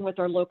working with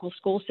our local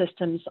school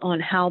systems on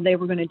how they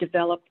were going to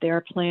develop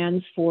their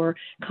plans for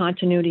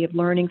continuity of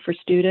learning for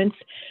students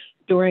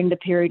during the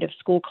period of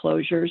school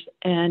closures.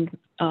 And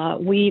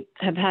we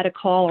have had a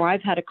call, or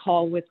I've had a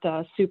call with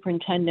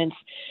superintendents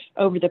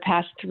over the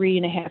past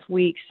 3.5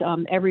 weeks,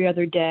 every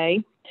other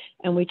day.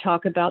 And we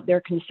talk about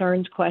their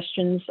concerns,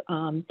 questions.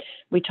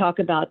 We talk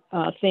about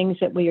things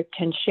that we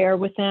can share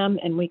with them.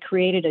 And we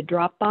created a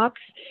Dropbox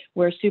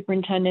where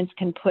superintendents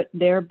can put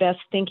their best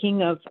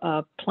thinking of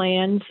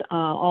plans.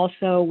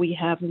 Also, we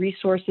have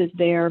resources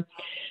there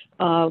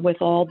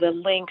with all the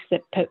links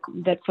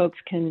that folks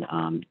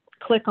can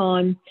click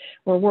on.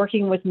 We're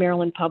working with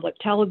Maryland Public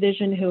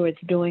Television, who is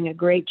doing a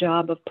great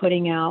job of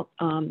putting out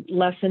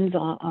lessons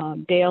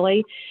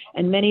daily.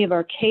 And many of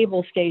our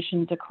cable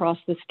stations across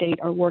the state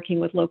are working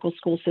with local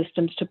school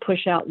systems to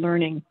push out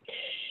learning.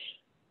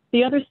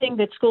 The other thing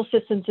that school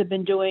systems have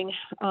been doing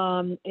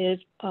is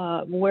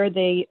where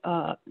they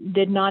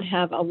did not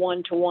have a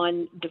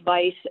one-to-one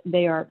device,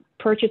 they are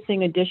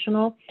purchasing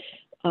additional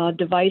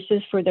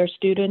devices for their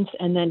students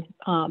and then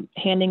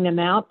handing them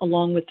out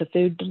along with the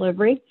food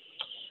delivery.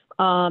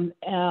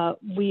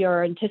 We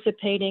are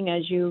anticipating,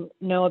 as you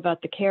know,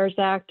 about the CARES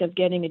Act, of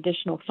getting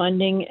additional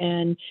funding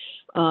and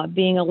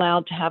being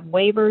allowed to have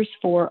waivers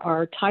for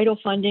our title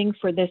funding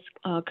for this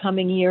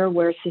coming year,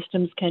 where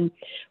systems can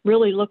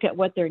really look at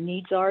what their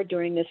needs are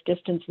during this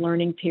distance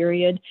learning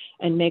period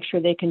and make sure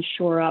they can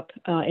shore up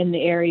in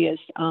the areas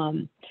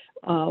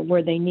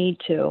where they need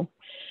to.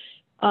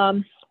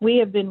 We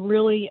have been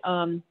really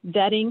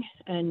vetting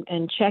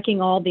and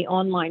checking all the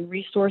online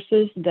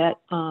resources that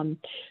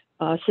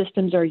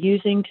systems are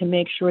using to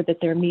make sure that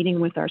they're meeting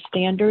with our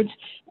standards.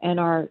 And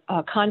our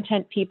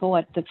content people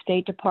at the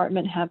State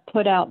Department have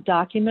put out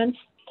documents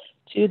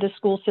to the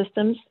school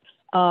systems,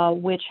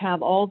 which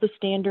have all the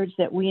standards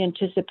that we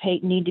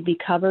anticipate need to be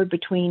covered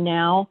between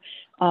now,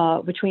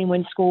 between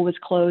when school was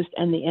closed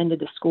and the end of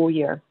the school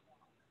year.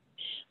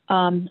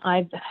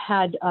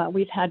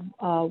 We've had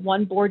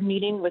one board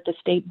meeting with the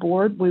state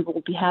board. We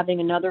will be having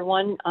another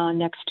one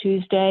next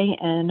Tuesday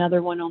and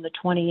another one on the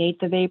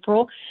 28th of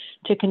April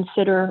to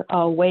consider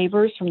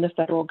waivers from the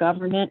federal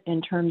government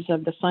in terms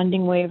of the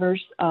funding waivers.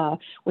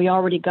 We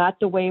already got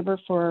the waiver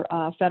for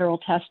federal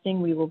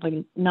testing. We will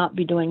not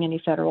be doing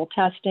any federal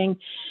testing.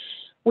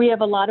 We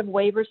have a lot of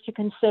waivers to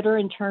consider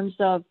in terms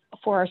of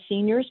for our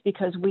seniors,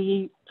 because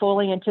we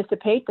fully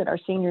anticipate that our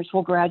seniors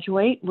will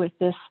graduate with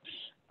this.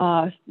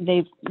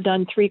 They've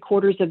done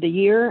 3/4 of the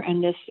year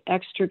and this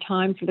extra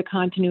time for the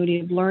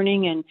continuity of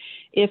learning. And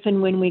if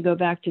and when we go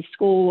back to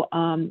school,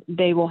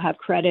 they will have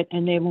credit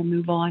and they will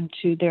move on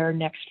to their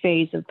next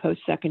phase of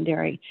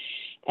post-secondary.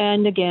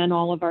 And again,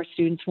 all of our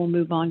students will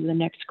move on to the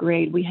next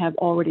grade. We have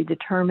already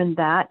determined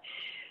that.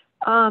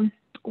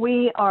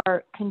 We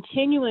are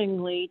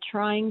continually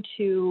trying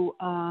to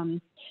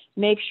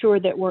make sure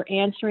that we're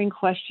answering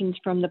questions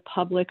from the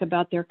public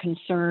about their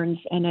concerns.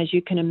 And as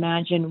you can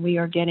imagine, we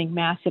are getting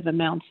massive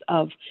amounts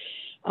of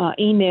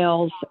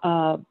emails,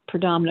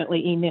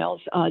 predominantly emails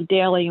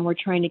daily, and we're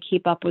trying to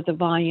keep up with the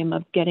volume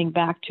of getting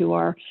back to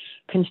our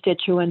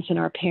constituents and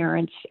our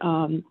parents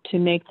to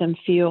make them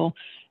feel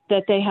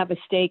that they have a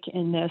stake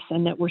in this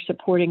and that we're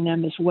supporting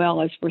them as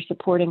well as we're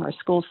supporting our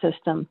school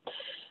system.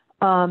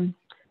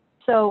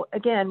 So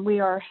again, we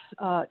are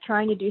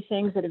trying to do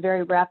things at a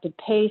very rapid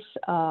pace,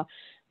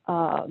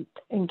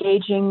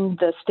 engaging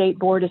the state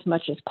board as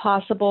much as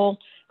possible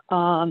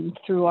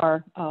through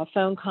our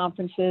phone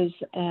conferences.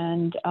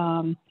 And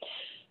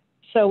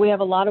so we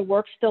have a lot of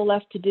work still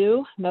left to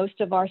do.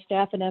 Most of our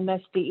staff at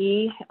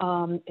MSDE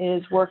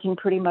is working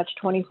pretty much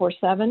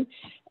 24/7,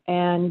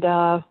 and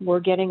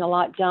we're getting a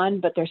lot done,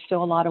 but there's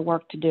still a lot of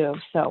work to do.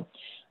 So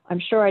I'm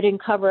sure I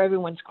didn't cover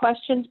everyone's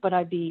questions, but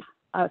I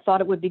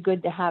thought it would be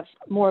good to have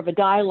more of a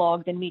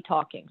dialogue than me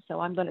talking. So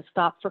I'm going to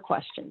stop for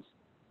questions.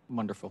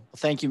 Wonderful. Well,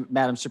 thank you,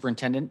 Madam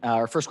Superintendent.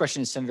 Our first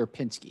question is Senator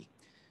Pinsky.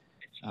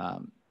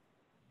 Let's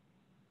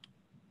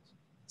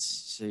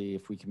see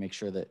if we can make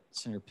sure that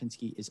Senator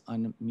Pinsky is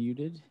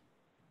unmuted.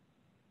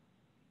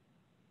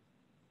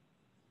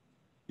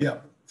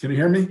 Yeah, can you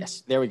hear me?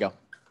 Yes, there we go.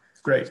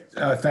 Great.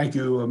 Thank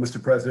you,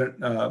 Mr. President,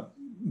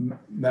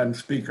 Madam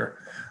Speaker.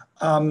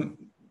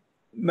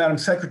 Madam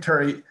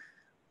Secretary,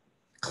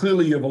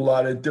 clearly you have a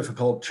lot of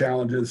difficult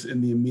challenges in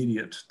the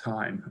immediate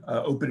time,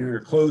 opening or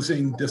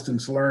closing,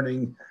 distance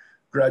learning,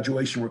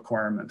 graduation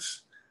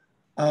requirements.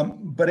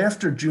 But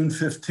after June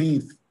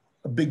 15th,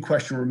 a big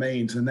question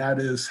remains, and that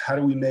is, how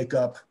do we make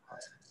up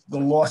the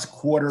lost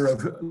quarter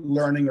of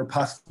learning or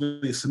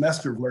possibly a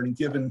semester of learning,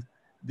 given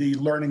the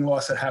learning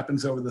loss that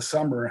happens over the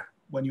summer?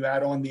 When you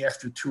add on the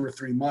extra 2 or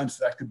 3 months,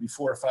 that could be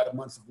 4 or 5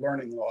 months of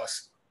learning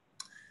loss.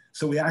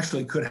 So we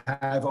actually could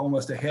have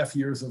almost a half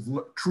years of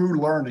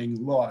true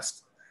learning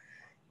lost.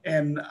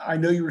 And I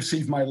know you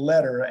received my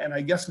letter, and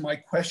I guess my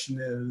question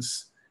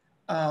is,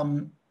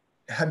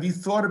 have you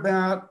thought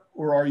about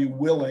or are you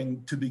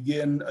willing to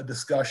begin a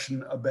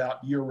discussion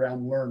about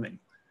year-round learning?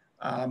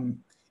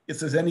 If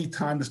there's any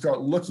time to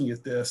start looking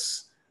at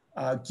this,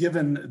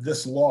 given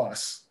this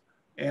loss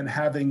and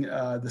having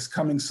this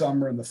coming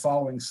summer and the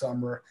following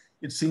summer,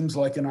 it seems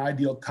like an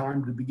ideal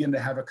time to begin to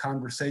have a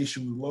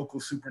conversation with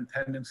local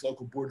superintendents,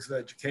 local boards of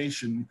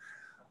education,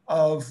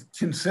 of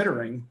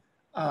considering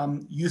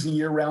using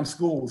year-round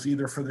schools,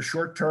 either for the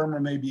short term or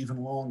maybe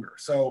even longer.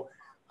 So,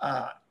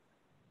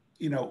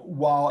 you know,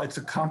 while it's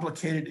a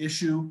complicated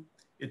issue,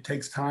 it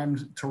takes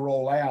time to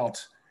roll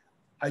out.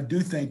 I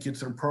do think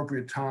it's an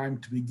appropriate time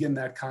to begin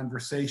that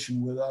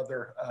conversation with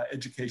other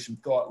education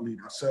thought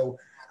leaders. So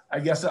I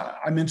guess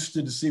I'm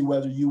interested to see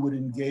whether you would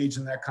engage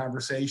in that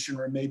conversation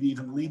or maybe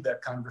even lead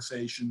that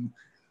conversation,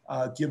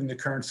 given the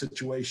current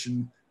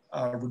situation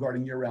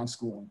regarding year-round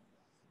schooling.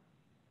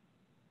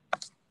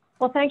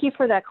 Well, thank you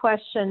for that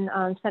question,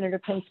 Senator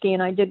Pinsky,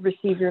 and I did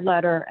receive your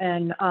letter.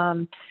 And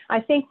I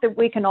think that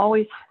we can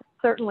always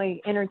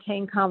certainly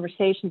entertain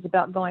conversations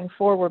about going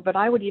forward, but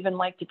I would even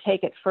like to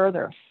take it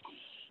further.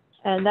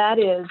 And that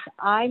is,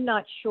 I'm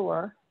not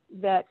sure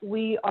that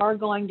we are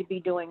going to be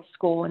doing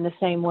school in the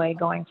same way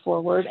going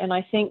forward. And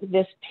I think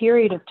this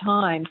period of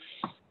time,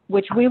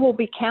 which we will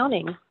be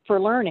counting for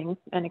learning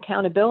and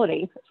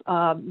accountability,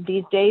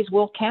 these days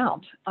will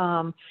count.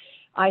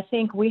 I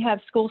think we have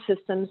school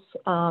systems,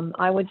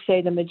 I would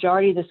say the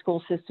majority of the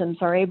school systems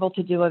are able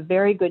to do a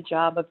very good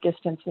job of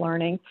distance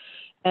learning.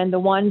 And the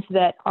ones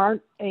that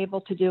aren't able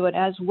to do it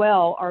as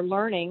well are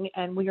learning,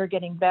 and we are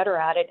getting better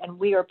at it. And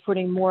we are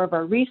putting more of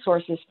our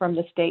resources from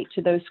the state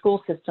to those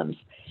school systems.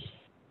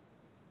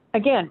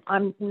 Again,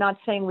 I'm not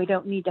saying we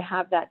don't need to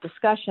have that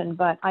discussion,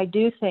 but I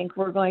do think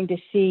we're going to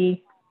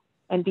see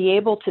and be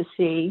able to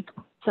see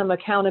some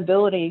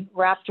accountability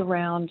wrapped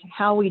around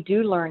how we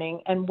do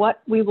learning and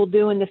what we will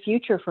do in the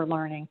future for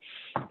learning.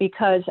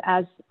 Because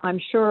as I'm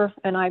sure,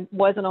 and I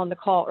wasn't on the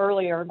call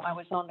earlier, I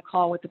was on the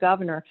call with the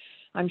governor,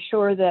 I'm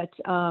sure that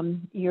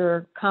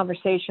your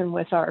conversation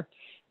with our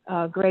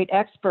great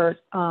expert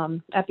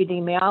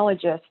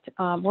epidemiologist,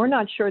 we're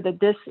not sure that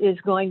this is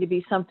going to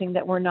be something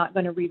that we're not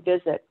going to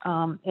revisit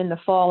in the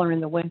fall or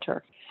in the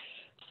winter.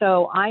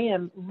 So I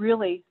am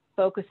really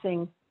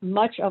focusing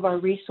much of our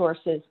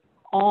resources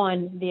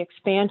on the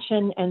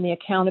expansion and the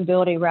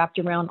accountability wrapped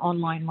around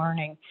online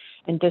learning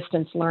and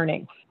distance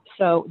learning.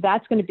 So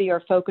that's going to be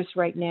our focus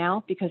right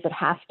now, because it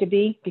has to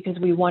be, because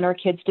we want our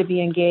kids to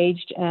be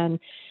engaged, and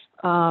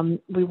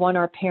we want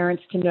our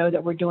parents to know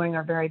that we're doing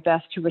our very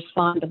best to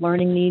respond to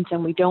learning needs,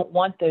 and we don't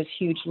want those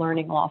huge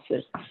learning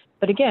losses.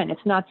 But again,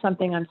 it's not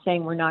something I'm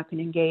saying we're not going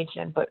to engage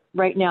in, but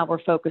right now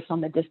we're focused on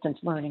the distance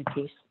learning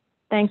piece.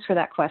 Thanks for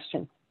that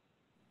question.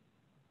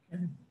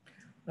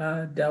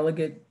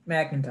 Delegate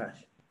McIntosh.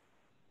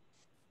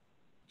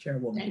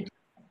 Chairwoman.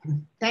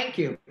 Thank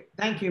you.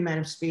 Thank you,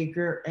 Madam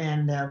Speaker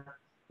and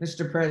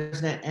Mr.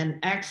 President. And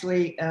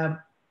actually,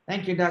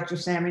 thank you, Dr.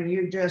 Salmon.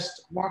 You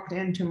just walked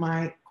into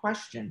my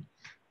question,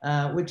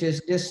 which is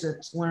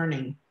distance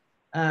learning.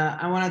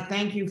 I want to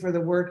thank you for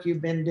the work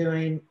you've been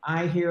doing.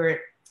 I hear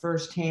it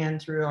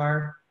firsthand through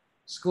our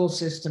school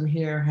system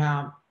here,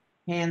 how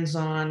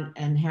hands-on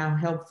and how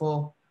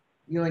helpful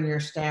you and your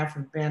staff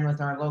have been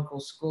with our local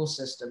school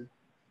system.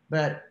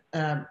 But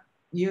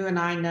you and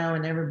I know,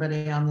 and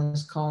everybody on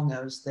this call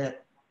knows,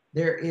 that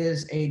there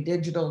is a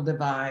digital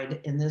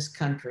divide in this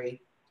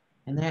country.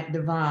 And that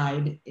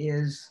divide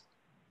is,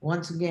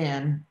 once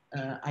again,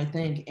 I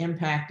think,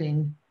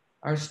 impacting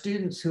our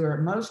students who are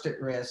most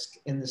at risk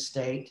in the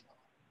state.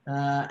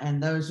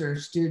 And those are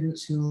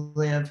students who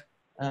live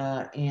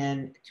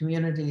in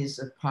communities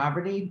of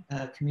poverty,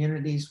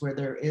 communities where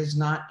there is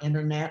not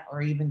internet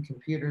or even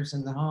computers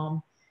in the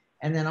home.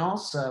 And then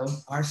also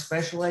our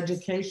special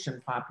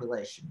education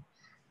population,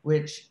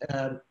 which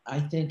I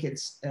think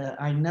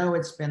I know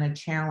it's been a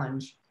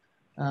challenge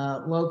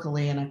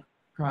locally and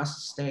across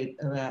the state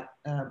about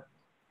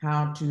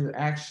how to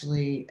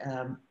actually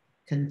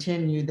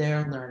continue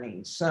their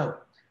learning. So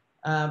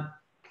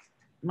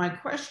my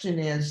question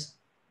is,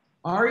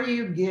 are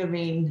you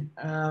giving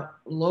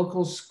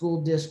local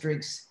school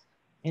districts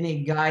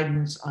any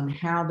guidance on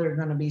how they're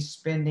going to be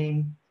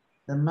spending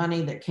the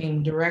money that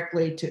came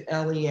directly to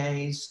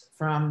LEAs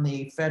from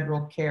the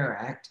Federal CARE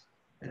Act?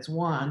 That's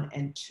one.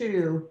 And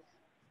two,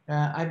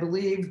 I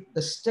believe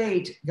the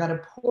state got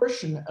a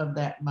portion of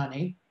that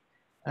money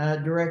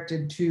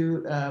directed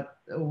to,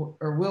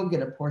 or will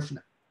get a portion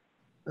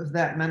of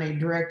that money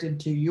directed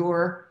to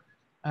your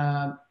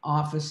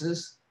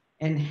offices.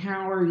 And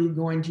how are you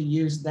going to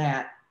use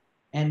that?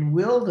 And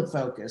will the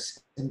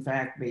focus, in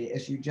fact, be,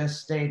 as you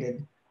just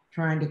stated,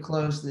 trying to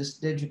close this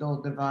digital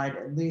divide,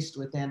 at least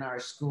within our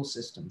school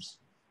systems?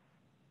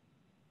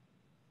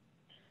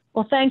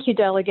 Well, thank you,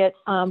 Delegate.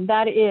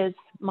 That is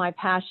my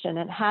passion.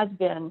 It has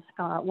been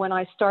when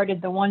I started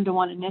the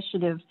one-to-one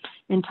initiative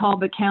in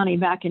Talbot County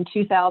back in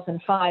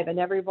 2005, and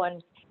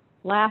everyone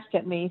laughed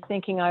at me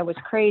thinking I was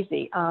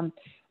crazy.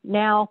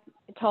 Now,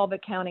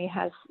 Talbot County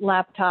has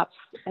laptops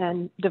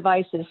and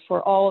devices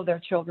for all of their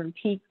children,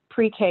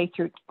 pre-K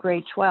through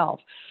grade 12.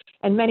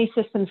 And many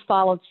systems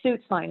followed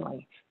suit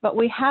finally. but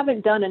we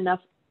haven't done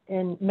enough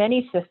in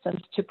many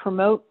systems to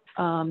promote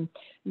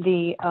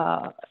the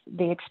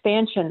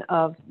expansion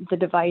of the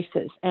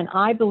devices. And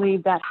I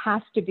believe that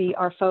has to be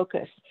our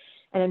focus.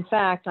 And in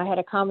fact, I had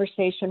a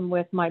conversation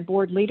with my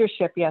board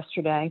leadership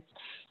yesterday,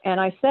 and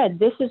I said,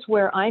 this is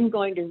where I'm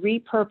going to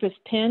repurpose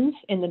pins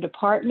in the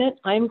department.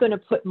 I'm going to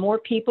put more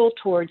people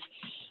towards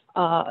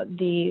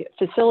the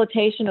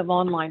facilitation of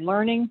online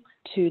learning,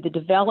 to the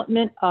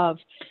development of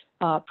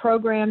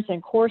programs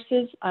and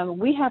courses.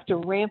 We have to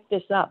ramp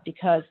this up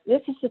because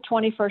this is the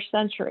 21st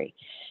century.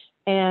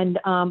 And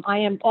I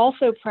am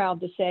also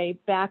proud to say,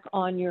 back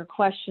on your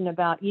question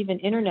about even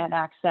internet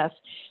access,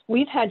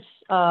 we've had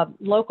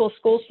local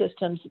school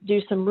systems do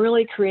some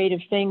really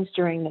creative things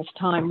during this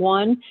time.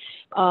 One,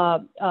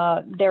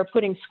 they're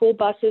putting school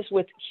buses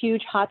with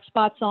huge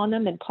hotspots on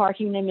them and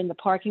parking them in the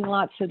parking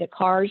lot so that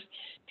cars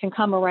can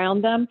come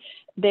around them.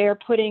 They're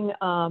putting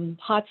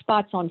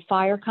hotspots on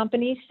fire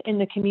companies in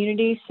the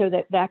community so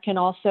that that can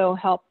also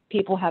help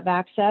people have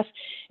access.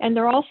 And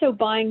they're also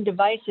buying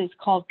devices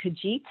called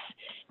Kajiks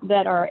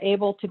that are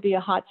able to be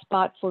a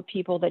hotspot for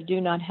people that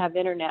do not have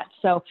internet.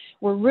 So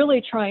we're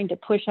really trying to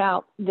push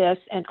out this.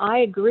 And I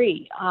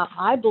agree.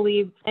 I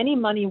believe any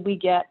money we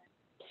get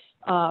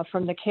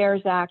from the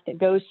CARES Act that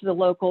goes to the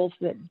locals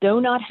that do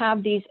not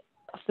have these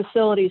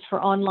facilities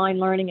for online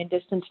learning and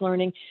distance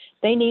learning,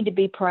 they need to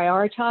be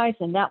prioritized,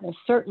 and that will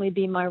certainly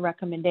be my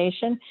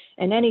recommendation.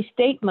 And any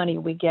state money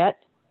we get,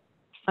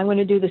 I'm going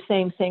to do the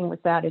same thing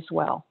with that as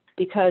well,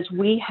 because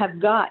we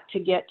have got to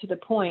get to the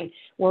point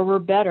where we're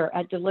better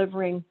at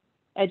delivering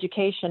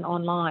education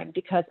online,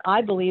 because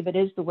I believe it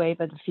is the wave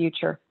of the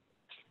future.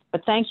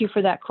 But thank you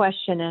for that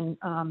question,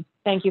 and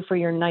thank you for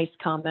your nice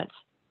comments.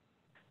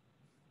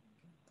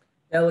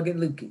 Delegate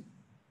Lukey.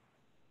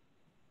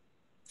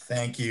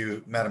 Thank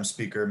you, Madam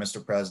Speaker,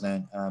 Mr.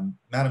 President.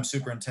 Madam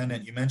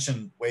Superintendent, you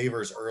mentioned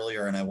waivers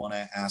earlier, and I want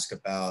to ask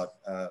about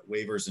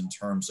waivers in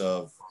terms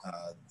of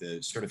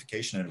the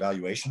certification and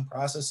evaluation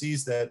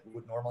processes that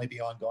would normally be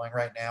ongoing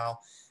right now.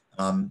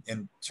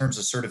 In terms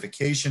of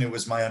certification, it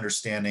was my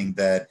understanding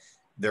that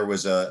there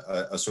was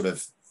a sort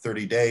of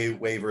 30-day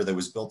waiver that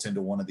was built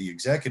into one of the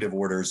executive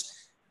orders,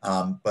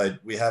 but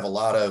we have a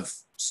lot of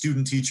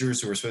student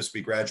teachers who are supposed to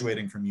be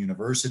graduating from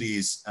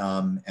universities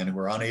and who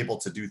are unable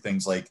to do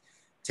things like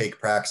take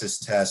praxis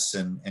tests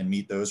and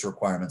meet those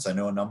requirements. I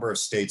know a number of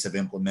states have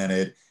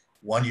implemented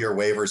one-year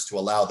waivers to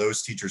allow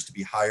those teachers to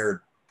be hired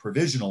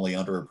provisionally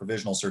under a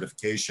provisional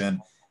certification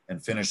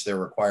and finish their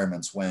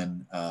requirements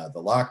when the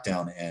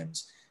lockdown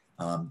ends.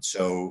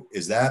 So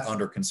is that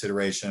under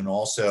consideration?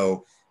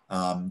 Also,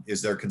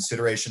 is there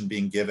consideration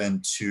being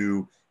given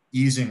to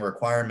easing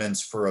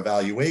requirements for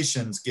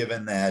evaluations,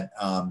 given that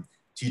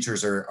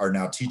teachers are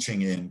now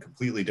teaching in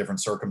completely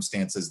different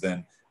circumstances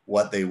than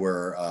what they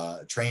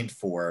were trained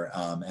for,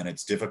 and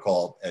it's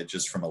difficult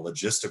just from a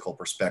logistical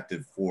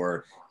perspective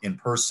for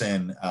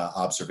in-person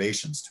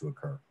observations to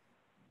occur?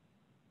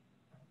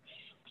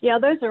 Yeah,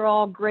 those are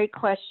all great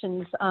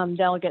questions,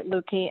 Delegate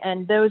Lukey,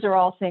 and those are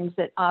all things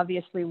that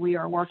obviously we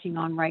are working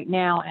on right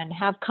now and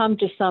have come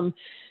to some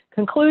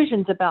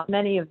conclusions about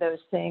many of those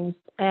things,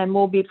 and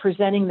we'll be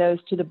presenting those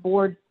to the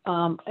board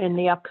in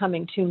the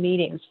upcoming 2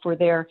 meetings for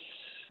their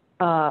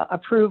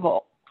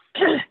approval.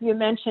 You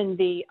mentioned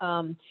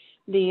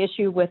the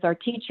issue with our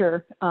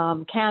teacher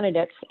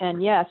candidates.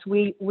 And yes,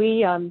 we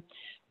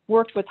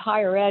worked with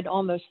higher ed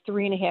almost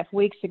 3.5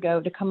 weeks ago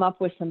to come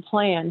up with some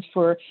plans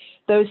for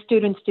those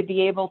students to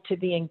be able to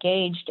be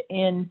engaged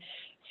in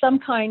some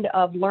kind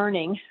of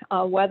learning,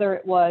 whether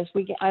it was,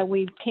 we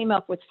came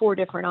up with 4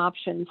 different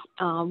options.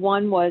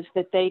 One was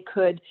that they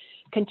could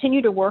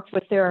continue to work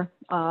with their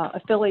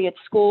affiliate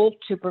school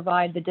to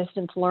provide the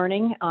distance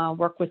learning,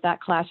 work with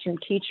that classroom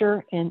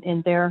teacher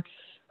in their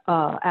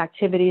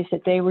activities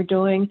that they were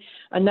doing.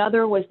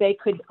 Another was they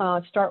could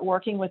start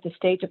working with the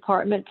State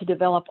Department to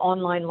develop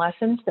online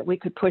lessons that we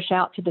could push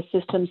out to the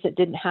systems that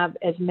didn't have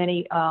as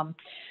many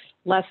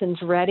lessons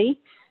ready.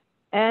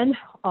 And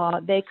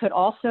they could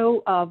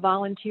also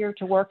volunteer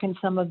to work in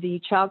some of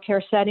the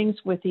childcare settings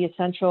with the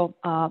essential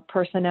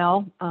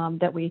personnel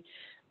that we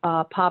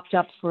popped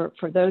up for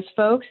those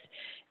folks.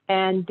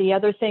 And the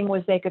other thing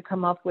was they could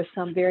come up with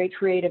some very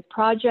creative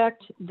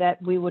project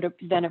that we would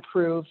then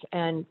approve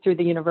and through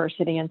the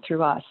university and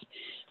through us.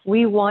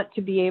 We want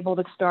to be able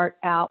to start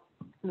out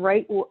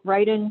right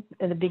in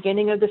the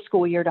beginning of the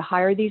school year to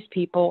hire these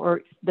people,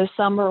 or this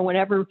summer or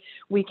whenever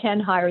we can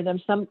hire them.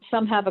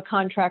 Some have a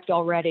contract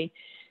already.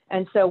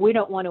 And so we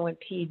don't want to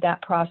impede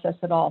that process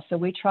at all. So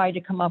we try to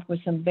come up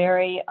with some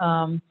very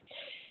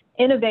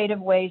innovative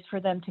ways for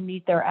them to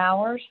meet their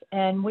hours.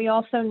 And we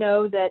also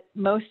know that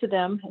most of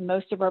them and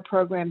most of our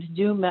programs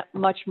do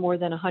much more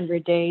than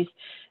 100 days.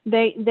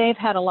 They've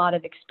had a lot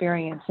of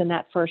experience in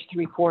that first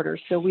 3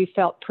 quarters. So we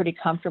felt pretty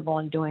comfortable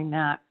in doing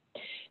that.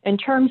 In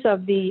terms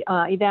of the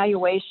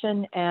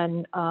evaluation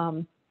and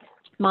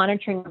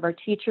monitoring of our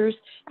teachers,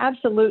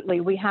 absolutely,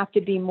 we have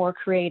to be more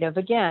creative.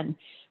 Again,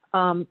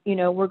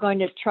 we're going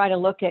to try to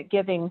look at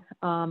giving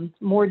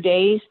more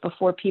days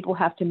before people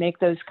have to make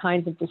those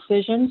kinds of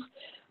decisions.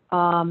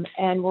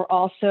 And we're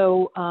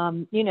also,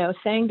 you know,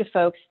 saying to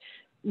folks,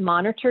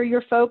 monitor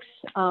your folks,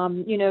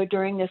 you know,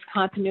 during this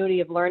continuity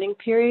of learning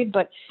period.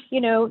 But,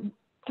 you know,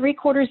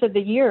 3/4 of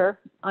the year,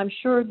 I'm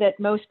sure that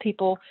most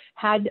people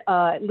had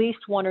at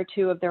least 1 or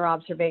 2 of their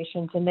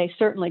observations, and they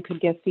certainly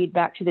could give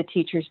feedback to the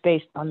teachers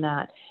based on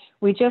that.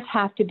 We just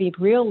have to be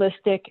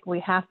realistic. We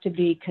have to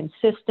be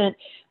consistent,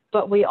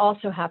 but we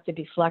also have to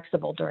be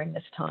flexible during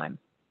this time.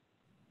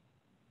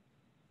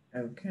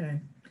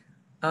 Okay.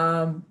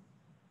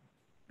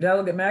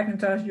 Delegate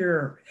McIntosh,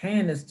 your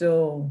hand is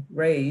still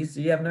raised.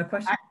 Do you have another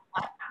question?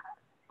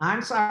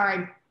 I'm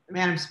sorry,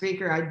 Madam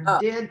Speaker. I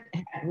did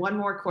have one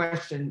more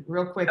question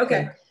real quick.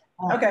 Okay.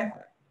 Okay.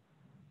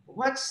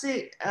 What's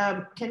the,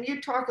 can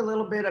you talk a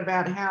little bit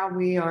about how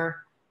we are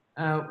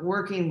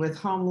working with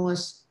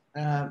homeless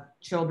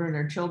children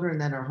or children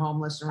that are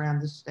homeless around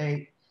the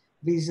state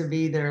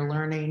vis-a-vis their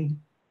learning,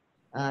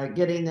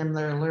 getting them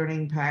their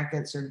learning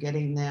packets or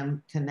getting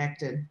them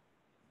connected?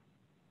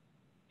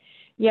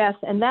 Yes,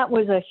 and that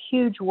was a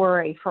huge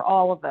worry for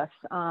all of us.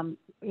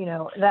 You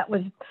know, that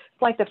was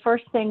like the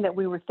first thing that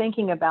we were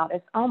thinking about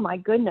is, oh my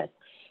goodness,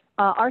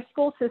 our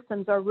school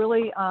systems are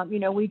really, you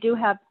know, we do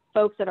have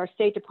folks at our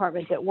State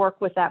Department that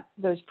work with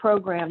those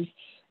programs.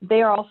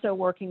 They are also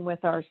working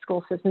with our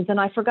school systems. And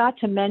I forgot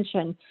to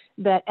mention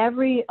that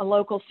every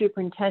local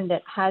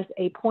superintendent has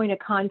a point of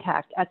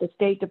contact at the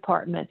State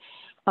Department.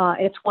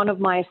 It's one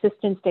of my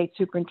assistant state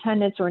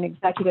superintendents or an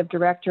executive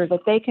director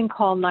that they can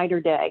call night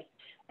or day,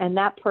 and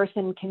that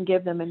person can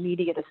give them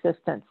immediate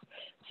assistance.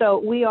 So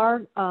we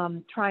are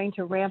trying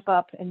to ramp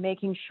up and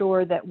making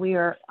sure that we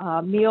are,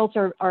 meals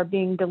are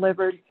being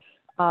delivered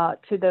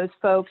to those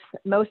folks.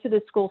 Most of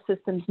the school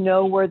systems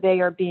know where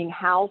they are being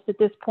housed at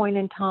this point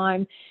in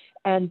time,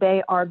 and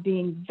they are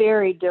being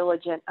very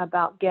diligent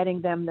about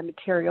getting them the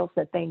materials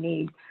that they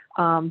need,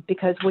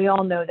 because we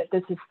all know that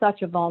this is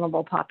such a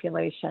vulnerable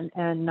population,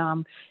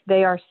 and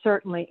they are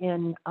certainly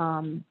in,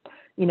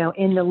 you know,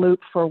 in the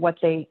loop for what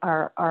they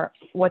are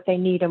what they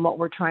need and what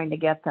we're trying to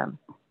get them.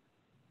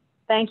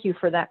 Thank you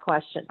for that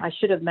question. I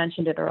should have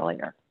mentioned it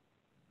earlier.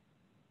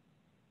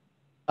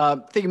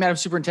 Thank you, Madam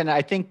Superintendent.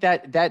 I think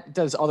that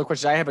does all the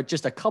questions. I have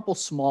just a couple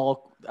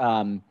small,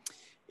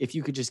 if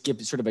you could just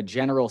give sort of a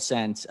general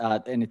sense,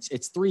 and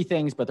it's 3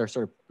 things, but they're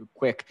sort of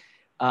quick.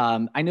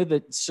 I know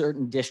that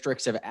certain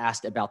districts have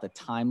asked about the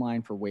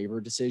timeline for waiver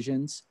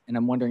decisions, and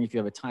I'm wondering if you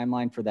have a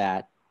timeline for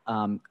that,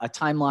 a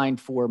timeline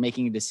for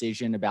making a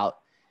decision about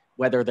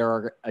whether there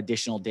are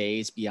additional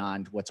days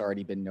beyond what's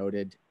already been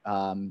noted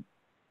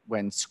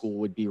when school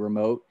would be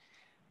remote.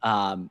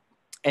 And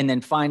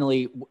then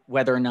finally,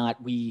 whether or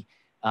not we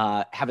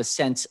have a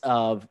sense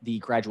of the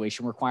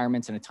graduation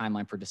requirements and a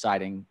timeline for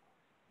deciding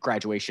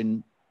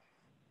graduation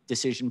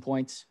decision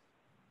points.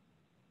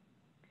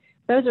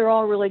 Those are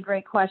all really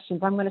great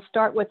questions. I'm going to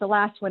start with the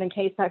last one in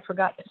case I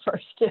forgot the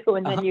first 2,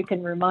 and then you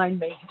can remind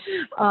me.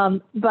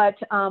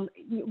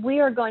 We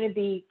are going to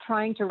be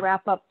trying to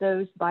wrap up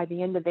those by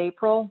the end of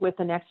April with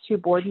the next 2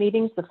 board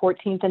meetings, the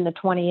 14th and the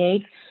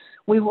 28th.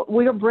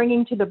 We are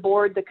bringing to the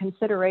board the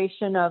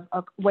consideration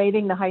of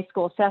waiving the high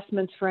school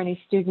assessments for any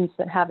students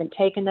that haven't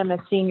taken them as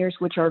seniors,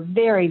 which are a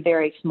very,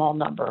 very small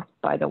number,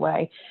 by the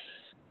way.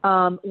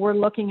 We're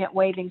looking at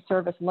waiving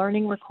service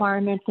learning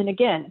requirements. And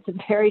again, it's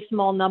a very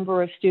small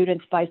number of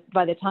students by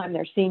the time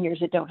they're seniors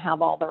that don't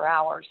have all their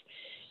hours.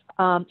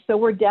 So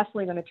we're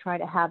definitely going to try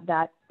to have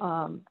that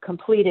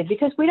completed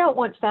because we don't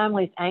want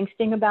families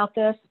angsting about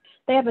this.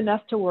 They have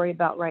enough to worry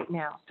about right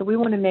now. So we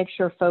want to make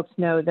sure folks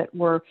know that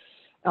we're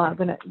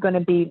going to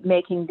be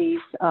making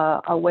these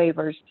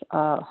waivers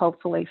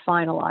hopefully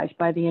finalized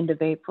by the end of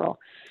April.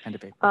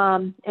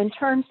 In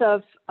terms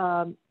of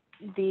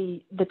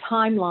the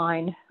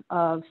timeline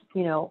of,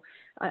 you know,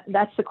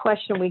 that's the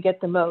question we get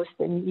the most.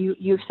 And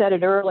you said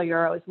it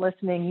earlier, I was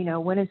listening, you know,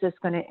 when is this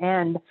going to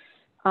end?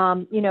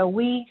 You know,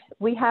 we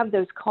have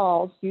those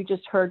calls. You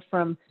just heard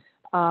from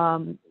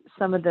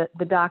some of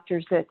the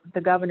doctors that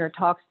the governor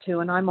talks to,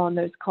 and I'm on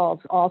those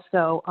calls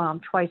also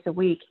twice a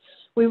week.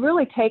 We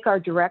really take our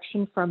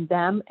direction from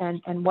them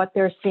and what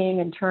they're seeing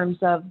in terms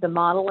of the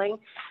modeling.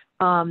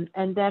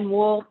 And then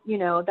we'll, you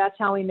know, that's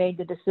how we made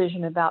the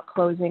decision about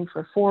closing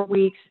for 4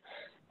 weeks.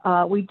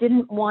 We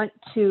didn't want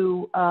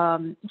to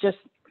just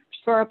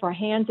throw up our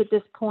hands at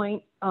this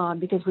point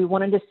because we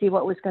wanted to see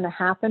what was going to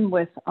happen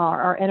with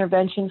our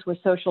interventions with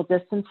social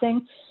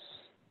distancing.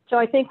 So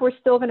I think we're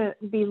still going to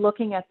be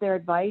looking at their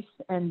advice.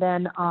 And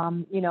then,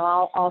 you know,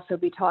 I'll also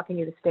be talking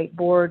to the state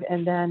board.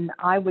 And then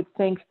I would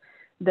think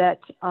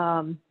that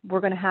we're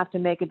going to have to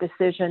make a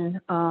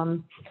decision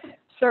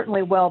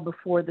certainly well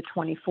before the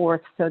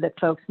 24th so that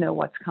folks know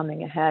what's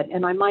coming ahead.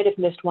 And I might have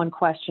missed one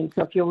question,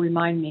 so if you'll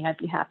remind me, I'd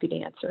be happy to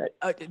answer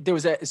it. There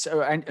was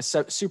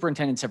so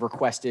superintendents have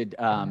requested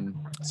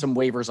some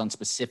waivers on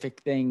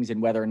specific things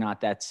and whether or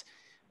not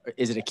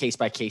is it a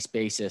case-by-case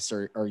basis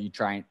or are you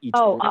trying each?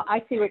 Oh,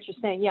 I see what you're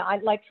saying. Yeah,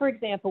 like for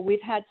example,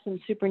 we've had some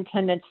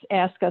superintendents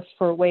ask us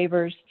for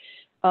waivers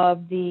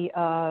of the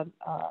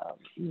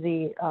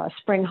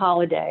spring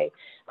holiday.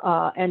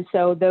 And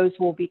so those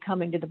will be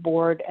coming to the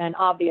board, and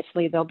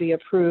obviously they'll be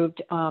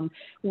approved.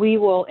 We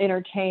will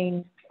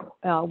entertain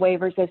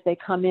waivers as they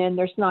come in.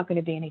 There's not going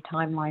to be any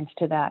timelines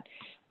to that.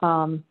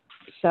 And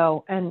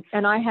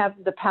I have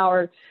the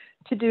power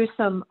to do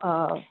some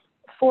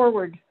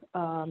forward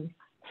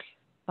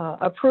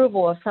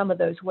approval of some of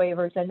those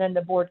waivers, and then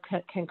the board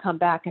can come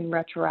back and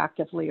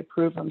retroactively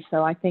approve them.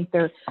 So I think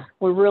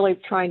we're really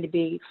trying to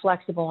be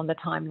flexible in the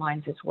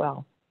timelines as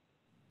well.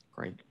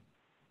 Great.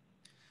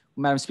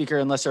 Madam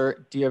Speaker,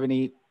 do you have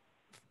any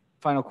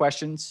final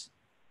questions?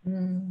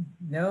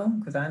 No,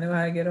 because I know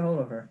how to get a hold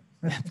of her.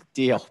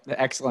 Deal.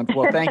 Excellent.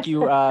 Well, thank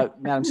you,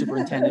 Madam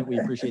Superintendent. We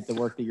appreciate the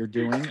work that you're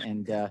doing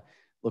and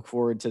look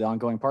forward to the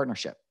ongoing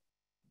partnership.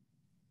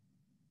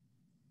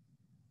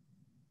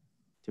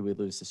 Did we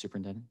lose the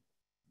superintendent?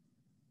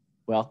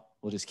 Well,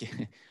 we'll just get,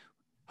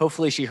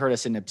 hopefully she heard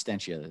us in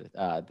absentia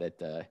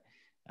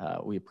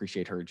we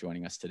appreciate her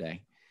joining us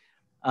today.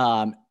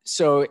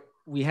 So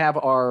we have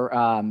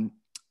our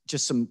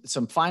just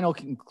some final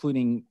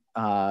concluding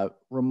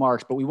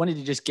remarks, but we wanted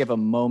to just give a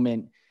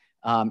moment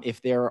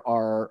if there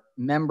are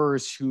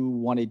members who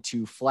wanted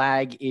to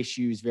flag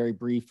issues very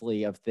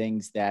briefly of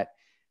things that,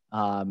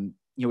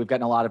 we've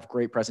gotten a lot of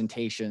great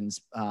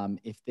presentations.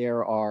 If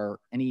there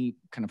are any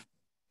kind of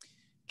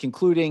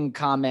concluding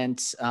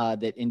comments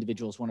that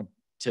individuals want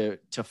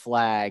to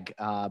flag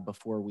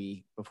before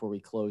we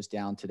close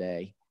down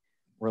today.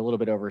 We're a little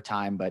bit over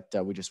time, but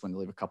we just want to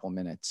leave a couple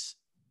minutes.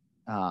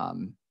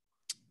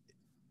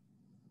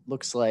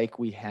 Looks like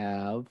we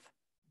have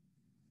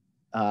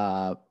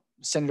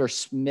Senator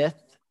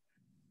Smith.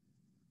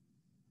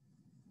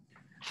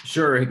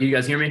 Sure. Can you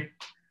guys hear me?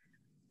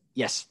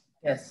 Yes.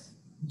 Yes.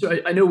 So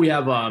I know we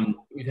have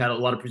we've had a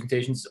lot of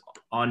presentations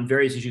on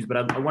various issues, but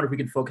I wonder if we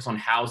could focus on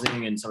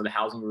housing and some of the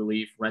housing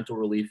relief, rental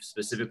relief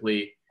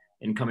specifically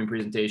in coming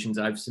presentations.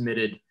 I've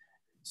submitted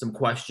some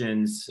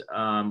questions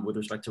with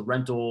respect to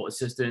rental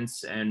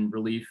assistance and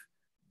relief,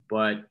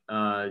 but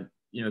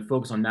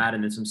focus on that,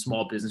 and then some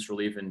small business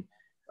relief and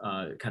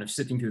kind of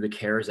sifting through the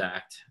CARES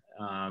Act.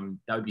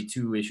 That would be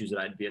two issues that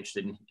I'd be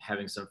interested in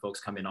having some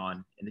folks come in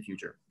on in the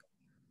future.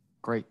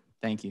 Great,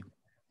 thank you.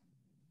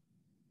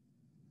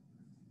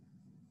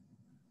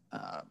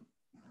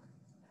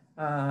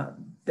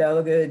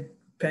 Delegate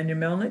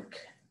Pena-Melnick.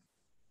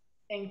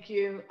 Thank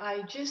you.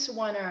 I just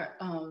want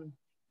to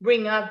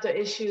bring up the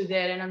issue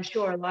that, and I'm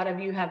sure a lot of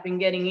you have been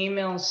getting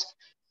emails,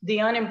 the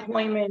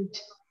unemployment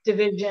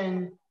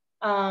division.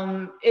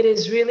 It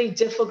is really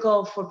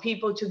difficult for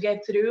people to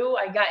get through.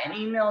 I got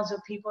emails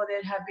of people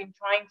that have been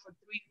trying for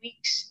 3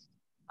 weeks.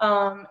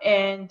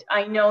 And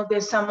I know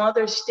there's some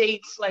other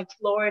states like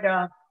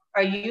Florida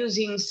are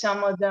using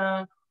some of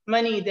the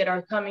money that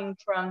are coming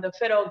from the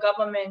federal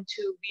government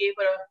to be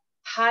able to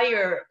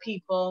hire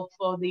people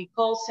for the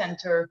call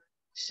center.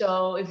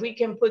 So if we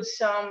can put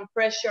some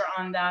pressure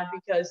on that,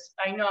 because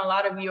I know a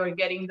lot of you are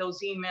getting those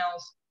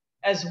emails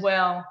as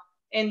well.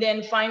 And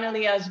then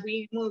finally, as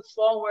we move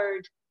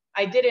forward,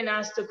 I didn't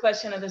ask the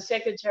question of the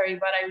secretary,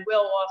 but I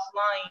will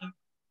offline,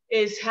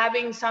 is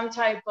having some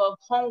type of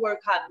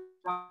homework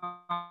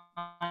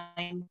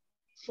hotline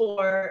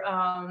for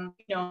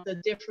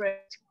the different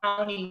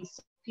counties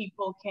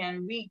people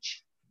can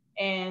reach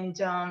and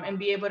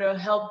be able to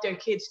help their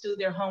kids do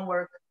their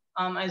homework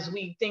as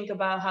we think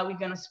about how we're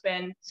going to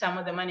spend some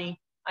of the money.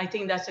 I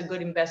think that's a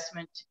good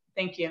investment.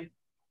 Thank you.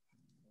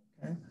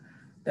 Okay.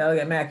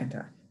 Delegate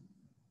McIntyre.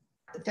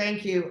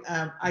 Thank you.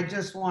 I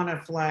just want to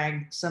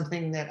flag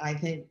something that I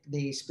think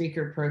the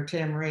Speaker Pro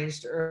Tem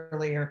raised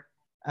earlier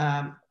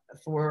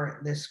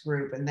for this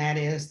group, and that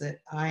is that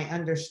I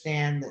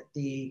understand that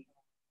the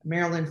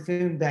Maryland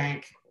Food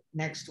Bank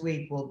next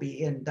week will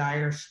be in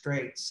dire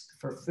straits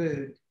for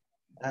food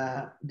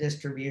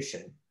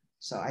distribution.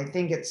 So I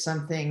think it's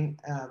something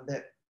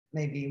that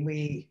maybe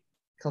we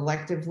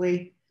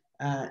collectively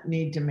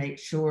need to make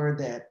sure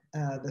that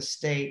the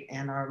state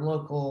and our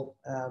local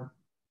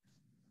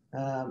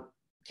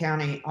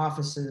county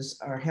offices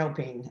are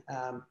helping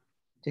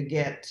to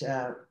get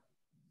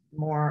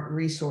more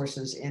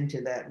resources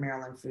into that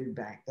Maryland Food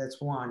Bank.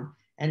 That's one.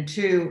 And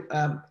two,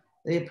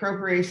 the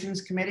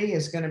Appropriations Committee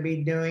is going to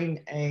be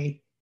doing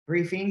a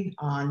briefing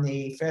on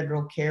the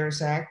Federal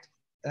CARES Act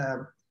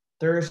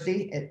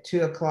Thursday at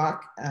 2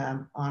 o'clock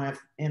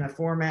in a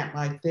format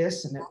like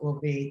this, and it will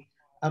be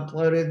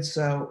uploaded.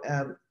 So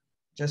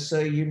just so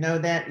you know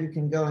that, you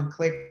can go and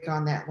click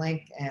on that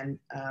link, and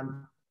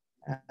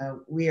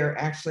we are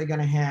actually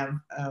going to have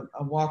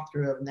a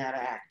walkthrough of that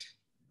act.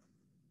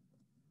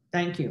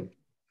 Thank you.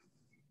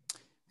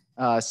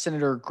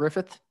 Senator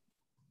Griffith.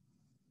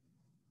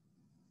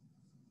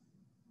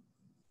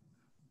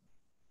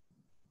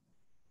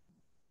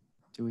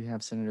 Do we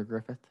have Senator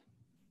Griffith?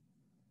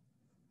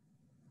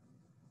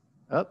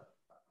 Oh,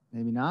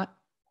 maybe not.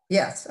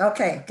 Yes.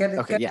 Okay. Good.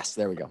 Okay. Good. Yes.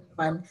 There we go.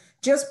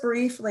 Just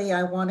briefly,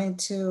 I wanted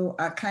to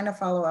kind of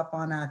follow up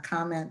on a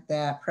comment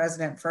that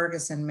President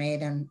Ferguson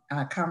made in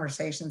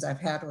conversations I've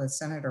had with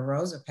Senator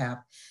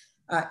Rosapap.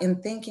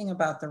 in thinking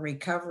about the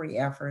recovery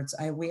efforts,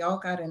 we all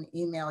got an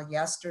email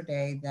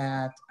yesterday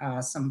that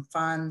some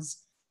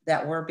funds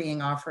that were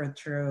being offered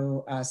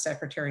through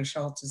Secretary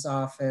Schultz's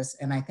office,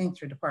 and I think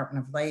through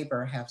Department of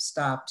Labor, have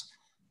stopped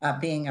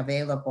being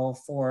available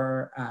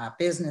for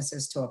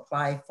businesses to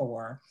apply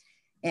for.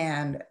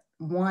 And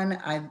one,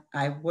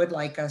 I would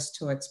like us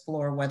to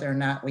explore whether or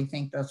not we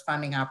think those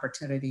funding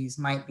opportunities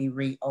might be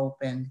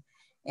reopened.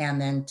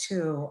 And then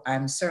two,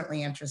 I'm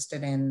certainly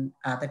interested in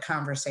the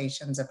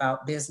conversations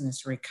about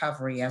business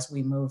recovery as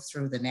we move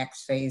through the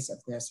next phase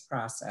of this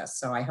process.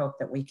 So I hope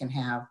that we can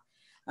have,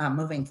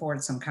 moving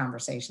forward, some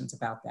conversations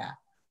about that.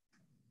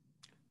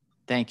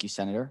 Thank you,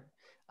 Senator.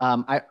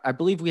 I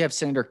believe we have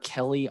Senator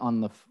Kelly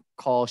on the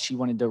call. She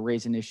wanted to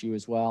raise an issue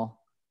as well.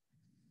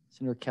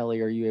 Senator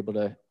Kelly, are you able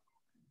to?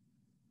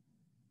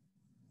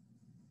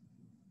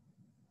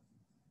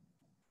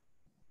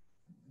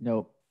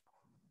 Nope.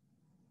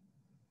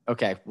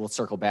 Okay, we'll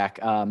circle back.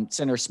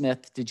 Senator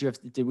Smith,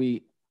 did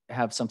we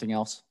have something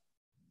else?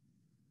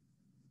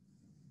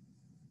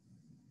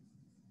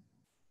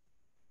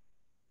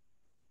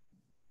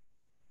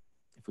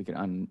 If we could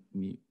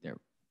unmute there,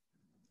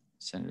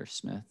 Senator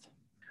Smith.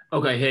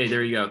 Okay, hey,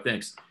 there you go,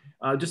 thanks.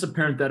 Just a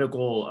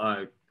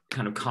parenthetical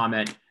kind of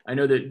comment. I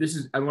know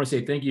that I want to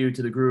say thank you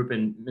to the group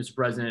and Mr.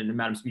 President and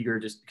Madam Speaker,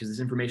 just because this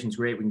information is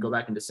great. We can go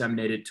back and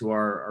disseminate it to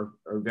our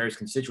various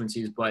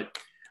constituencies. But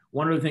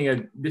one other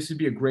thing, this would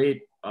be a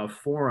great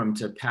forum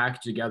to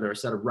pack together a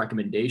set of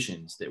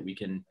recommendations that we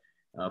can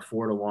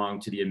forward along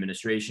to the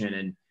administration.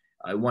 And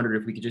I wondered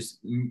if we could just,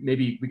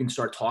 maybe we can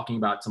start talking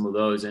about some of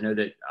those. I know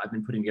that I've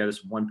been putting together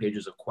some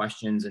one-pagers of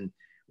questions, and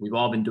we've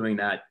all been doing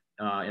that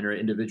in our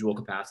individual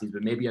capacities,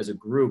 but maybe as a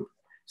group,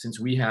 since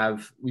we've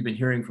been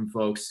hearing from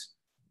folks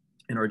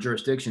in our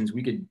jurisdictions,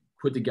 we could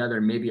put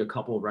together maybe a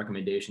couple of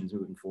recommendations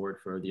moving forward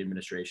for the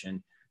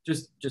administration.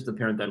 Just a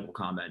parenthetical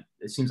comment.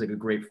 It seems like a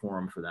great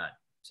forum for that.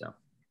 So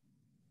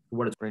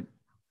what it's great.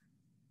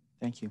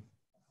 Thank you.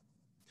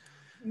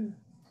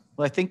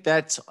 Well, I think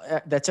that's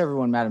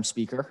everyone, Madam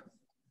Speaker,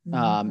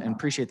 and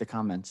appreciate the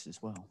comments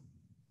as well.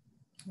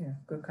 Yeah,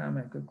 good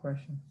comment, good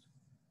questions.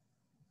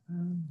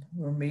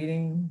 We're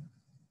meeting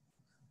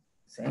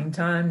same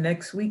time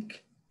next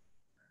week.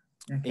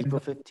 April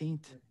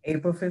 15th.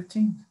 April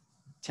 15th.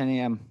 10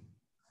 a.m.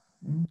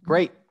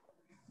 Great.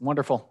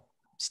 Wonderful.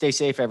 Stay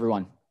safe,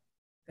 everyone.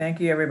 Thank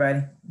you,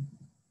 everybody.